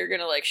Sweet Pea are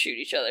gonna like shoot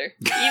each other.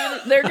 Even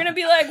they're gonna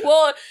be like,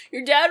 "Well,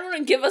 your dad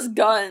wouldn't give us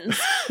guns,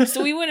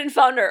 so we went and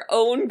found our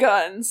own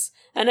guns."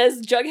 And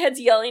as Jughead's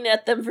yelling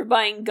at them for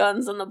buying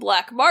guns on the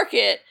black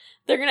market,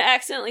 they're gonna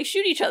accidentally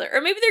shoot each other,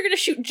 or maybe they're gonna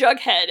shoot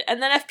Jughead, and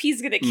then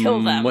FP's gonna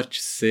kill them. What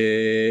you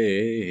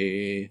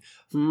say?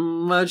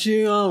 What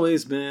you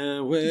always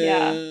been with?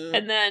 Yeah,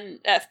 and then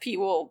FP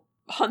will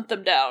hunt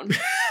them down.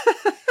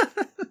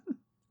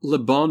 Le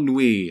Bon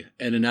Nuit,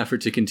 in an effort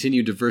to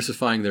continue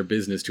diversifying their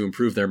business to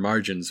improve their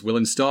margins, will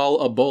install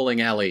a bowling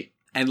alley.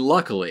 And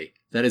luckily,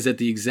 that is at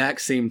the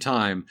exact same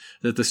time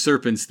that the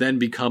Serpents then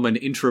become an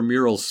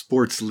intramural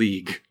sports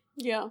league.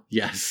 Yeah.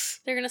 Yes.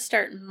 They're gonna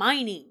start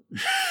mining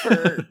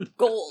for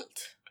gold.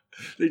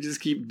 They just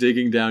keep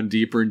digging down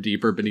deeper and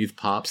deeper beneath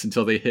Pops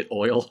until they hit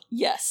oil.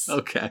 Yes.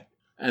 Okay.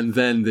 And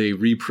then they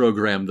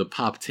reprogram the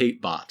Pop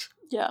Tate bot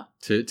Yeah.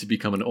 to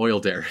become an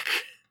oil derrick.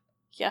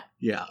 Yeah.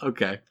 Yeah,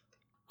 okay.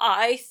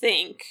 I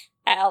think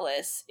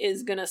Alice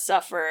is gonna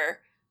suffer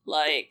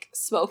like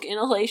smoke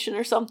inhalation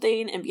or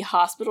something and be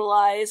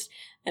hospitalized,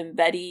 and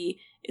Betty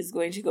is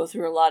going to go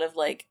through a lot of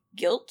like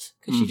guilt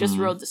because she just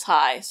rode this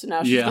high, so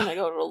now she's gonna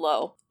go to a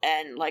low,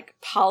 and like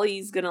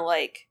Polly's gonna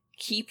like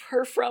keep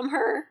her from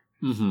her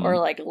or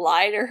like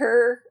lie to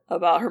her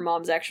about her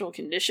mom's actual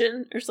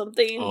condition or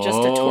something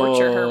just to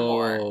torture her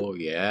more. Oh,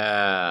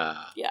 yeah.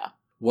 Yeah.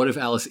 What if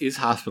Alice is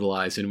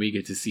hospitalized and we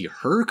get to see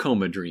her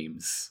coma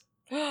dreams?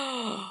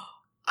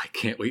 I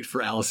can't wait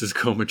for Alice's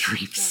coma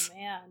dreams. Oh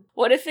man.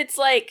 What if it's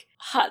like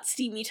hot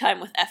steamy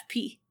time with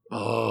FP?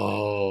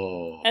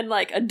 Oh. And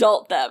like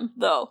adult them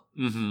though.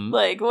 Mm-hmm.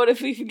 Like what if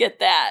we forget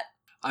that?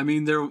 I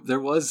mean, there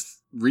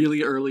was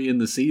really early in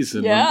the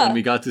season Yeah. when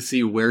we got to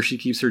see where she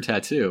keeps her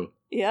tattoo.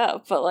 Yeah,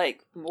 but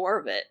like more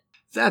of it.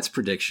 That's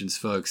predictions,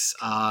 folks.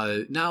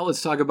 Now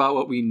let's talk about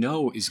what we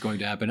know is going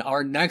to happen.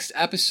 Our next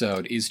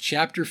episode is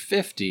Chapter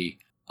 50,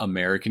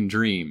 American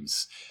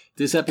Dreams.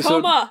 This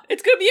episode... Coma!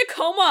 It's gonna be a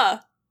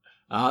coma!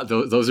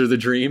 Those are the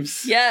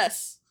dreams?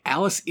 Yes.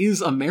 Alice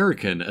is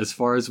American, as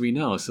far as we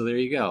know, so there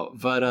you go.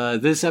 But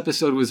this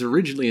episode was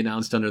originally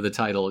announced under the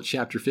title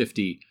Chapter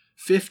 50,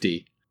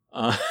 50.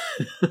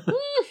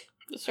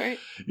 That's right.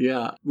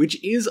 Yeah,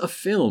 which is a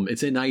film.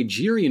 It's a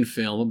Nigerian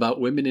film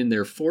about women in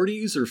their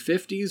 40s or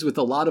 50s with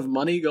a lot of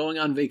money going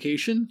on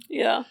vacation.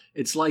 Yeah.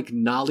 It's like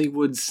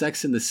Nollywood's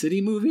Sex and the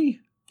City movie.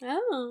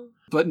 Oh.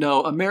 But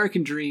no,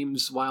 American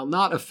Dreams, while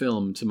not a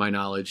film to my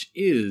knowledge,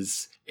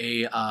 is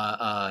a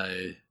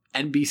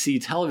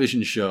NBC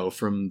television show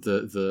from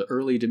the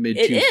early to mid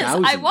 2000s. It is.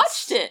 I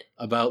watched it.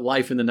 About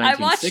life in the 1960s. I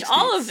watched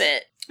all of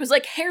it. It was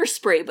like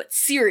Hairspray, but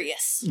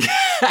serious.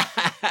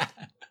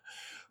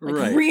 Like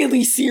right.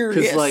 really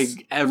serious. Because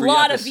like every a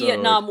lot episode, of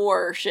Vietnam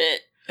War shit.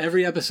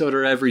 Every episode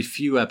or every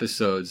few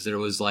episodes, there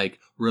was like,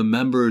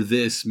 remember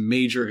this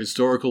major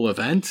historical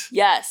event?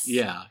 Yes.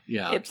 Yeah,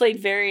 yeah. It played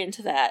very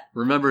into that.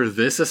 Remember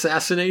this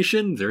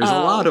assassination? There's a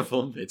lot of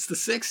them. It's the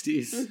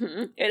 60s.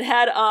 Mm-hmm. It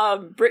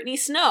had Brittany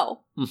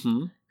Snow,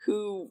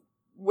 who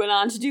went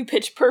on to do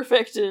Pitch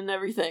Perfect and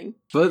everything.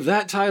 But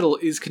that title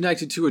is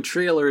connected to a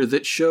trailer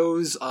that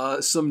shows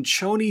some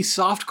chony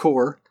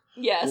softcore.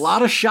 Yes. A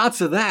lot of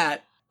shots of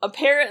that.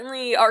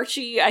 Apparently,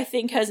 Archie, I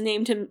think, has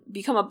named him,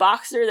 become a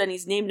boxer, then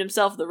he's named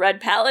himself the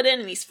Red Paladin,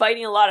 and he's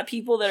fighting a lot of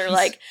people that are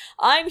like,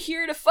 I'm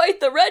here to fight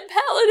the Red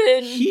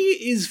Paladin!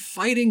 He is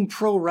fighting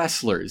pro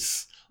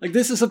wrestlers. Like,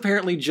 this is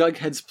apparently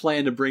Jughead's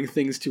plan to bring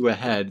things to a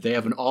head. They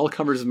have an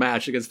all-comers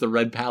match against the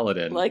Red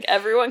Paladin. Like,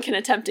 everyone can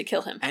attempt to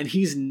kill him. And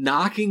he's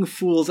knocking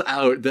fools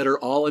out that are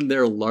all in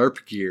their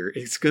LARP gear.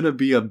 It's gonna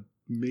be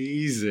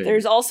amazing.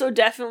 There's also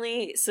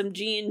definitely some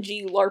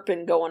G&G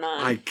LARPing going on.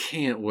 I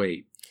can't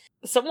wait.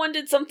 Someone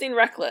did something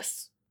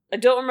reckless. I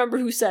don't remember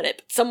who said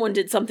it, but someone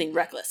did something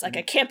reckless. Like,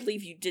 I can't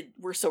believe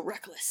we're so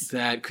reckless.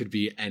 That could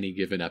be any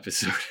given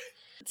episode.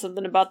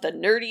 Something about the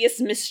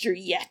nerdiest mystery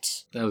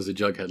yet. That was a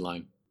Jughead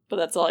line. But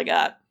that's all I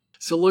got.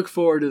 So look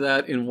forward to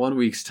that in 1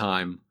 week's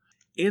time.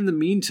 In the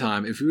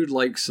meantime, if you would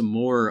like some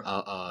more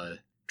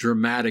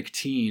dramatic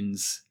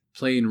teens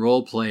playing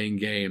role-playing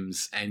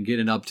games and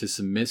getting up to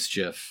some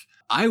mischief,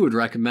 I would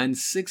recommend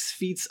 6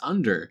 Feet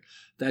Under.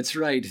 That's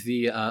right,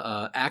 the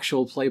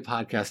actual play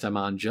podcast I'm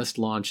on just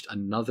launched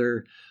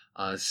another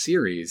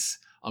series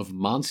of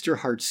Monster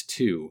Hearts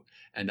 2,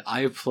 and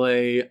I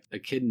play a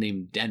kid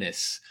named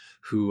Dennis,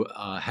 who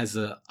has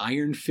an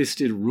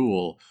iron-fisted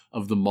rule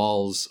of the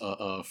mall's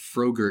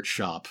Frogurt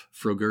shop.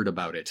 Frogurt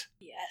about it.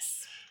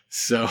 Yes.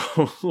 So,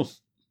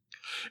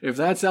 if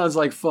that sounds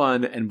like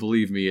fun, and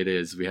believe me, it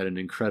is, we had an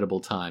incredible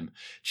time,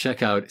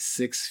 check out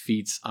 6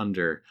 Feet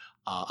Under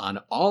on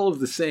all of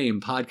the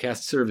same podcast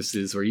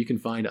services where you can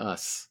find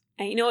us.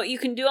 And you know what you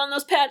can do on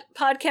those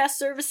podcast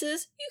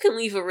services? You can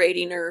leave a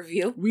rating or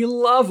review. We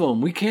love them.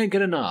 We can't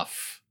get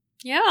enough.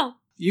 Yeah.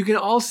 You can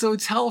also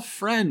tell a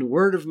friend.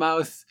 Word of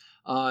mouth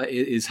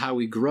is how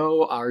we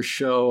grow our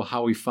show,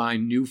 how we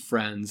find new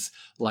friends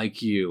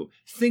like you.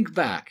 Think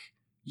back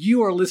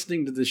You are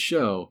listening to the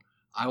show.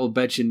 I will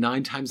bet you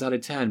 9 times out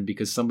of 10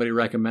 because somebody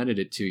recommended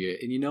it to you.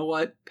 And you know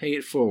what? Pay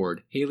it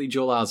forward. Haley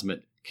Joel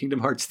Osment, Kingdom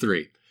Hearts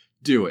 3.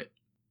 Do it.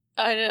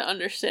 I didn't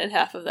understand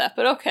half of that,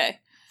 but okay.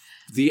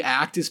 The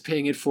Act is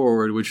paying it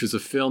forward, which was a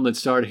film that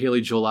starred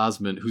Haley Joel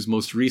Osment, whose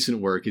most recent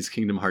work is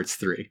Kingdom Hearts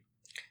 3.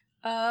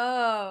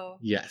 Oh.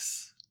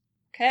 Yes.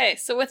 Okay,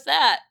 so with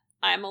that,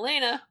 I'm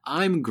Elena.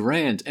 I'm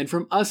Grant, and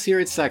from us here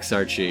at Sex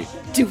Archie.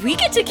 Do we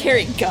get to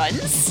carry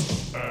guns?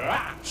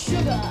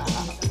 Sugar,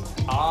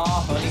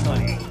 Ah,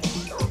 honey.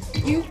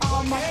 you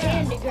are my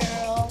candy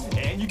girl.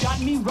 And you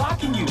got me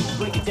rocking you.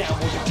 Break it down,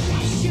 won't you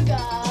please? Sugar,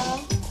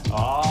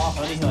 Ah,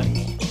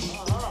 honey.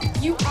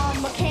 you are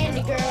my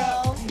candy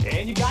girl.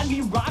 And you got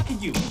me rocking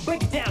you.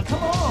 Break it down,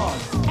 come on.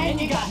 And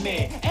you got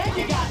me, and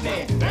you got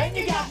me, and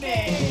you got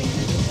me.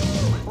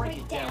 Break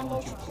it down,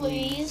 won't you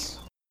Please.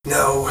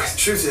 No, the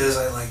truth is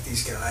I like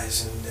these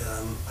guys, and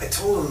I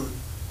told them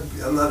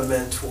I'm not a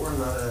mentor,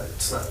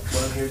 it's not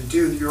what I'm here to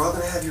do. You're all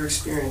going to have your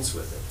experience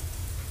with it.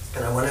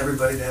 And I want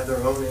everybody to have their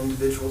own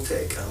individual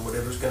take on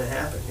whatever's going to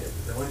happen here.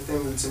 The only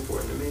thing that's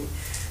important to me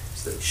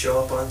is that you show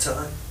up on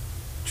time,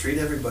 treat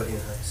everybody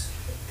nice,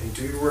 and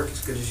do your work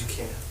as good as you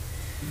can.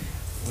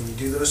 When you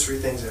do those 3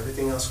 things,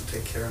 everything else will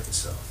take care of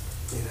itself.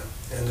 You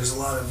know, and there's a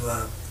lot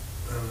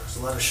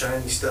of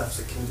shiny stuff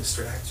that can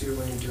distract you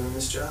when you're doing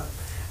this job.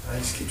 I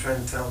just keep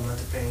trying to tell them not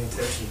to pay any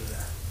attention to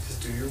that.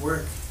 Just do your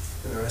work,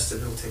 and the rest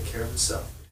of it will take care of itself.